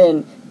falling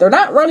in. They're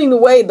not running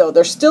away, though.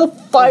 They're still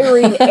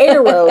firing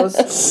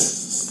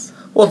arrows.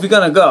 Well, if you're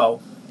going to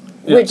go,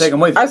 take them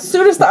with you. As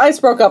soon as the ice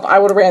broke up, I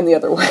would have ran the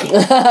other way.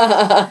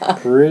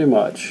 Pretty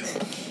much.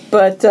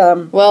 But,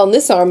 well, in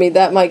this army,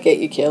 that might get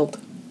you killed.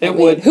 It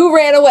would. Who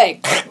ran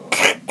away?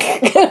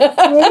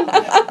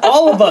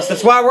 All of us.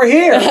 That's why we're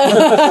here.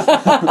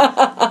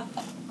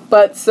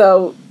 But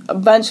so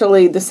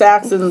eventually the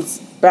Saxons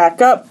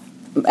back up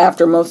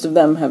after most of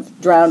them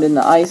have drowned in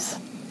the ice.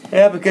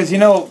 Yeah, because,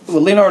 what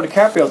Leonardo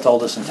DiCaprio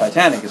told us in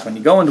Titanic is when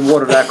you go into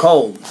water that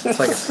cold, it's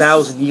like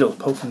 1,000 eels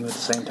poking you at the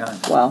same time.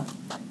 Well,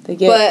 they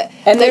get...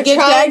 But they're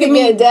trying to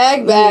get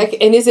Dag back,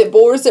 and is it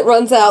Boris that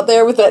runs out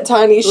there with that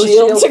tiny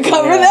shield to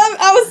cover them?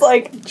 I was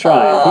like...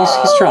 Trying.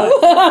 He's trying.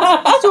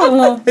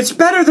 It's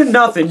better than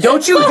nothing.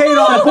 Don't you hate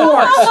on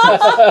Boris?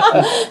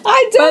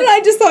 I don't.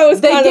 I just thought it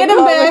was kind of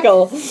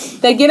comical.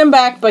 They get him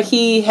back, but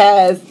he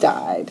has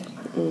died.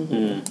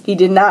 Mm-hmm. He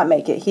did not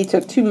make it. He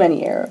took too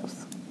many arrows.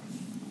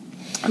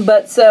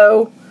 But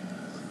Cynric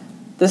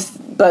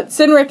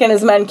and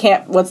his men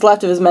can't, what's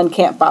left of his men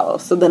can't follow.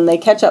 So then they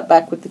catch up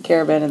back with the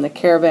caravan, and the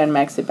caravan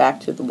makes it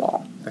back to the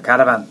wall. The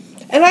caravan.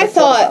 And I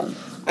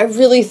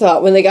really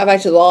thought when they got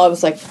back to the wall, I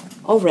was like,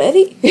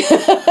 already?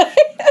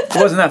 It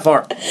wasn't that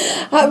far.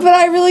 But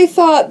I really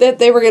thought that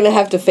they were going to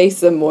have to face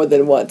them more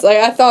than once. Like,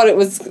 I thought it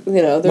was,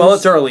 Well,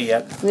 it's early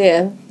yet.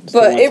 Yeah.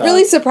 But it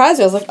really surprised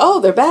me. I was like,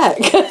 oh, they're back.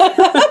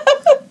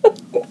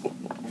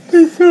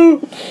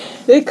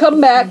 They come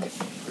back,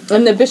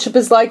 and the bishop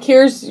is like,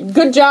 "Here's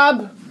good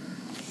job.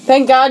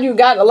 Thank God you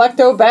got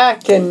Electo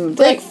back." And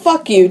like,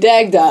 fuck you,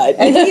 Dag died.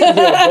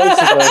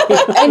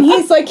 and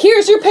he's like,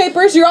 "Here's your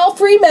papers. You're all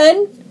free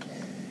men."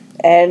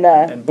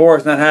 And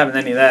Boris not having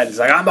any of that. He's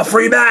like, "I'm a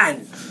free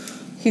man."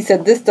 He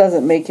said, "This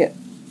doesn't make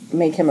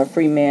him a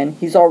free man.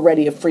 He's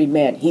already a free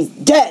man. He's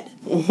dead."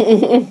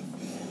 And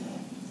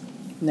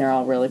they're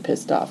all really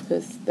pissed off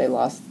because they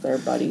lost their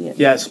buddy.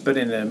 Yes, but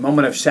in a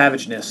moment of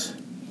savageness,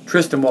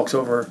 Tristan walks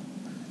over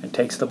and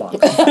takes the box.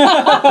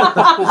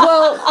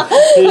 Well,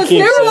 because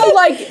they were all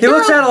like... He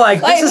looks at it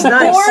like, this is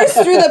nice. Boris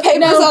threw the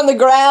papers on the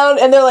ground,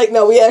 and they're like,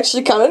 no, we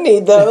actually kind of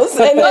need those.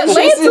 And then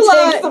Tristan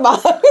takes the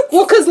box.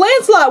 Well, because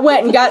Lancelot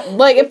went and got...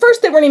 Like, at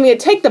first they weren't even going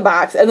to take the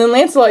box, and then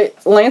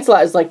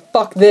Lancelot is like,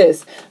 fuck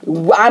this.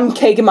 I'm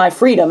taking my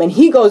freedom. And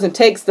he goes and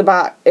takes the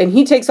box, and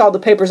he takes all the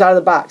papers out of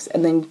the box,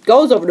 and then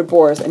goes over to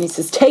Boris, and he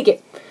says, take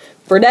it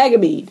for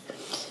Dagobah.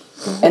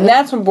 And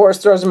that's when Boris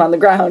throws him on the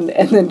ground,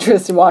 and then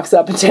Tristan walks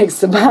up and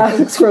takes the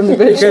box from the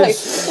bishop. Like,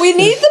 we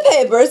need the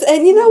papers,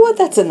 and you know what?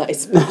 That's a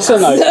nice box. It's a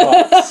nice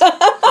box.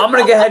 I'm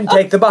going to go ahead and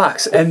take the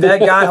box. And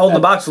that guy holding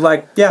the box was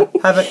like, yeah,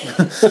 have it.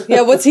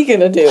 Yeah, what's he going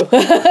to do?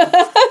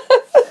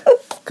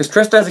 Because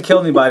Tristan hasn't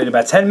killed anybody in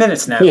about 10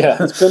 minutes now.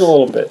 Yeah, it's been a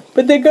little bit.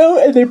 But they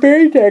go and they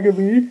bury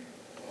Dagobah.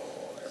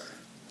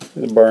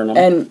 They burn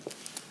them.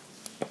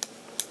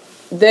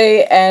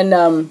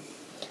 And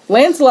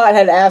Lancelot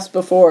had asked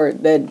before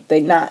that they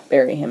not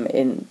bury him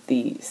in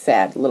the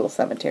sad little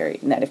cemetery,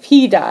 and that if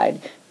he died,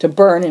 to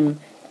burn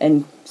him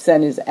and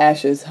send his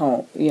ashes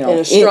home, in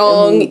a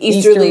strong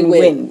easterly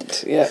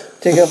wind. Yeah,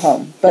 to go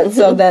home. But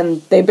so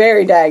then they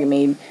bury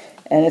Dagobah,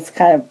 and it's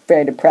kind of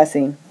very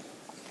depressing.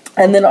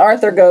 And then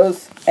Arthur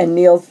goes and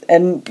kneels,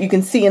 and you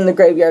can see in the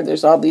graveyard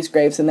there's all these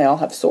graves, and they all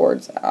have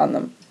swords on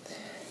them.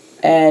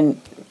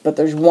 But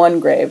there's one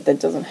grave that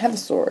doesn't have a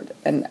sword,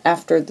 and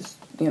after this,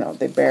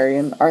 they bury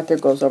him. Arthur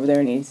goes over there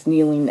and he's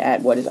kneeling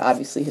at what is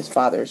obviously his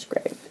father's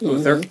grave.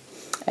 Uther.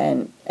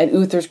 And at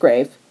Uther's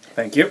grave.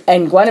 Thank you.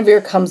 And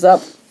Guinevere comes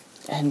up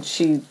and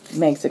she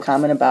makes a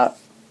comment about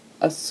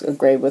a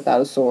grave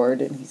without a sword.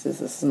 And he says,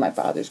 this is my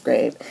father's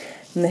grave.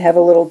 And they have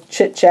a little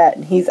chit chat.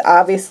 And he's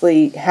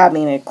obviously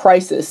having a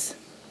crisis.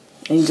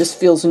 And he just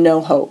feels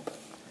no hope.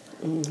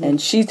 Mm-hmm.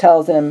 And she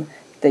tells him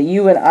that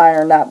you and I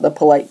are not the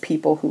polite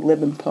people who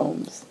live in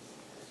poems.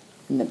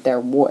 And that they're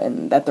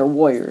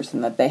warriors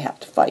and that they have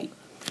to fight.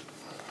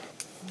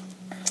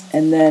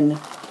 And then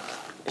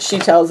she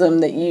tells him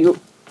that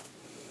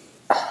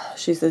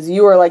she says,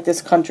 you are like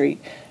this country,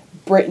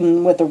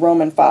 Britain with a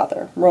Roman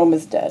father. Rome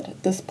is dead.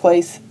 This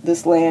place,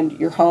 this land,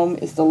 your home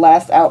is the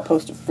last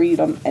outpost of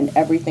freedom and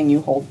everything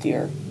you hold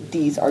dear.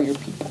 These are your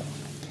people.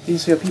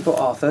 These are your people,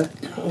 Arthur.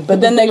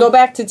 But then they go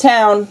back to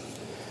town,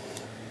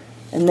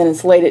 and then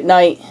it's late at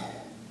night.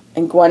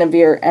 And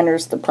Guinevere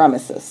enters the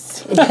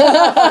premises. And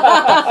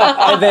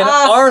then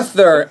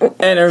Arthur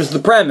enters the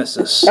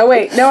premises. Oh,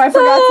 wait. No, I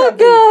forgot something.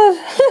 God.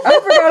 I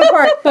forgot a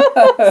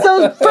part.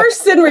 So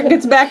first Cynric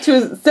gets back to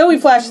his... So we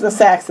flash the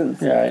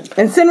Saxons. Right.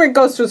 And Cynric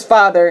goes to his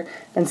father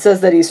and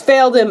says that he's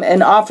failed him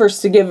and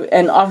offers to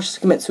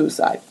commit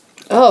suicide.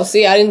 Oh,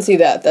 see, I didn't see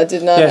that. That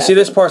did not happen. See,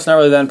 this part's not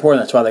really that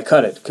important. That's why they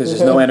cut it, because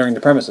there's no entering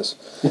the premises.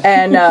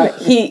 And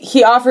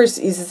he offers...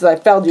 He says, I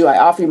failed you. I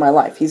offer you my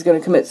life. He's going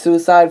to commit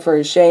suicide for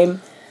his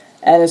shame.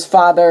 And his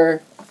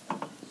father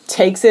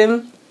takes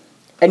him,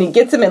 and he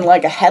gets him in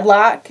like a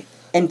headlock,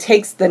 and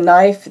takes the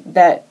knife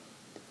that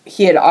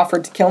he had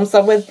offered to kill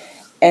himself with,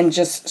 and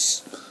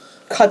just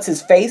cuts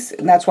his face,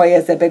 and that's why he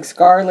has that big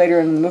scar later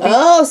in the movie.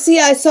 Oh, see,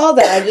 I saw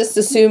that. I just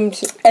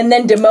assumed... And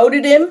then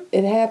demoted him.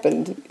 It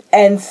happened.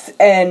 And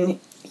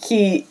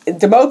he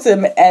demotes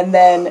him, and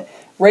then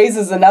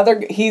raises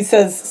another... He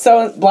says,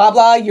 so, blah,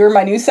 blah, you're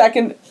my new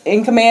second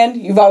in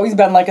command. You've always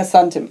been like a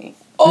son to me.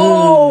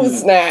 Oh,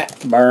 snap.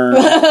 Burn.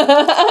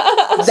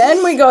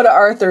 Then we go to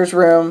Arthur's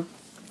room,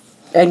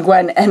 and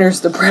Gwen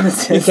enters the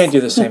premises. You can't do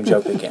the same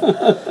joke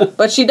again.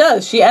 But she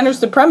does. She enters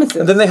the premises.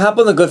 And then they hop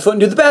on the good foot and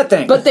do the bad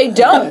thing. But they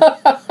don't.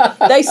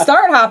 They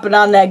start hopping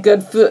on that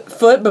good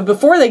foot, but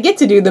before they get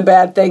to do the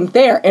bad thing,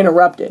 they are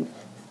interrupted.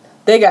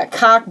 They got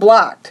cock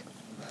blocked.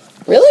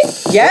 Really?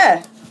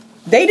 Yeah.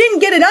 They didn't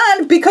get it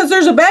on because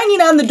there's a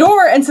banging on the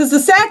door and says,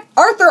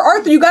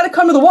 Arthur, you got to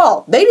come to the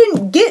wall. They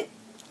didn't get...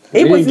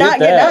 It was not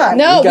getting on.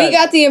 No, we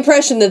got the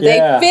impression that they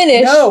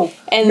finished,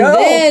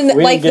 then,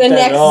 like, the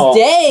next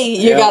day,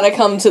 you gotta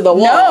come to the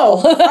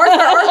wall. No,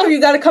 Arthur, you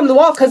gotta come to the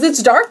wall, because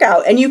it's dark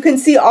out, and you can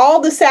see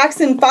all the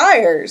Saxon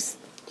fires.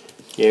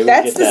 Yeah,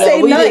 that's the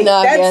same night.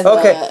 That's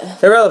okay,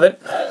 irrelevant.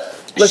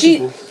 His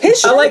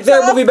shirt's I like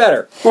their movie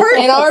better.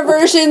 In our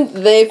version,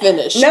 they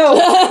finished. No.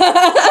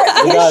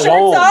 His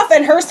shirt's off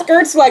and her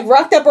skirt's like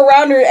rocked up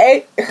around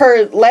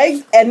her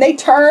legs, and they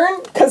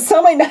turn because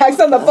somebody knocks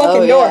on the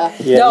fucking door.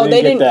 Yeah, no,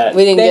 they didn't.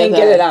 We didn't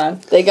get it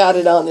on. They got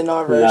it on in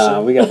our version.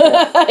 Nah, we got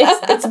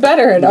that. It's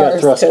better in ours.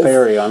 We got thrust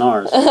parry on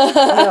ours.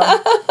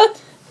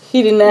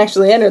 He didn't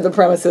actually enter the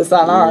premises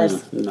on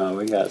ours. No,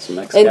 we got some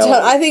And Excalibur.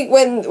 I think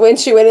when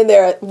she went in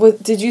there,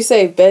 did you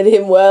say bed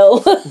him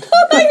well?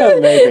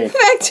 Maybe.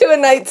 Back to A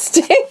Knight's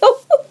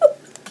Tale.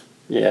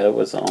 Yeah, it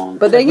was on.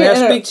 But they May I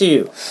get speak to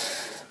you?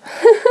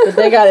 but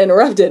they got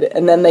interrupted,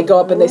 and then they go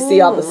up and they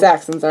see all the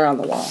Saxons are on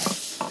the wall.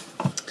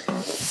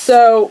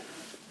 So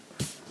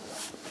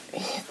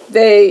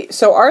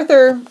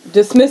Arthur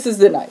dismisses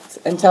the knights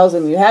and tells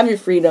them, "You have your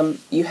freedom.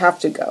 You have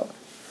to go."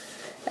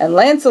 And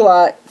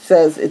Lancelot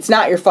says it's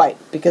not your fight,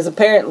 because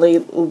apparently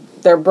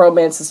their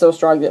bromance is so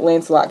strong that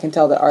Lancelot can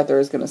tell that Arthur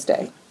is going to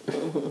stay.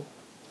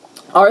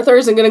 Arthur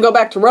isn't going to go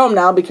back to Rome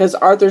now because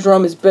Arthur's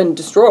Rome has been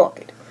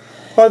destroyed.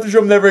 Arthur's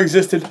Rome never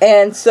existed.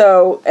 And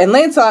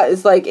Lancelot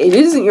is like, it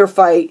isn't your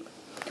fight.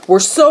 We're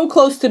so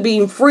close to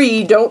being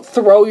free, don't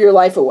throw your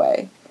life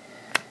away.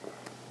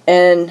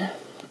 And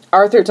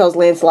Arthur tells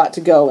Lancelot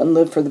to go and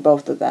live for the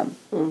both of them.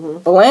 Mm-hmm.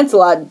 But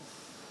Lancelot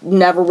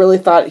never really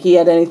thought he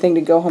had anything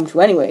to go home to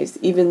anyways,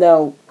 even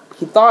though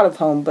he thought of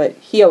home, but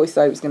he always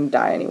thought he was going to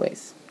die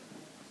anyways.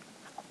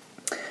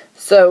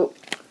 So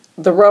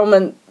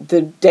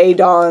the day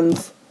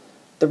dawns,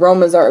 the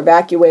Romans are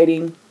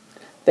evacuating,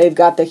 they've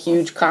got the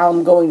huge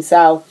column going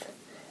south,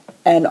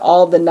 and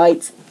all the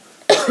knights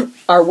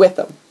are with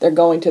them. They're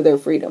going to their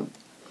freedom.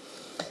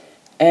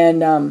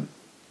 And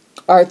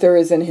Arthur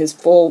is in his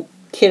full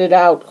kitted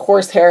out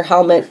horsehair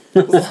helmet,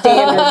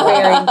 standard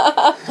wearing.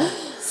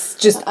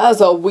 Just that was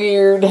a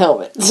weird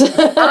helmet.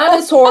 on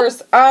his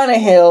horse, on a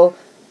hill.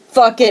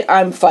 Fuck it,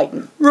 I'm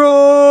fighting.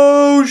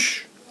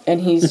 Rouge!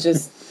 And he's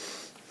just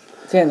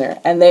standing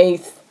there.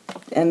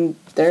 And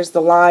there's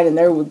the line, and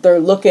they're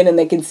looking, and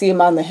they can see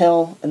him on the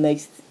hill, and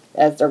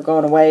as they're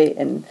going away,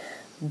 and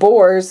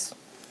Bors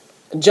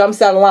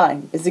jumps out of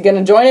line. Is he going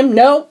to join him?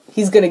 No.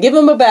 He's going to give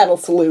him a battle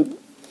salute.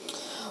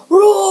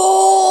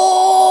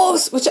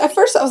 Rules! Which at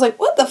first I was like,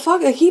 what the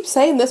fuck? I keep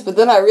saying this, but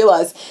then I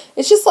realized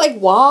it's just like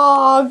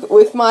WOG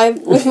with my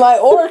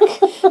orc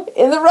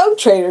in the Rogue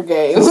Trader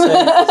game.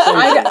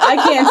 I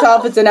can't tell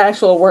if it's an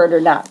actual word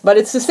or not, but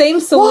it's the same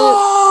salute.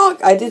 WOG!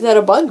 I did that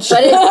a bunch.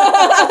 But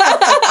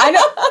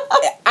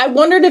I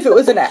wondered if it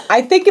was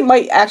I think it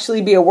might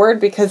actually be a word,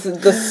 because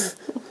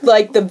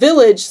the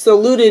village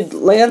saluted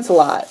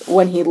Lancelot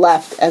when he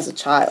left as a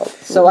child.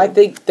 So I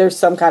think there's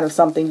some kind of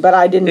something, but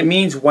I didn't. It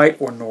means white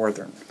or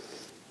northern.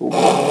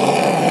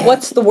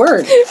 What's the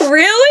word?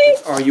 Really?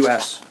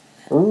 R-U-S.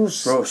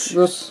 Rus.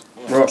 Rus.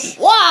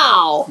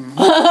 Wow!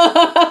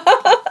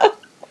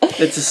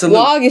 It's a salute.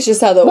 WOG is just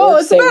how the orcs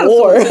it's say about a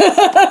war. It's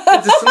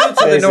a salute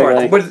to the Basically.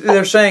 north. What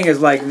they're saying is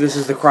like, this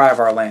is the cry of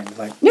our land.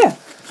 Like, Yeah.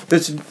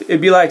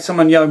 it'd be like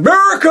someone yelling,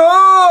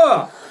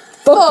 America!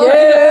 Fuck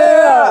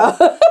yeah!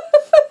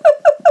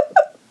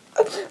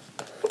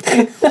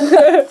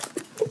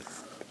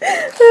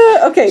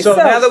 Okay, So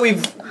now that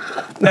we've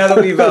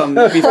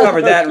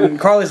covered that, and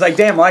Carly's like,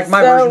 damn, I like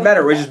my version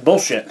better, which is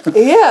bullshit.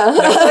 Yeah.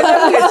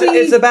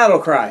 It's a battle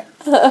cry.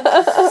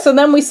 So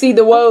then we see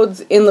the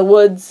Woads in the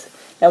woods,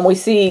 and we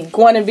see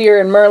Guinevere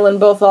and Merlin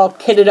both all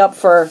kitted up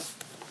for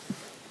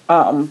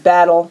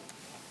battle.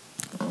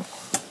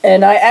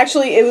 And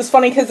it was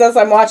funny because as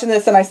I'm watching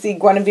this and I see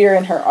Guinevere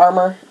in her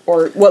armor,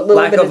 or what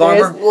little Lack bit of of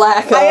it armor?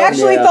 is. I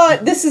actually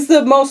thought this is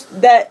the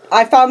most that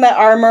I found that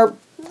armor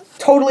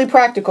totally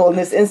practical in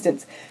this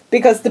instance,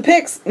 because the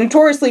Picts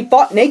notoriously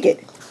fought naked.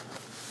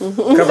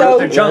 Cover So- up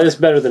their junk. It's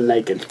better than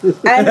naked.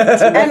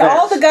 And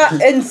all the guys,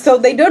 and so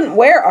they didn't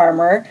wear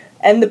armor,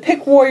 and the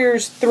Pict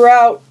warriors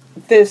throughout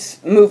this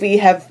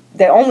movie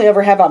they only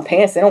ever have on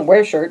pants. They don't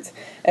wear shirts,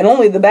 and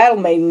only the battle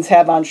maidens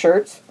have on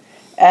shirts.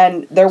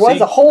 And there was See,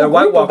 a whole they're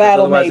White group of Walkers,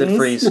 battle otherwise they'd maidens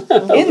freeze.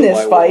 in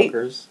this White fight.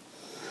 Walkers.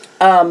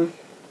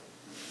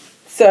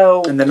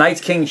 So And the Night's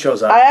King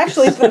shows up. I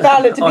actually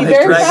found it to On be his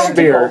very dragon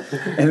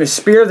practical. And his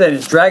spear that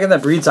is dragon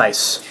that breathes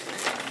ice.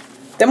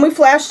 Then we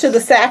flash to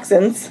the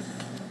Saxons,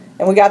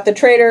 and we got the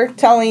traitor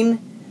telling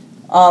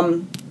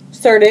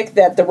Cerdic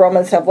that the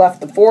Romans have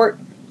left the fort,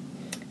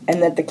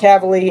 and that the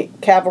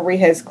cavalry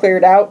has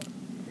cleared out.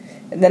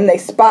 And then they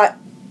spot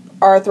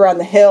Arthur on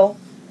the hill,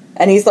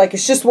 and he's like,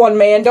 "It's just one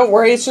man. Don't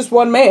worry, it's just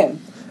one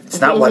man."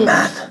 It's not one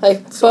man.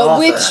 But Arthur.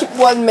 which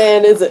one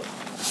man is it?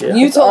 Yeah.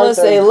 You told us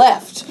Arthur. they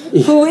left.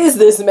 Who is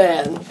this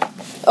man?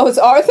 Oh, it's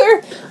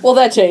Arthur? Well,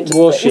 that changes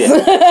Bullshit.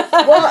 things.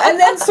 Well, and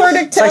then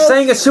Cerdic It's like tells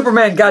saying it's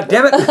Superman,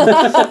 goddammit.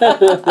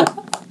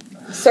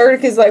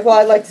 Cerdic is like, "Well,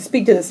 I'd like to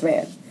speak to this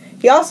man."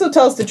 He also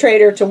tells the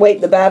traitor to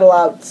wait the battle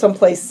out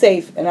someplace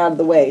safe and out of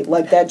the way,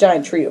 like that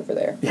giant tree over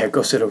there. Yeah,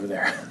 go sit over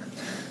there.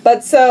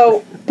 But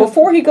so,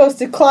 before he goes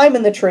to climb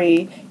in the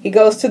tree, he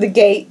goes to the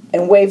gate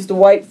and waves the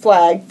white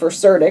flag for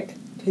Cerdic,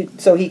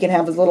 so he can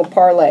have his little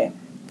parlay.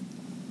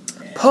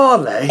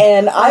 Parlay.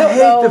 And I don't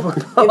know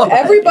if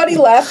everybody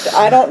left.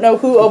 I don't know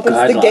who opens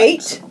the Guidelines.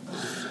 gate.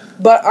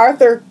 But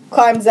Arthur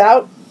climbs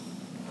out,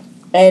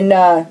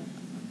 and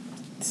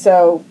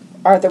so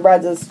Arthur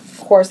rides his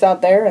horse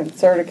out there, and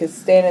Cerdic is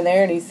standing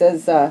there, and he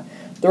says, the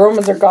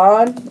Romans are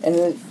gone,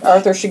 and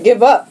Arthur should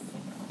give up.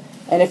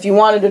 And if you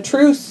wanted a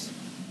truce,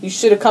 you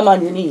should have come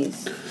on your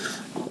knees.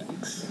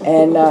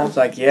 And It's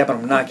like, yeah, but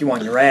I'm gonna knock you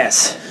on your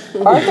ass.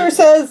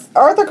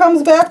 Arthur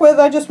comes back with,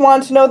 I just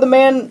wanted to know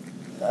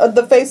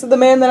the face of the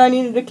man that I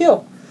needed to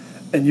kill.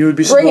 And you would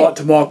be smart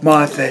to mark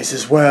my face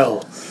as well.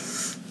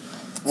 This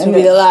will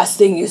be the last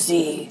thing you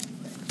see.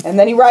 And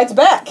then he rides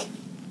back.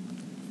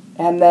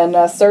 And then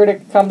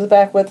Cerdic comes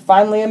back with,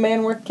 finally a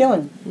man worth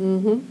killing.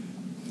 Mm-hmm.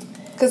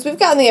 Because we've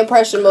gotten the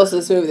impression most of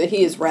this movie that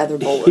he is rather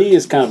bored. He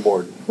is kind of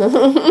bored.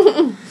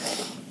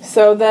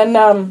 So then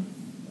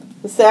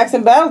the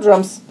Saxon battle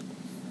drums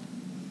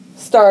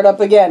start up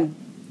again.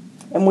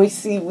 And we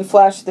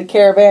flash the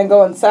caravan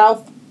going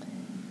south.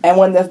 And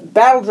when the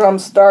battle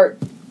drums start,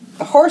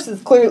 the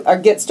horses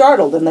get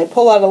startled and they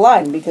pull out of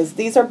line because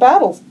these are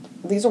battles.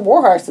 These are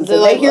war horses.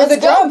 And they hear the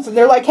drums and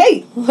they're like,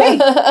 hey,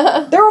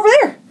 they're over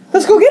there.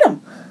 Let's go get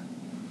them.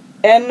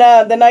 And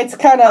the knights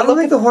kind of... I don't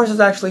think the horses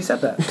actually said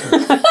that.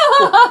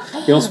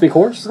 You don't speak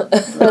horse?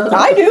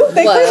 I do.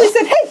 They clearly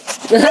said, hey,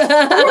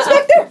 the horse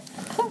back there.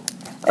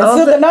 And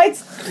so the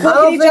knights look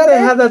at each other. They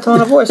have that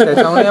tone of voice there,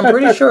 Tony. I'm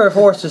pretty sure if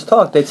horses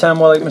talk, they'd sound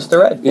more like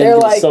Mr. Ed. Yeah,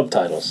 like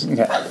subtitles.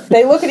 Yeah.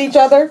 They look at each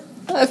other.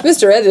 If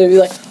Mr. Ed would be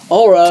like,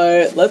 all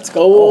right, let's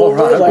go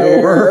over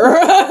there.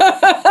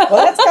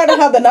 Well, that's kind of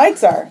how the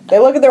knights are. They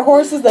look at their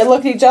horses, they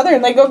look at each other,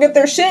 and they go get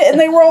their shit, and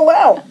they roll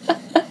out.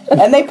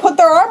 And they put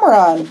their armor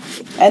on.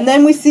 And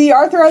then we see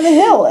Arthur on the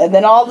hill. And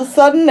then all of a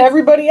sudden,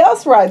 everybody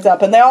else rides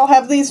up. And they all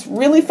have these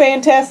really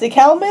fantastic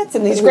helmets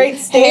and these great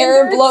standards.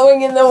 Hair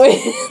blowing in the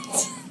wind.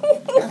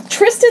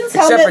 Tristan's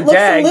helmet looks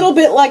a little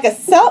bit like a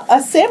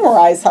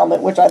samurai's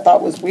helmet, which I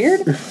thought was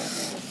weird.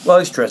 Well,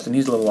 he's Tristan.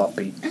 He's a little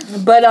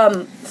offbeat. But,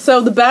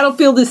 so the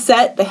battlefield is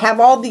set. They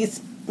have all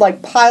these,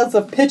 like, piles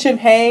of pitch and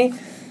hay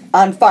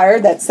on fire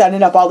that's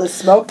setting up all this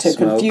smoke to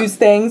confuse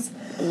things.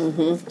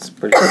 Mm-hmm. It's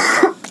pretty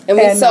cool. And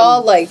we saw,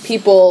 like,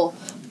 people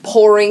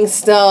pouring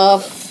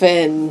stuff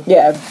and...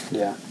 Yeah.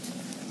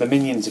 The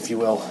minions, if you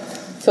will.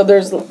 So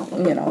there's,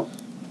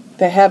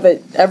 they have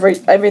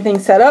everything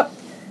set up.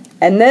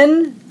 And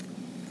then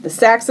the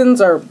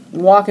Saxons are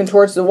walking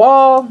towards the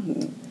wall,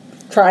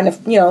 trying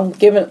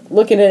to,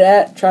 looking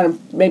at it, trying to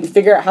maybe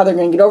figure out how they're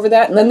going to get over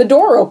that. And then the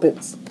door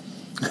opens.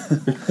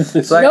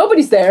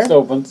 Nobody's there. It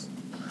opens.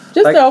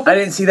 Just open. I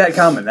didn't see that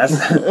coming. That's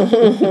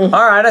all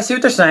right. I see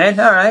what they're saying.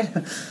 All right.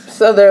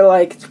 So they're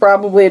like, it's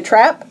probably a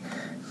trap.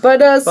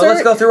 But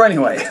let's go through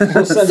anyway.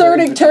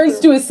 Cerdic turns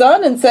to his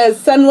son and says,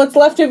 "Send what's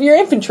left of your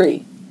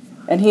infantry."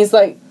 And he's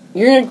like,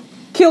 "You're going to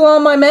kill all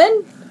my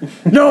men?"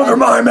 No, they're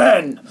my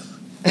men.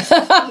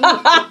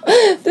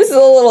 This is a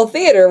little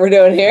theater we're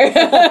doing here.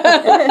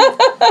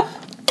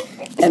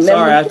 And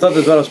sorry, I thought this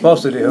was what I was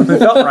supposed to do. It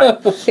felt right.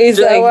 He's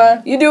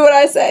like, you do what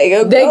I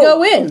say. They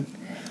go in.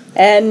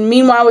 And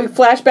meanwhile, we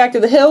flash back to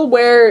the hill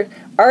where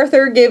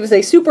Arthur gives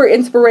a super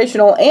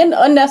inspirational and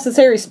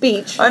unnecessary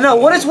speech. I know.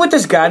 What is with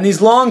this guy and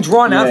these long,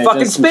 drawn-out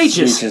fucking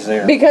speeches?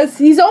 Because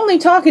he's only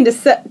talking to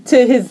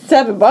his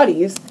 7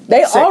 buddies.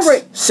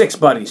 Six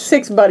buddies.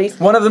 6 buddies.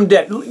 One of them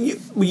dead.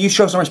 You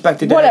show some respect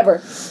to dead.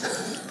 Whatever.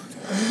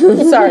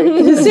 Sorry.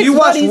 If you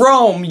watch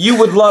Rome, you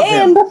would love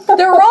him. And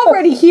they're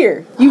already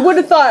here. You would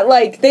have thought,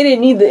 like, they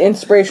didn't need the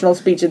inspirational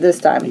speech at this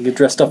time. You get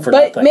dressed up for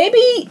But nothing.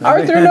 maybe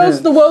Arthur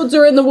knows the woads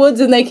are in the woods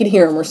and they can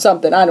hear him or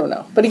something. I don't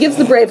know. But he gives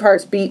the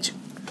Braveheart speech.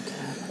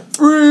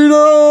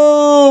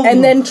 Freedom!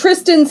 And then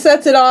Tristan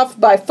sets it off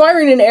by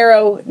firing an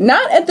arrow,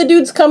 not at the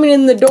dudes coming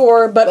in the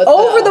door, but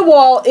over the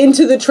wall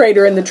into the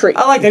traitor in the tree.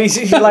 I like that.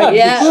 He like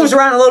he moves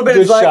around a little bit.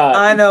 Good It's like, shot.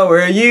 I know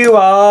where you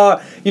are.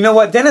 You know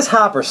what? Dennis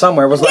Hopper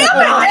somewhere was like,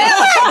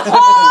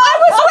 I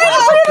was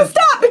waiting for him to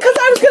stop because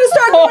I was going to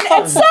start going,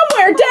 and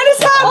somewhere Dennis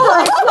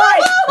Hopper is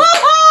like,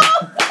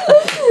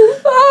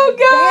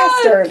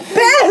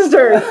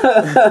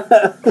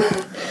 bastard.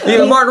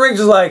 Martin Riggs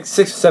was like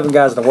 6 or 7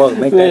 guys in the world to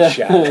make that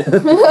shot.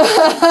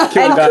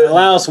 Killed a guy in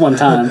Laos one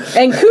time.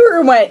 And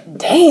Kuru went,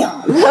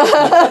 damn.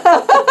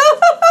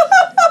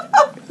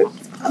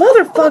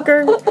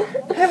 Motherfucker.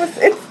 It's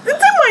in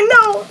my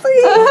nose.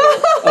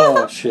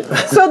 Oh, shit.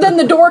 So then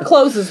the door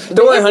closes.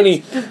 Don't worry,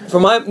 honey.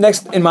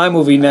 In my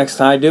movie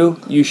next I do,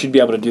 you should be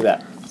able to do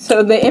that.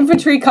 So the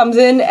infantry comes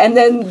in, and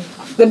then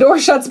the door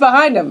shuts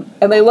behind them.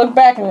 And they look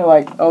back, and they're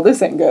like, oh,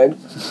 this ain't good.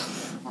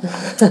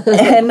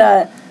 And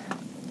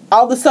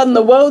all of a sudden,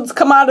 the woads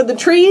come out of the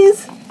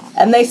trees,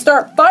 and they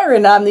start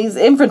firing on these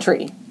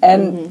infantry.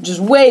 And just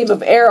wave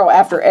of arrow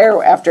after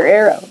arrow after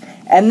arrow.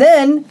 And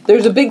then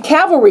there's a big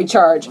cavalry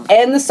charge,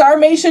 and the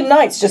Sarmatian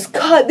knights just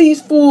cut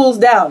these fools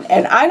down.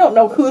 And I don't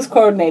know who's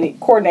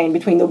coordinating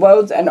between the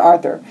woads and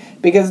Arthur,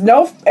 because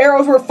no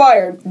arrows were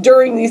fired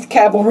during these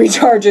cavalry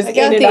charges. I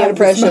got the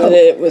impression that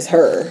it was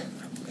her.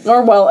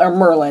 Or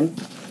Merlin.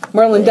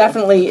 Merlin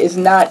definitely is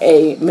not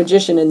a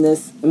magician in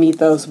this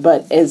mythos,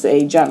 but is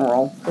a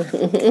general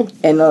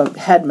and a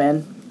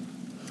headman.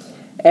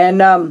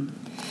 And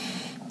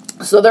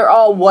so they're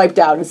all wiped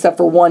out except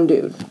for one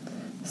dude.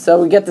 So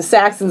we get the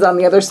Saxons on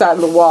the other side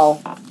of the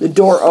wall. The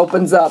door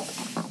opens up.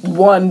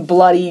 One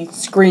bloody,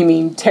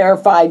 screaming,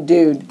 terrified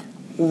dude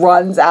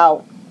runs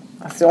out.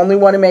 That's the only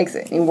one who makes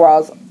it. He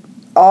walks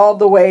all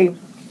the way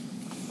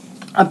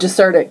up to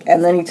Cerdic,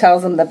 and then he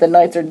tells them that the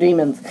knights are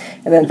demons,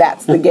 and then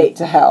that's the gate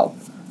to hell.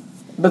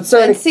 But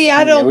Sertic, And see,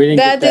 I don't. we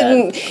that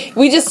didn't didn't.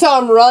 We just saw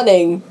him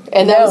running,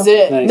 and that was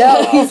it. Nice.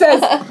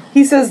 no,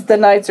 he says the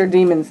knights are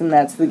demons, and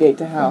that's the gate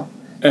to hell.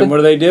 And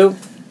what do?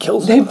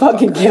 Kills They them.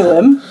 fucking kill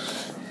him.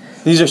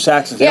 These are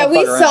Saxons. They Yeah, don't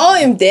we fuck saw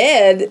around. him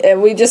dead,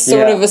 and we just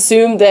sort Yeah. of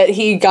assumed that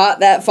he got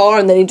that far,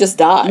 and then he just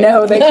died.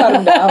 No, they cut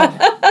him down.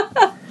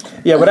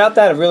 Yeah, without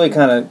that, it really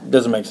kind of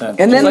doesn't make sense.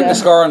 And Just then- like the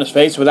scar on his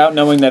face, without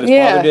knowing that his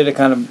Yeah. father did it,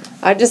 kind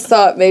of. I just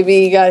thought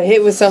maybe he got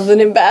hit with something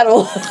in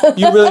battle.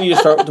 You really need to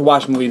start to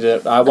watch movies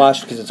that I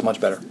watched because it's much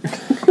better.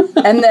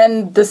 And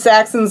then the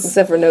Saxons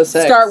Except for no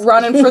sex. start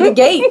running for the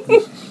gate.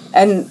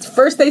 And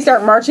first they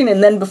start marching,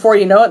 and then before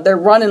you know it, they're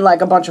running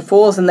like a bunch of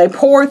fools, and they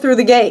pour through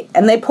the gate.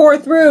 And they pour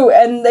through,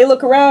 and they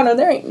look around, and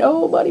there ain't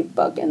nobody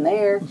fucking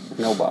there.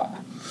 Nobody.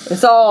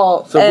 It's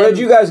all... So where'd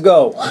you guys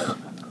go?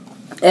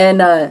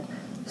 And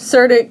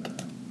Sertic,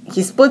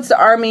 he splits the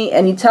army,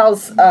 and he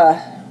tells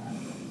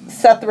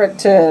Sethric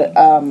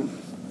to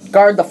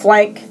guard the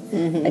flank,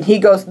 and he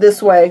goes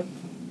this way.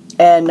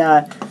 And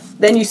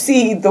then you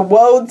see the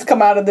woads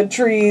come out of the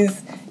trees,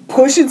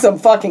 pushing some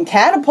fucking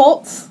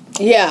catapults.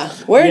 Yeah,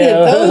 where Yeah. did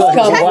those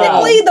come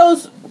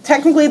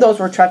Technically, those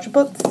were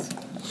trebuchets.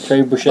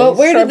 Trebuchets. But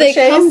where did they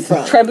come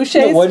from?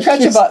 Trebuchets, Yeah, what did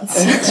you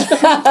trebuchets.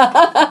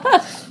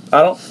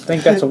 I don't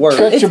think that's a word.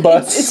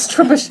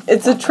 Trebuchets.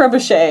 It's a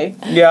trebuchet.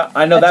 Yeah,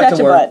 I know A that's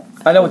a word. trebut.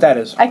 I know what that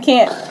is. I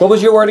can't. What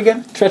was your word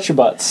again?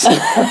 Trebuchets.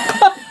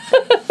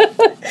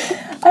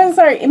 I'm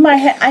sorry. In my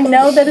head, I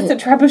know that it's a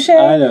trebuchet.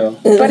 I know.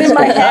 But in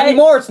my Not head,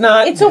 anymore, it's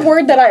not. it's a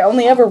word that I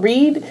only ever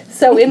read.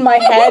 So in my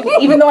head,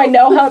 even though I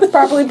know how it's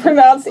properly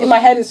pronounced, in my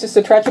head it's just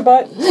a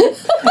trebut.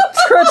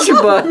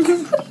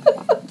 Trebut.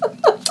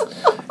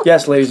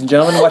 Yes, ladies and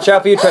gentlemen, watch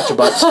out for your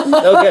treacherbuts.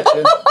 They'll get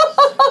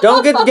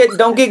you.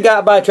 Don't get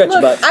got by a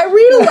treacherbutt. I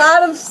read a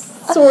lot of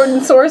sword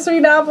and sorcery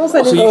novels,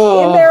 and it's in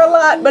there a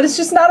lot, but it's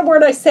just not a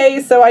word I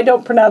say, so I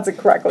don't pronounce it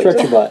correctly.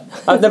 Trebuchet.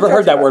 I've never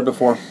heard that word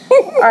before.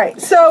 All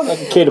right, so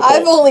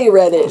I've only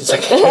read it.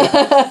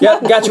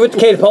 Yep, got you with the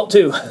catapult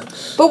too.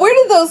 But where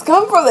did those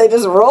come from? They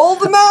just rolled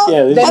them out?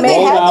 Yeah, they just Have they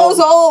rolled had out. those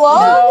all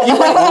along?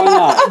 Why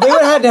not? They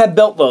would have had to have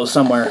built those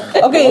somewhere.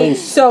 okay,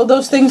 so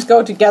those things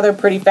go together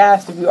pretty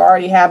fast if you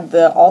already have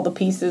all the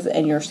pieces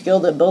and you're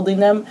skilled at building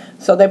them.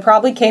 So they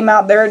probably came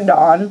out there at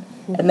dawn,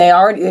 and they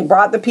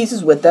brought the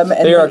pieces with them,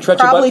 and They are it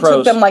probably treacherbutt took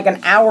pros. them like an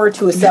hour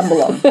to assemble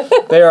them.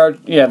 They are,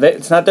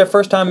 it's not their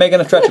first time making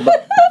a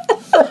treacherbutt.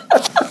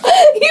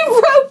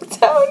 You broke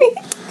Tony.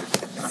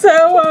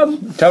 So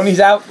Tony's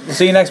out. We'll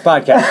see you next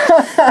podcast.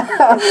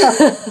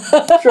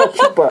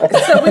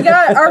 So we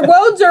got our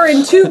woads are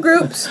in two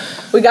groups.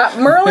 We got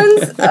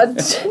Merlin's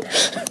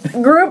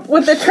group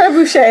with the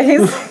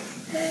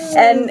trebuchets,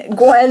 and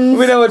Gwen's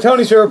We know what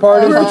Tony's favorite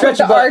part is, the group with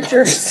the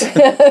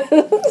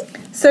treacherbutt.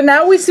 archers. So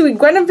now we see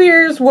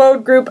Guinevere's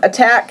woad group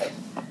attack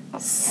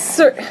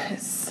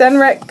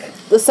Senric,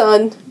 The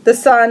sun. the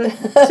son,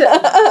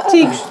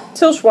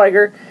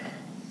 Tilschweiger,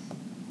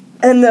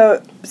 and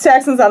the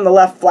Saxons on the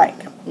left flank.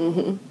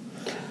 Mm-hmm.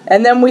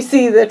 And then we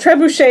see the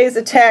trebuchets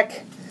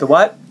attack The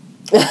what?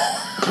 I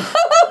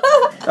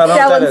don't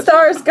know what that is.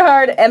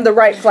 Skarsgård and the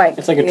right flank.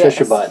 It's like a Yes.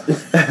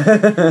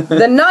 Trebuchet.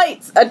 The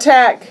knights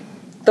attack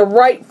the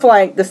right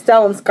flank, the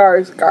Stellan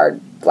Skarsgård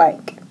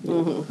flank.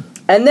 Mm-hmm.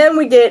 And then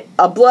we get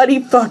a bloody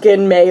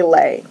fucking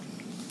melee.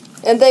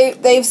 And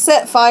they've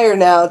set fire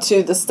now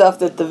to the stuff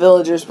that the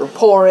villagers were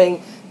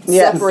pouring,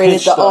 Yes. separated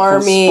Pitch the stuff and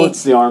army,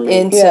 splits the army.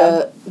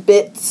 into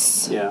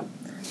bits. Yeah.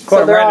 Caught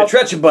them they're right in all- the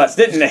treacherbutts,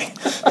 didn't they?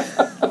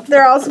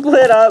 They're all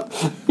split up.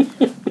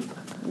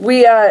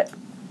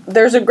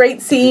 There's a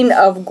great scene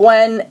of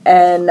Gwen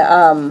and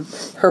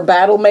her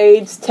battle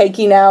maids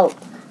taking out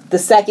the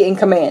second in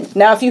command.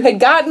 Now, if you had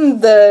gotten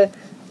the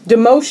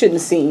demotion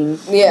scene,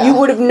 Yeah. you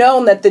would have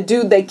known that the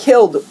dude they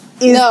killed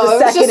is No, the it was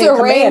second just in a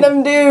command.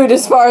 random dude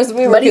as far as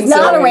we were But he's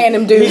concerned. not a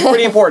random dude. He's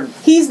pretty important.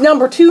 He's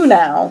number 2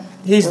 now.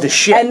 He's the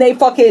shit. And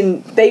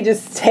they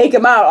just take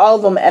him out, all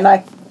of them, and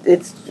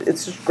it's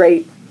just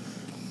great.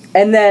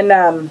 And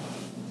then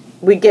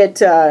we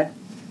get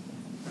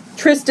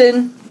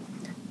Tristan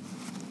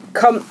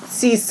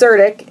sees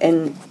Sertic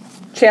and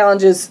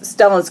challenges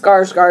Stellan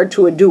Skarsgård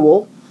to a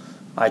duel.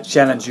 I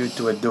challenge you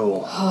to a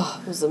duel.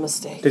 It was a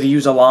mistake. Did he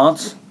use a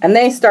lance? And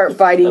they start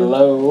fighting,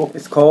 Hello.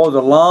 It's called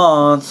a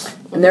lance.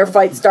 and their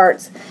fight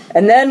starts.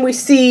 And then we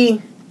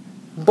see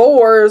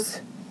Bors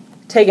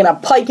taking a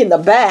pike in the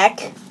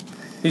back,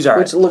 He's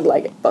alright. which looked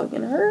like it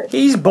fucking hurt.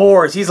 He's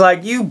bored. He's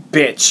like, you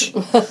bitch.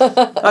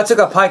 I took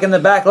a pike in the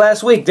back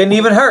last week. Didn't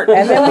even hurt.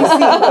 And then we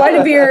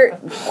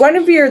see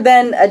Guinevere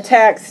then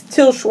attacks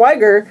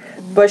Tilschweiger,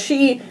 but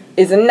she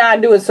is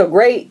not doing so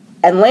great.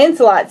 And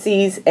Lancelot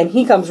sees, and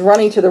he comes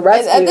running to the And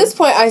rescue. at this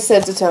point, I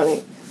said to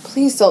Tony,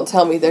 please don't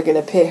tell me they're going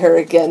to pit her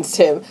against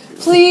him.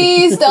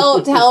 Please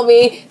don't tell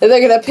me that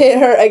they're going to pit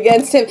her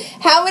against him.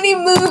 How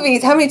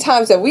many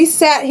times have we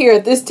sat here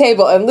at this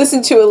table and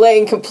listened to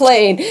Elaine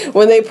complain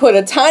when they put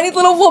a tiny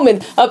little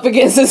woman up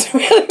against this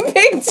really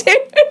big dude?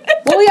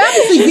 Well, he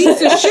obviously beats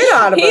the shit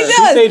out of her. He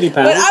does. 80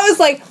 pounds. But I was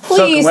like, please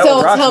Soaking wet with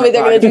don't rocks tell in me my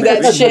they're going to do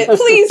pocket. that shit.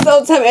 Please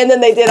don't tell me. And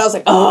then they did. I was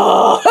like,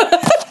 oh.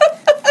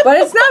 But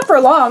it's not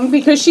for long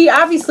because she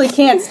obviously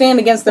can't stand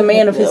against the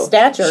man of his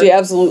stature. She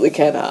absolutely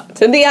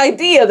cannot. And the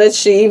idea that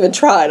she even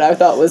tried, I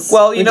thought was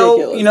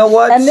ridiculous. You know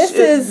what? And this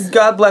is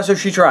God bless her.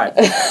 She tried.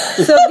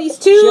 So these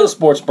two She had a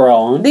sports bra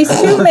on. These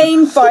two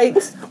main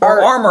fights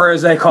Or armor,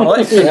 as they call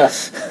it.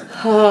 Yes.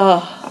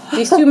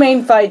 These two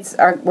main fights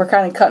we're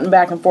kind of cutting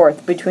back and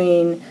forth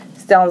between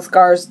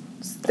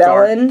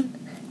Stellan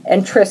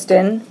and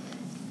Tristan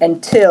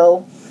and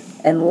Till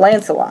and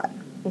Lancelot.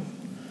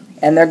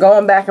 And they're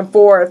going back and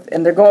forth,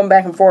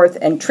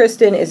 and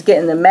Tristan is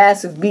getting the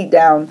massive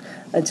beatdown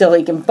until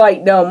he can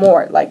fight no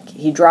more. Like,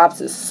 he drops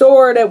his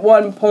sword at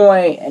one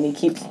point, and he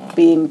keeps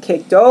being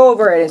kicked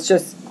over, and it's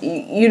just,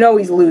 you know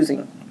he's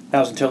losing.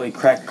 That was until he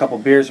cracked a couple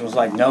beers and was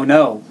like,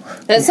 no.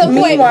 At some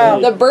point,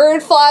 the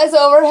bird flies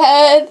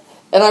overhead,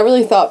 and I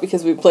really thought,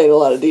 because we played a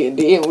lot of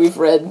D&D and we've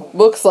read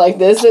books like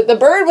this, that the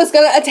bird was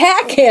going to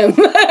attack him.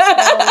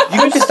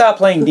 You need to stop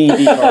playing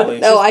D&D,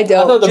 Carly. No, I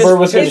don't. I thought the bird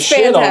was going to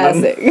shit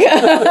on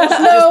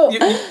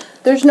him.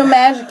 There's no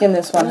magic in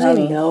this one,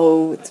 honey.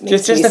 No, it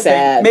makes me a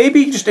sad. Thing.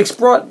 Maybe just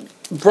broaden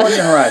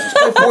your horizons.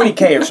 Play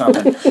 40K or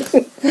something.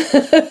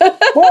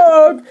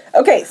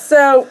 Okay,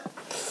 so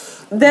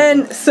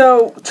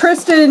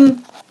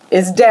Tristan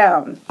is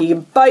down. He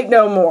can fight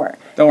no more.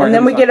 Don't worry. And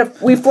then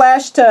we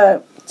flash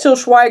to Till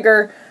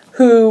Schweiger,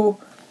 who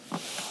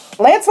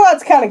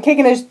Lancelot's kind of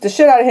kicking the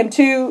shit out of him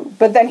too,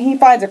 but then he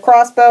finds a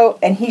crossbow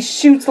and he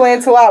shoots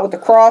Lancelot with the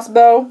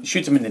crossbow.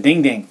 Shoots him in the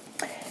ding-ding.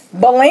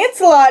 But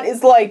Lancelot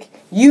is like,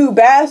 you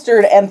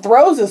bastard, and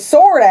throws a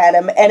sword at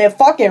him, and it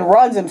fucking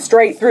runs him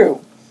straight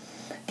through.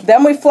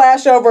 Then we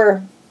flash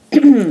over.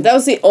 That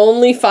was the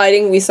only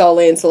fighting we saw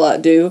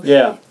Lancelot do.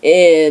 Yeah.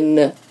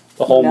 In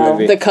the whole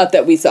movie. The cut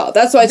that we saw.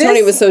 That's why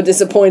Tony was so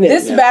disappointed.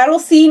 This battle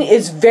scene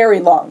is very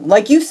long.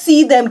 Like, you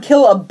see them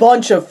kill a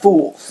bunch of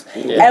fools.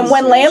 Yeah. And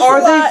when Lancelot...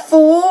 Are they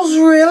fools,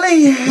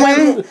 really?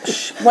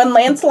 When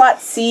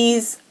Lancelot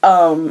sees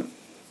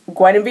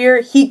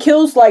Guinevere, he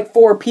kills like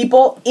 4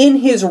 people in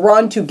his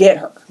run to get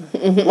her.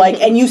 Like,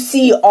 and you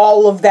see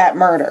all of that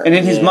murder. And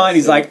in his mind,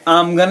 he's like,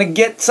 I'm gonna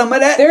get some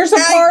of that. There's a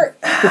part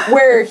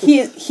where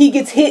he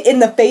gets hit in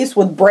the face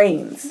with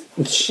brains.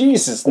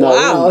 Jesus, no.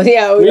 Wow,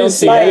 yeah. We didn't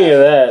see any of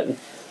that.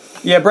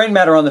 Yeah, brain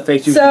matter on the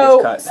face usually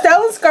gets cut.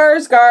 Stellan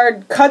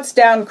Skarsgård cuts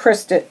down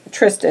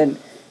Tristan,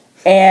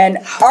 and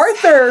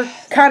Arthur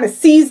kind of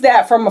sees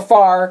that from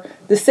afar,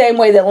 the same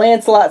way that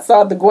Lancelot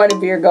saw the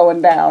Guinevere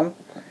going down.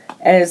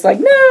 And it's like,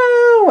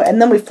 no!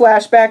 And then we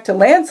flash back to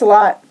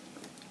Lancelot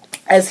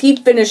as he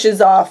finishes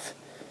off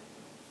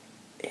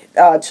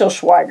Till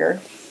Schweiger.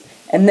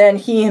 And then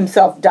he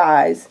himself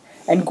dies.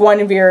 And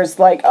Guinevere is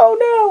like, oh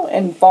no!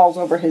 And falls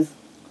over his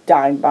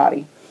dying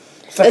body.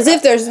 As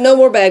if there's no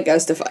more bad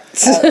guys to fight.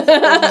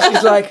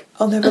 She's like,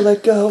 I'll never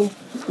let go.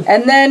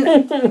 And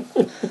then,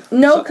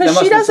 no, because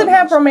she doesn't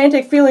have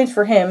romantic feelings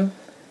for him.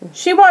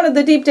 She wanted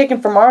the deep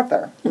digging from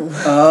Arthur.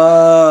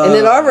 And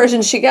in our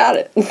version, she got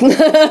it.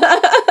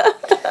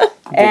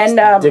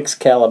 Dick's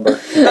caliber.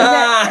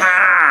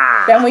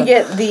 Then we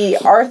get the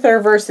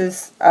Arthur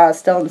versus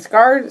Stellan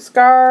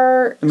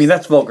Skarsgård. I mean,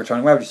 that's vulgar,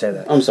 Tony. Why would you say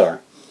that? I'm sorry.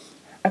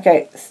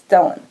 Okay,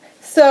 Stellan.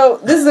 So,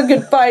 this is a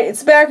good fight.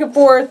 It's back and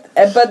forth,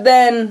 but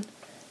then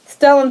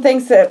Stellan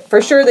thinks that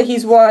for sure that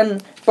he's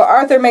won, but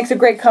Arthur makes a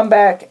great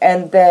comeback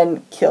and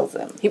then kills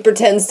him. He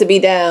pretends to be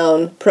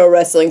down, pro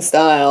wrestling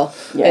style,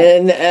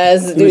 and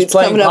as the dude's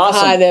coming up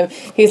behind him,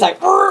 he's like,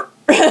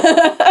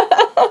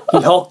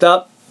 he hulked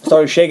up,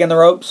 started shaking the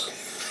ropes.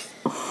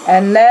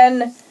 And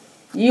then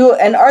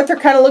Arthur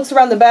kind of looks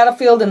around the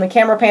battlefield and the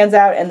camera pans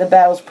out and the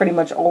battle's pretty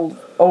much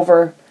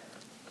over.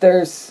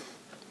 There's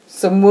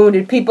some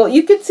wounded people.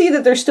 You can see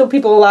that there's still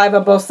people alive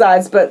on both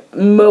sides, but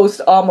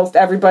almost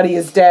everybody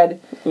is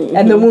dead. Mm-hmm.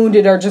 And the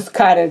wounded are just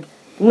kind of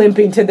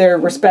limping to their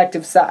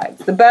respective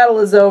sides. The battle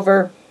is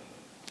over.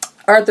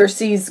 Arthur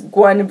sees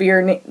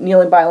Guinevere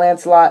kneeling by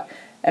Lancelot,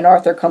 and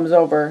Arthur comes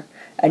over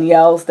and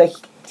yells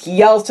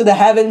to the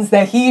heavens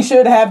that he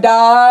should have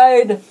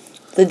died.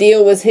 The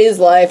deal was his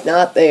life,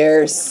 not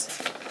theirs.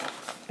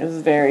 It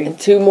was very... And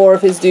 2 more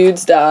of his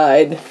dudes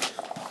died.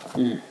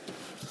 It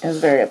was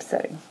very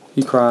upsetting.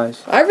 He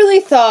cries. I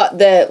really thought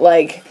that,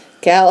 like,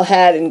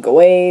 Galahad and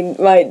Gawain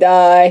might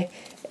die,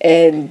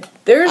 and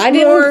I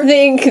didn't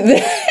think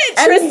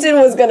that Tristan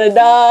was gonna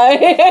die.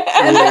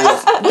 And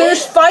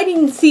there's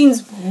fighting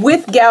scenes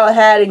with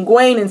Galahad and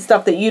Gawain and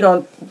stuff that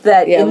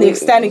in the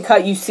extended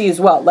cut you see as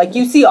well. Like,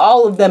 you see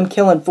all of them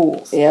killing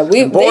fools. Yeah,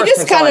 they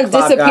just kind of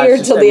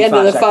disappeared till the end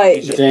of the fight.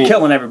 He's just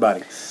killing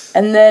everybody.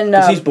 And then...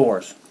 Because he's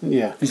Boars.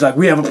 Yeah. He's like,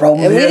 we have a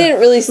problem and here. We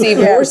didn't really see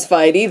Boars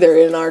fight either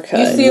in our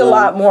cut. You see a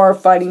lot more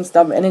fighting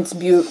stuff, and it's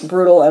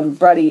brutal and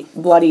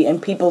bloody,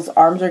 and people's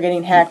arms are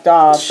getting hacked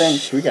off, and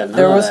we got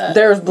there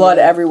was blood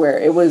everywhere.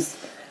 It was...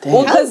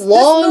 Well, how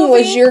long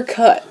was your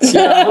cut?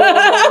 Yeah,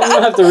 I'm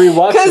going to have to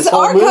rewatch this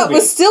whole movie. Because our cut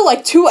was still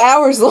like 2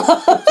 hours long.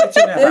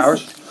 2.5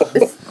 hours.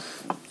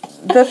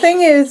 The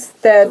thing is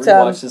that...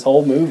 Rewatch this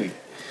whole movie.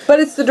 But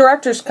it's the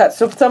director's cut,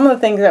 so some of the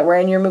things that were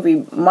in your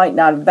movie might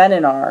not have been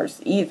in ours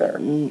either.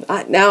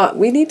 Now,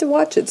 we need to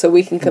watch it so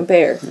we can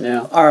compare.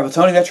 Yeah. All right, well,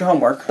 Tony, that's your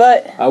homework.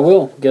 But I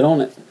will. Get on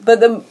it. But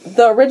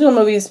the original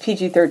movie is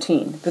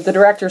PG-13, but the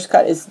director's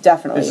cut is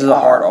definitely This is a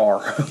hard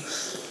R.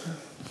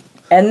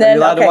 And then, Are you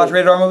allowed to watch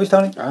rated R movies,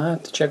 Tony? I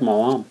have to check my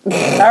mom.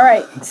 All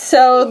right,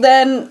 so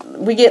then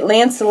we get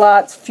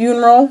Lancelot's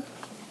funeral,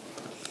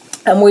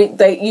 and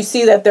you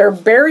see that they're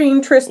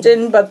burying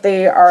Tristan, but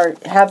they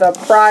have a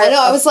pride. I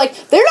know. I was like,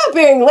 they're not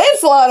burying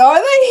Lancelot, are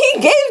they?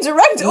 He gave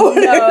direct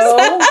orders.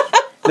 No,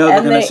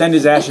 they're going to send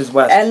his ashes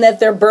west. And that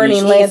they're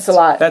burning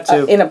Lancelot that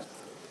too. In a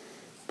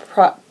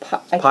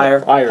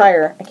pyre.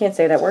 Pyre. I can't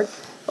say that word.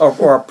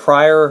 Or a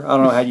prior. I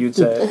don't know how you'd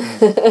say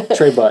it.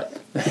 Tray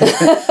butt.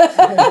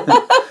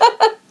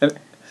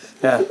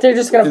 Yeah. They're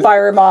just going to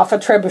fire him off a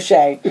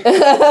trebuchet.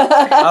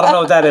 I don't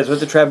know what that is.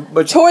 What's the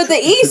but toward the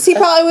east, he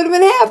probably would have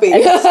been happy.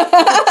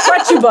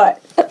 Stretch your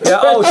butt.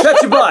 Yeah.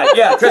 Stretch your butt.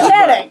 Yeah.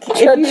 Pathetic.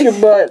 Stretch your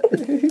butt.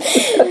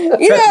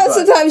 You know how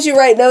sometimes you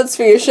write notes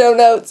for your show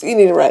notes? You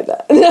need to write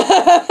that.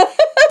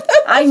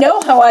 I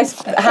know how I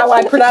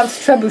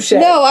pronounce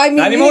trebuchet. No, I mean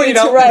Not anymore, you need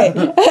you to don't. write.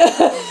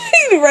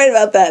 You need to write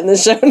about that in the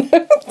show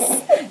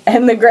notes.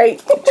 And the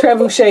great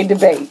trebuchet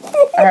debate.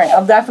 All right,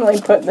 I'll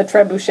definitely put the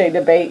trebuchet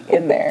debate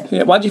in there.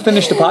 Yeah, why'd you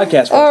finish the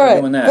podcast for All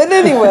right, doing that? but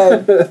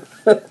anyway.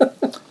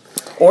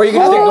 Or you can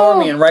just ignore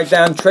me and write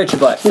down stretch your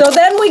butt. So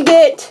then we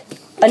get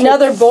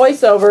another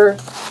voiceover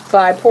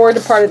by poor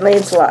departed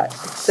Lancelot. It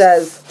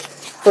says,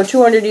 for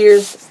 200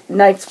 years,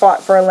 knights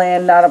fought for a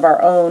land not of our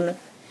own,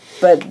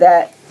 but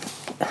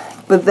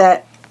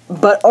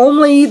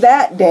only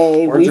that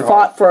day we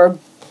fought for a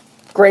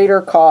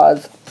greater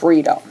cause,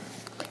 freedom.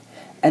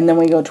 And then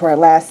we go to our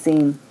last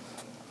scene,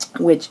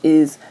 which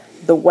is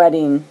the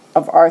wedding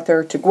of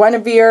Arthur to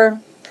Guinevere,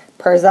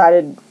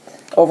 presided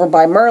over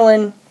by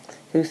Merlin,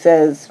 who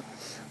says,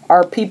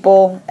 our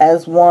people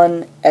as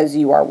one as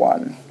you are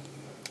one.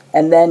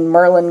 And then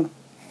Merlin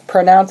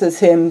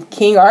pronounces him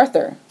King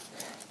Arthur.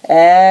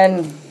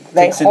 And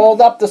they hold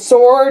up the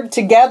sword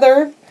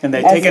together. And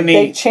they take a knee.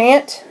 They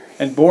chant.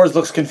 And Boris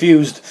looks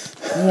confused.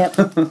 Yep.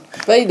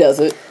 But he does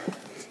it.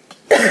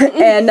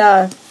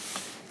 And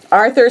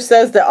Arthur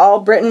says that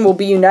all Britain will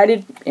be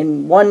united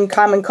in one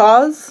common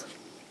cause.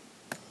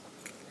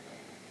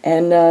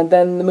 And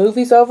then the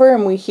movie's over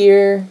and we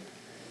hear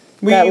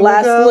that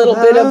last little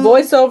bit of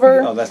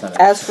voiceover. Oh, that's not it.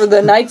 As for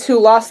the knights who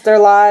lost their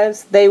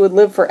lives, they would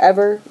live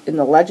forever in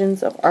the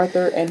legends of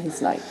Arthur and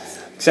his knights.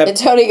 And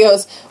Tony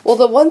goes, well,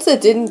 the ones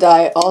that didn't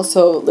die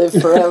also live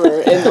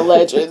forever in the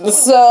legends,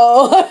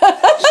 so...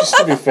 Just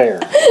to be fair.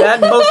 That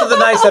most of the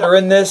knights that are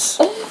in this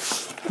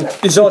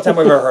is the only time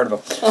we've ever heard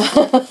of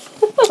them.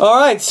 All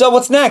right, so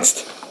what's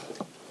next?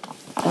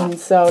 And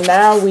so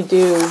now we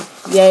do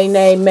yay,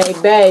 nay, may,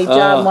 bay.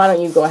 John, why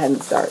don't you go ahead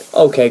and start?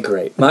 Okay,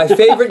 great. My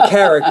favorite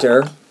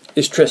character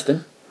is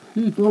Tristan.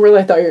 Really,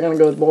 I thought you were going to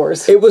go with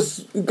Boris. It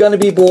was going to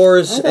be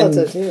Boris. I thought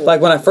so too. Like,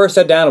 when I first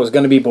sat down, it was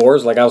going to be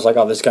Boris. Like, I was like,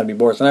 oh, this is going to be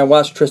Boris. And I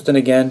watched Tristan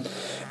again.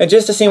 And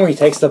just the scene where he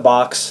takes the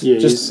box,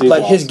 just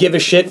like his give a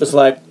shit was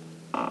like,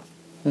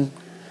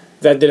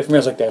 that did it for me. I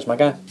was like, there's my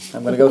guy.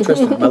 I'm going to go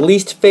Tristan. My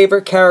least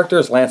favorite character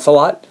is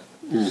Lancelot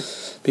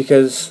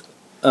because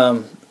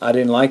I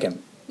didn't like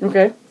him.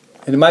 Okay.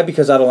 And it might be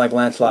because I don't like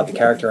Lancelot, the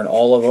character, in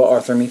all of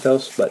Arthur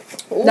mythos, but...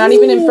 Not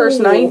even in First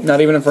Night? Not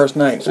even in First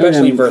Night,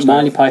 especially in First Night.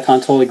 Monty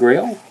Python's Holy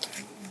Grail?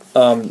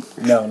 No,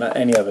 not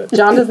any of it.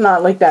 John does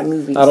not like that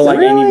movie. I don't like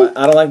any...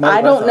 I don't like Monty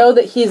I don't Python. know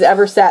that he's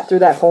ever sat through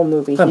that whole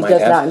movie. He might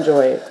does have. not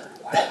enjoy it.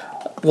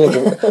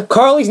 Look,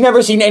 Carly's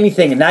never seen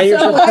anything, and now you're...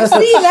 I've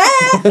seen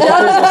that!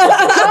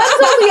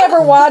 John's only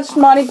ever watched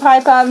Monty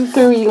Python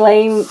through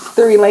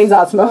Elaine's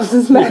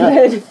osmosis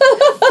method.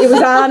 It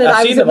was on and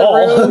I was in the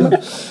room.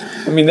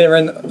 I mean, they were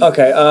in...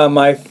 Okay,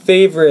 my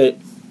favorite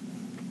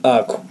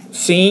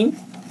scene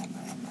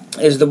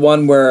is the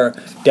one where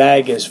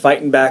Dag is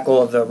fighting back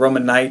all of the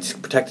Roman knights,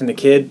 protecting the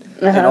kid,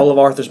 and all of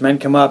Arthur's men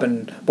come up,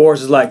 and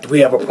Boris is like, do we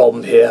have a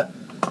problem here?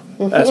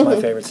 That's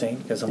my favorite scene,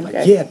 because I'm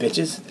like, yeah,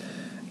 bitches.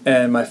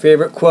 And my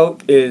favorite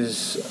quote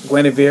is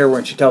Guinevere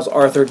when she tells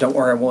Arthur, don't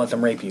worry, I won't let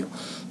them rape you.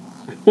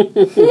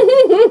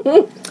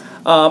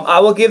 I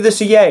will give this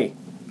a yay.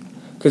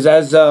 Because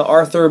as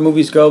Arthur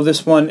movies go,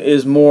 this one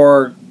is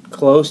more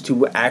close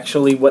to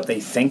actually what they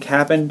think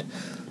happened.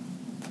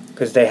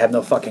 Because they have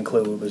no fucking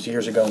clue. It was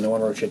years ago. No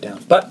one wrote shit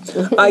down. But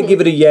I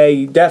give it a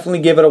yay. Definitely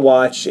give it a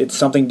watch. It's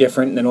something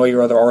different than all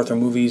your other Arthur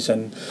movies.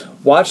 And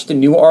watch the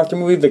new Arthur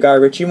movie, the Guy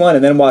Ritchie one,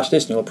 and then watch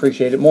this, and you'll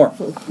appreciate it more.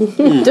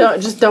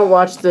 Don't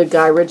watch the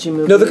Guy Ritchie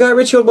movie. No, the Guy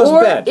Ritchie one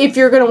wasn't bad. If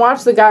you're going to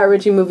watch the Guy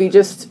Ritchie movie,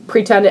 just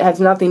pretend it has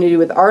nothing to do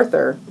with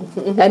Arthur.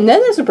 And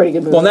then it's a pretty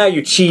good movie. Well, now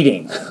you're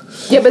cheating.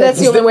 Yeah, but that's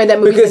the only way that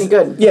movie's any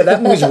good. Yeah,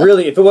 that movie's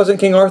really... If it wasn't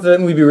King Arthur,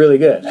 that movie'd be really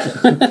good.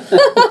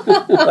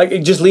 Like,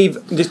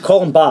 just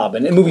call him Bob,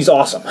 and the movie's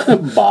awesome.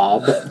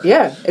 Bob.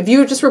 Yeah, if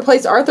you just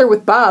replace Arthur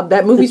with Bob,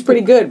 that movie's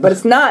pretty good. But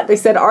it's not. They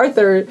said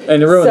Arthur,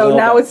 and so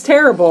now it's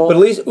terrible. But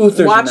at least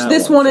Uther's watch in that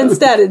this one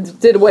instead. It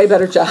did a way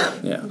better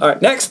job. Yeah. All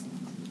right, next.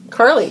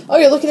 Carly. Oh,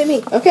 you're looking at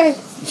me. Okay.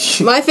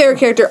 My favorite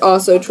character,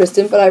 also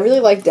Tristan, but I really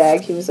like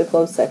Dag. He was a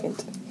close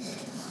second.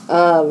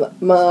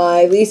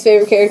 My least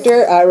favorite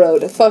character, I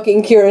wrote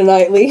fucking Kiera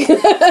Knightly,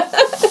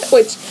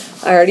 which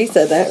I already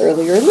said that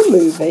earlier in the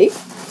movie.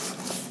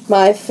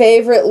 My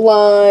favorite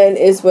line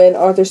is when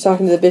Arthur's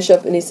talking to the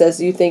bishop and he says,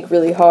 "You think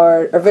really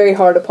hard, or very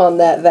hard upon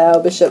that vow,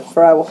 bishop,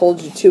 for I will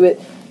hold you to it.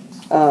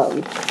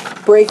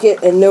 Break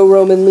it, and no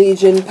Roman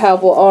legion,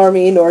 papal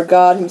army, nor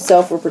God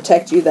himself will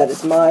protect you. That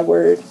is my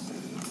word."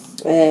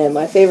 And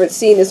my favorite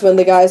scene is when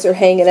the guys are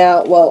hanging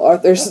out while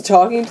Arthur's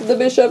talking to the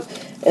bishop,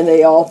 and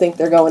they all think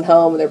they're going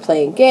home, and they're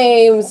playing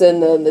games,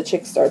 and then the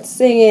chick starts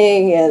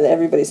singing, and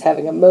everybody's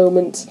having a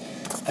moment.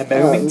 A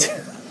moment?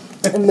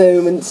 A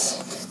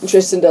moment. And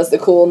Tristan does the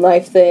cool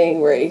knife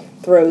thing where he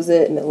throws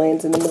it, and it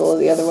lands in the middle of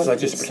the other one. So I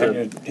just pretend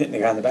you're hitting the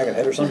guy in the back of the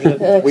head or something?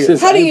 Weird.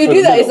 How do you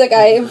do that? He's like,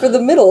 I aim for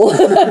the middle.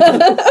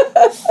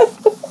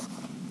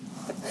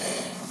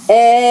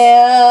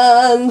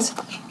 And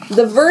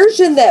the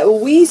version that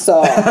we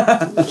saw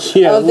of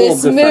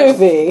this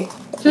movie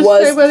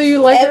was whether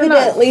you like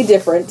evidently it or not.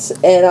 different,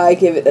 and I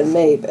give it a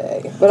maybe.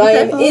 But I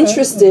am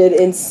interested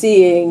in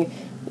seeing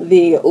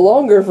the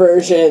longer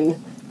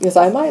version, because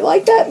I might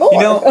like that more. You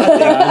know, I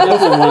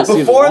definitely want to see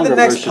before the longer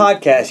next version.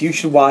 podcast, you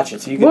should watch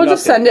it. So you can We'll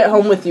just send it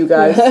home with you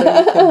guys.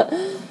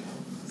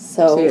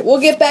 So we'll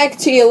get back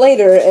to you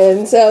later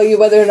and tell you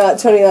whether or not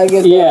Tony and I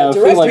give Yeah, I the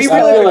feel director's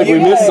like we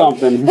cut. missed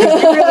something. We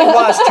really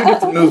watched two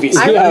different movies.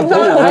 I Yeah,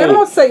 I hey.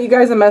 almost sent you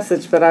guys a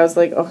message, but I was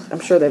like, oh, I'm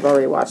sure they've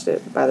already watched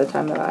it by the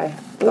time that I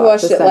We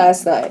watched it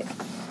last night.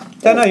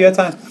 Yeah, no, you had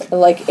time. At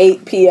like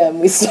 8 p.m.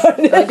 we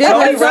started. I did.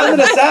 Tony, rounding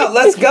us out.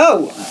 Let's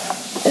go.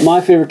 My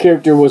favorite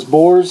character was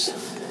Bors.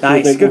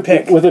 Nice, With a- good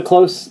pick. With a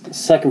close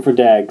second for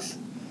Dags.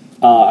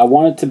 I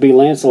wanted to be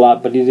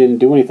Lancelot, but he didn't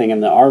do anything in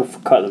the R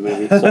cut of the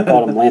movie, so I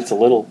called him Lance a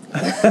Little.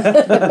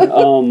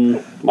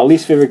 My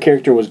least favorite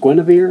character was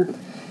Guinevere.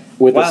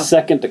 With a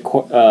second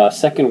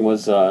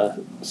was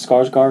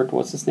Skarsgård.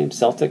 What's his name?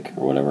 Celtic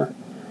or whatever.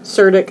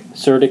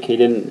 Cerdic. He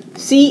didn't.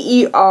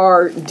 CERDIC.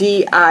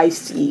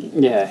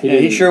 Yeah,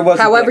 He sure was.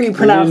 However you He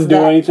pronounce didn't do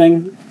that.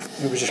 anything.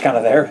 He was just kind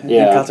of there.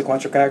 Yeah.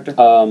 Inconsequential character.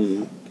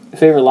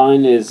 Favorite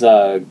line is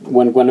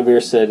when Guinevere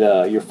said,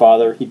 "Your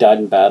father, he died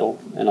in battle,"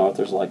 and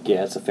Arthur's like,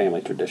 "Yeah, it's a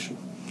family tradition."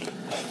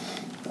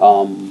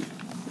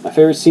 My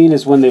favorite scene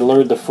is when they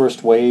lured the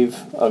first wave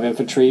of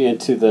infantry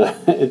into the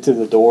into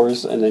the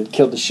doors and then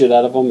killed the shit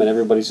out of them, and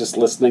everybody's just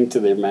listening to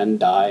their men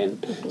die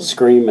and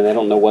scream, and they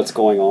don't know what's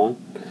going on.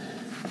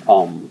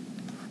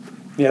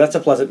 Yeah, that's a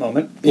pleasant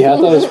moment. Yeah, I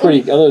thought it was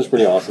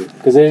pretty awesome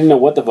because they didn't know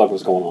what the fuck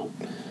was going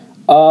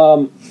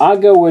on. I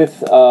go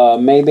with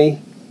maybe.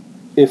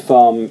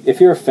 If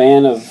you're a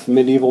fan of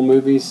medieval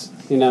movies,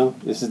 you know,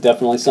 this is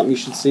definitely something you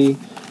should see.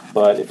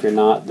 But if you're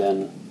not,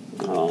 then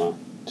I don't know.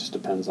 It just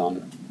depends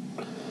on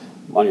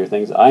your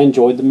things. I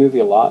enjoyed the movie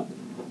a lot,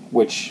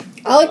 which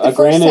I like the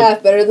first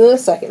half better than the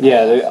second.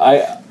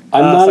 Yeah,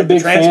 I'm not a like the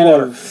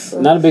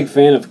big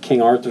fan of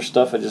King Arthur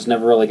stuff. I just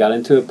never really got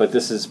into it. But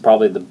this is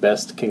probably the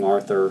best King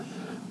Arthur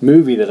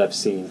movie that I've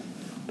seen.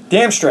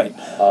 Damn straight.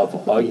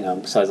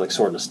 Besides like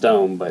Sword in the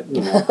Stone, but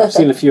I've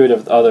seen a few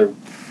of the other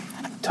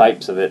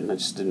types of it, and I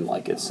just didn't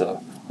like it.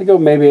 So I go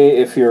maybe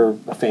if you're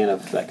a fan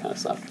of that kind of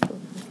stuff.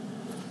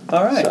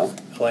 All right, So.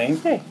 Elaine.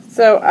 Okay,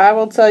 so I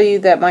will tell you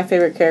that my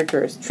favorite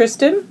character is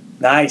Tristan.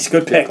 Nice,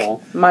 good pick.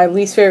 Call. My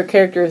least favorite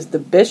character is the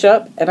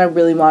bishop, and I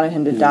really wanted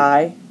him to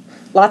die.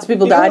 Lots of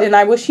people You know died, what? and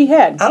I wish he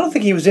had. I don't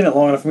think he was in it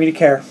long enough for me to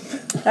care.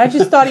 I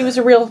just thought he was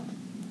a real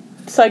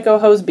psycho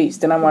hose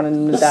beast, and I wanted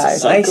him to die.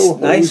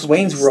 Nice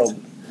Wayne's World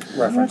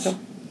reference.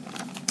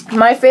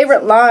 My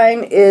favorite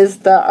line is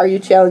the "Are you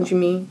challenging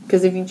me?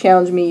 Because if you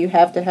challenge me, you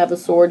have to have a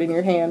sword in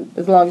your hand.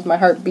 As long as my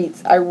heart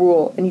beats, I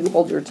rule, and you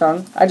hold your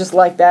tongue." I just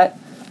like that.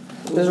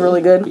 It was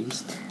really good.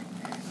 Beast.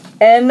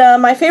 And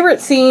my favorite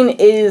scene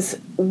is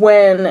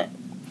when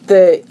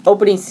the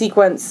opening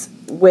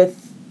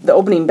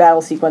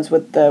battle sequence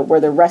with where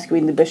they're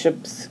rescuing the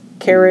bishop's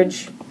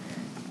carriage.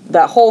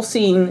 That whole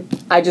scene,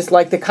 I just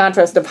like the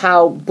contrast of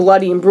how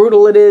bloody and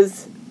brutal it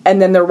is, and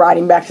then they're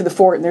riding back to the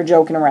fort and they're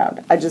joking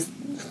around.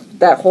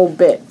 That whole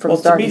bit from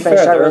start to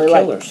finish, I really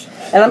like.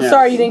 And I'm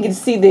sorry you didn't get to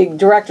see the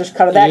director's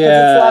cut of that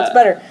because it's lots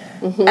better.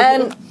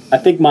 And I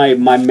think my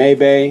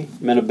maybe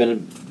might have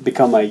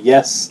become a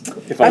yes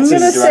if I'd I'm seen the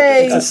gonna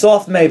say- director's A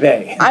soft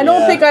maybe. I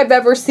don't think I've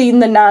ever seen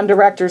the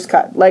non-director's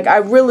cut. Like, I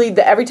really,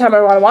 every time I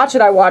want to watch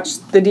it, I watch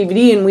the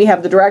DVD and we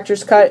have the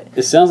director's cut.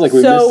 It sounds like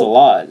we So- missed a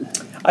lot.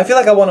 I feel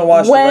like I want to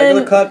watch the When-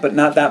 regular cut, but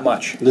not that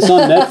much. This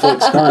on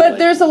Netflix currently. But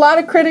there's a lot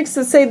of critics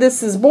that say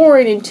this is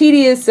boring and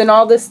tedious and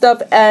all this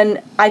stuff, and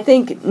I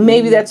think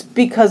maybe that's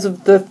because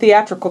of the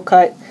theatrical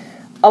cut.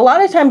 A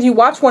lot of times you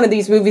watch one of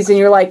these movies and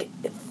you're like,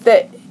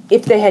 that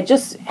if they had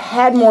just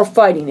had more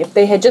fighting, if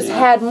they had just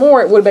had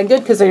more, it would have been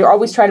good, because they're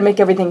always trying to make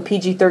everything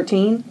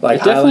PG-13. Like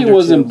it definitely Highlander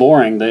wasn't 2.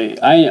 boring.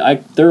 I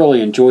thoroughly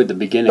enjoyed the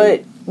beginning.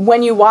 But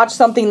when you watch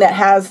something that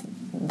has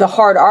the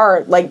hard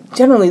R, like,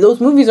 generally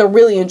those movies are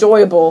really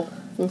enjoyable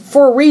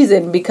for a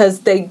reason, because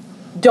they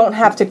don't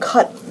have to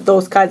cut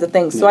those kinds of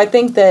things. So I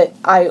think that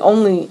I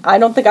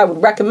don't think I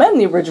would recommend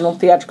the original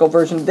theatrical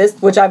version of this,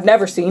 which I've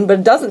never seen, but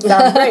it doesn't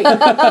sound great.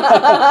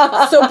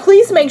 So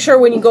please make sure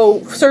when you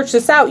go search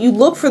this out, you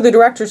look for the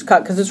director's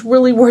cut, because it's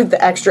really worth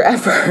the extra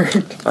effort.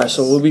 All right,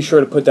 so we'll be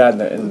sure to put that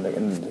in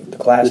the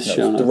class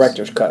notes,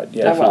 director's cut.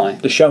 Yeah, definitely.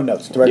 The show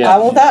notes. I'm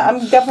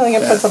definitely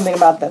going to put something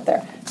about that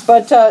there.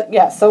 But,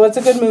 so it's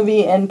a good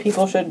movie, and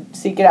people should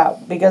seek it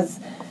out, because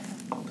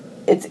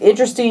it's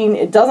interesting.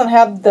 It doesn't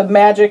have the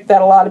magic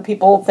that a lot of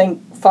people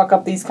think fuck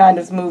up these kind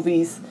of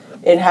movies.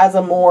 It has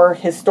a more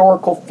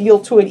historical feel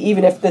to it,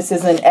 even if this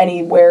isn't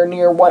anywhere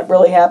near what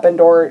really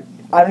happened, or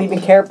I don't even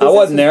care if this I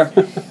wasn't there.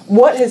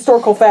 What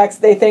historical facts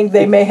they think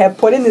they may have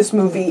put in this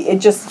movie. It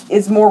just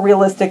is more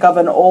realistic of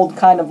an old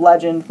kind of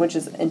legend, which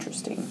is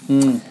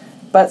interesting.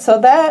 But so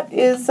that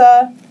is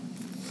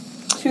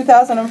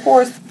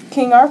 2004's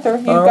King Arthur.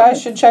 You guys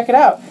should check it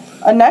out.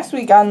 Next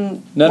week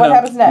on What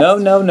Happens Next?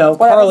 No. What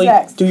Carly,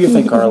 happens next? do your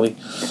thing, Carly.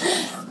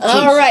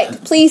 All right.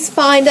 Please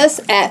find us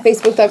at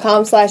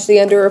facebook.com/The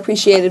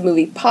Underappreciated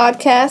Movie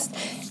Podcast,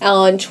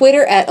 on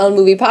Twitter at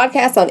Unmovie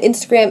Podcast, on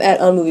Instagram at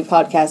Unmovie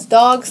Podcast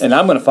Dogs. And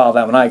I'm going to follow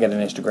that when I get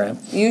an Instagram.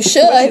 You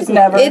should.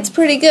 Never. It's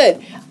pretty good.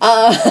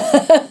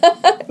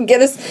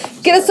 Get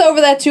us over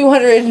that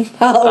 200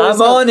 followers.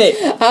 I'm on it.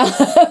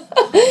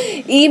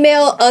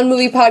 Email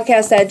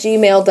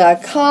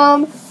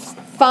unmoviepodcast@gmail.com.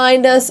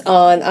 Find us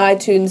on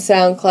iTunes,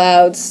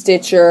 SoundCloud,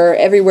 Stitcher,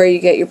 everywhere you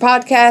get your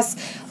podcasts.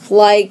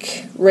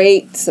 Like,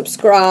 rate,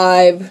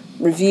 subscribe,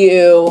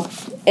 review,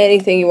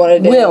 anything you want to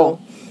do.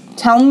 Will,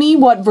 tell me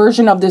what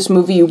version of this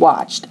movie you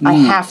watched. I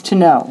have to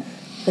know.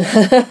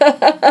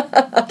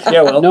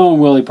 Yeah, well. Knowing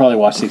Will, he probably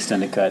watched the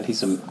extended cut.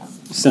 He's a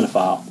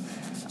cinephile.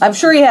 I'm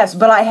sure he has,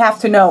 but I have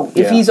to know.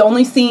 If he's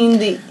only seen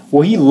the...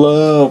 Well, he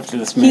loved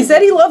this movie. He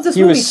said he loves this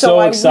movie, was so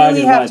I excited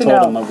really when have I to told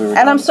know. him that we were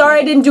And I'm doing sorry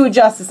I didn't do it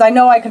justice. I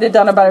know I could have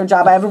done a better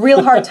job. I have a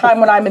real hard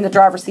time when I'm in the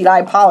driver's seat. I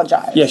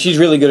apologize. Yeah, she's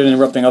really good at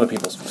interrupting other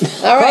people's.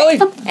 All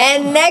right.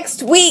 And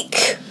next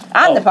week...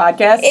 On the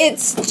podcast.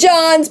 It's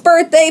John's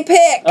birthday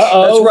pick.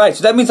 That's right.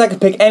 So that means I can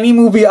pick any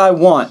movie I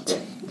want.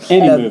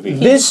 Any movie.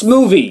 This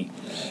movie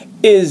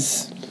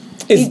is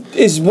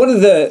one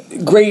of the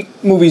great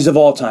movies of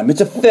all time.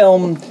 It's a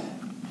film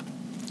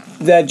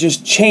that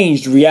just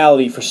changed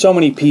reality for so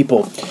many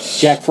people.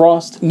 Jack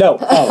Frost? No.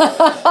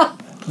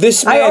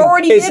 This man I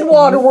already did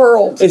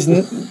Waterworld.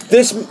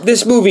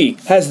 This movie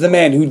has the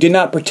man who did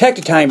not protect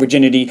Italian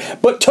virginity,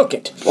 but took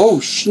it. Oh,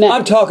 snap.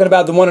 I'm talking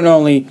about the one and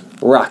only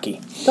Rocky.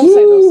 Don't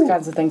say those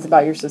kinds of things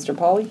about your sister,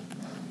 Polly.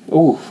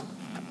 Ooh.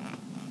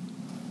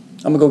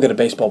 I'm going to go get a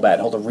baseball bat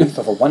and hold a wreath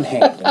over one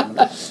hand.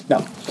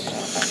 No.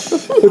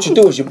 What you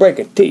do is you break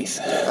a teeth.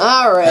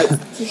 All right.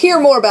 Hear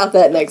more about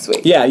that next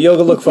week. Yeah, you'll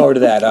look forward to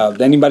that.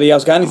 Anybody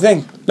else got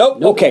anything?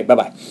 Nope. Okay,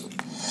 bye-bye.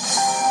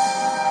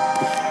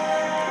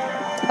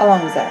 How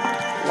long was that?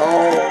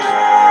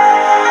 Oh.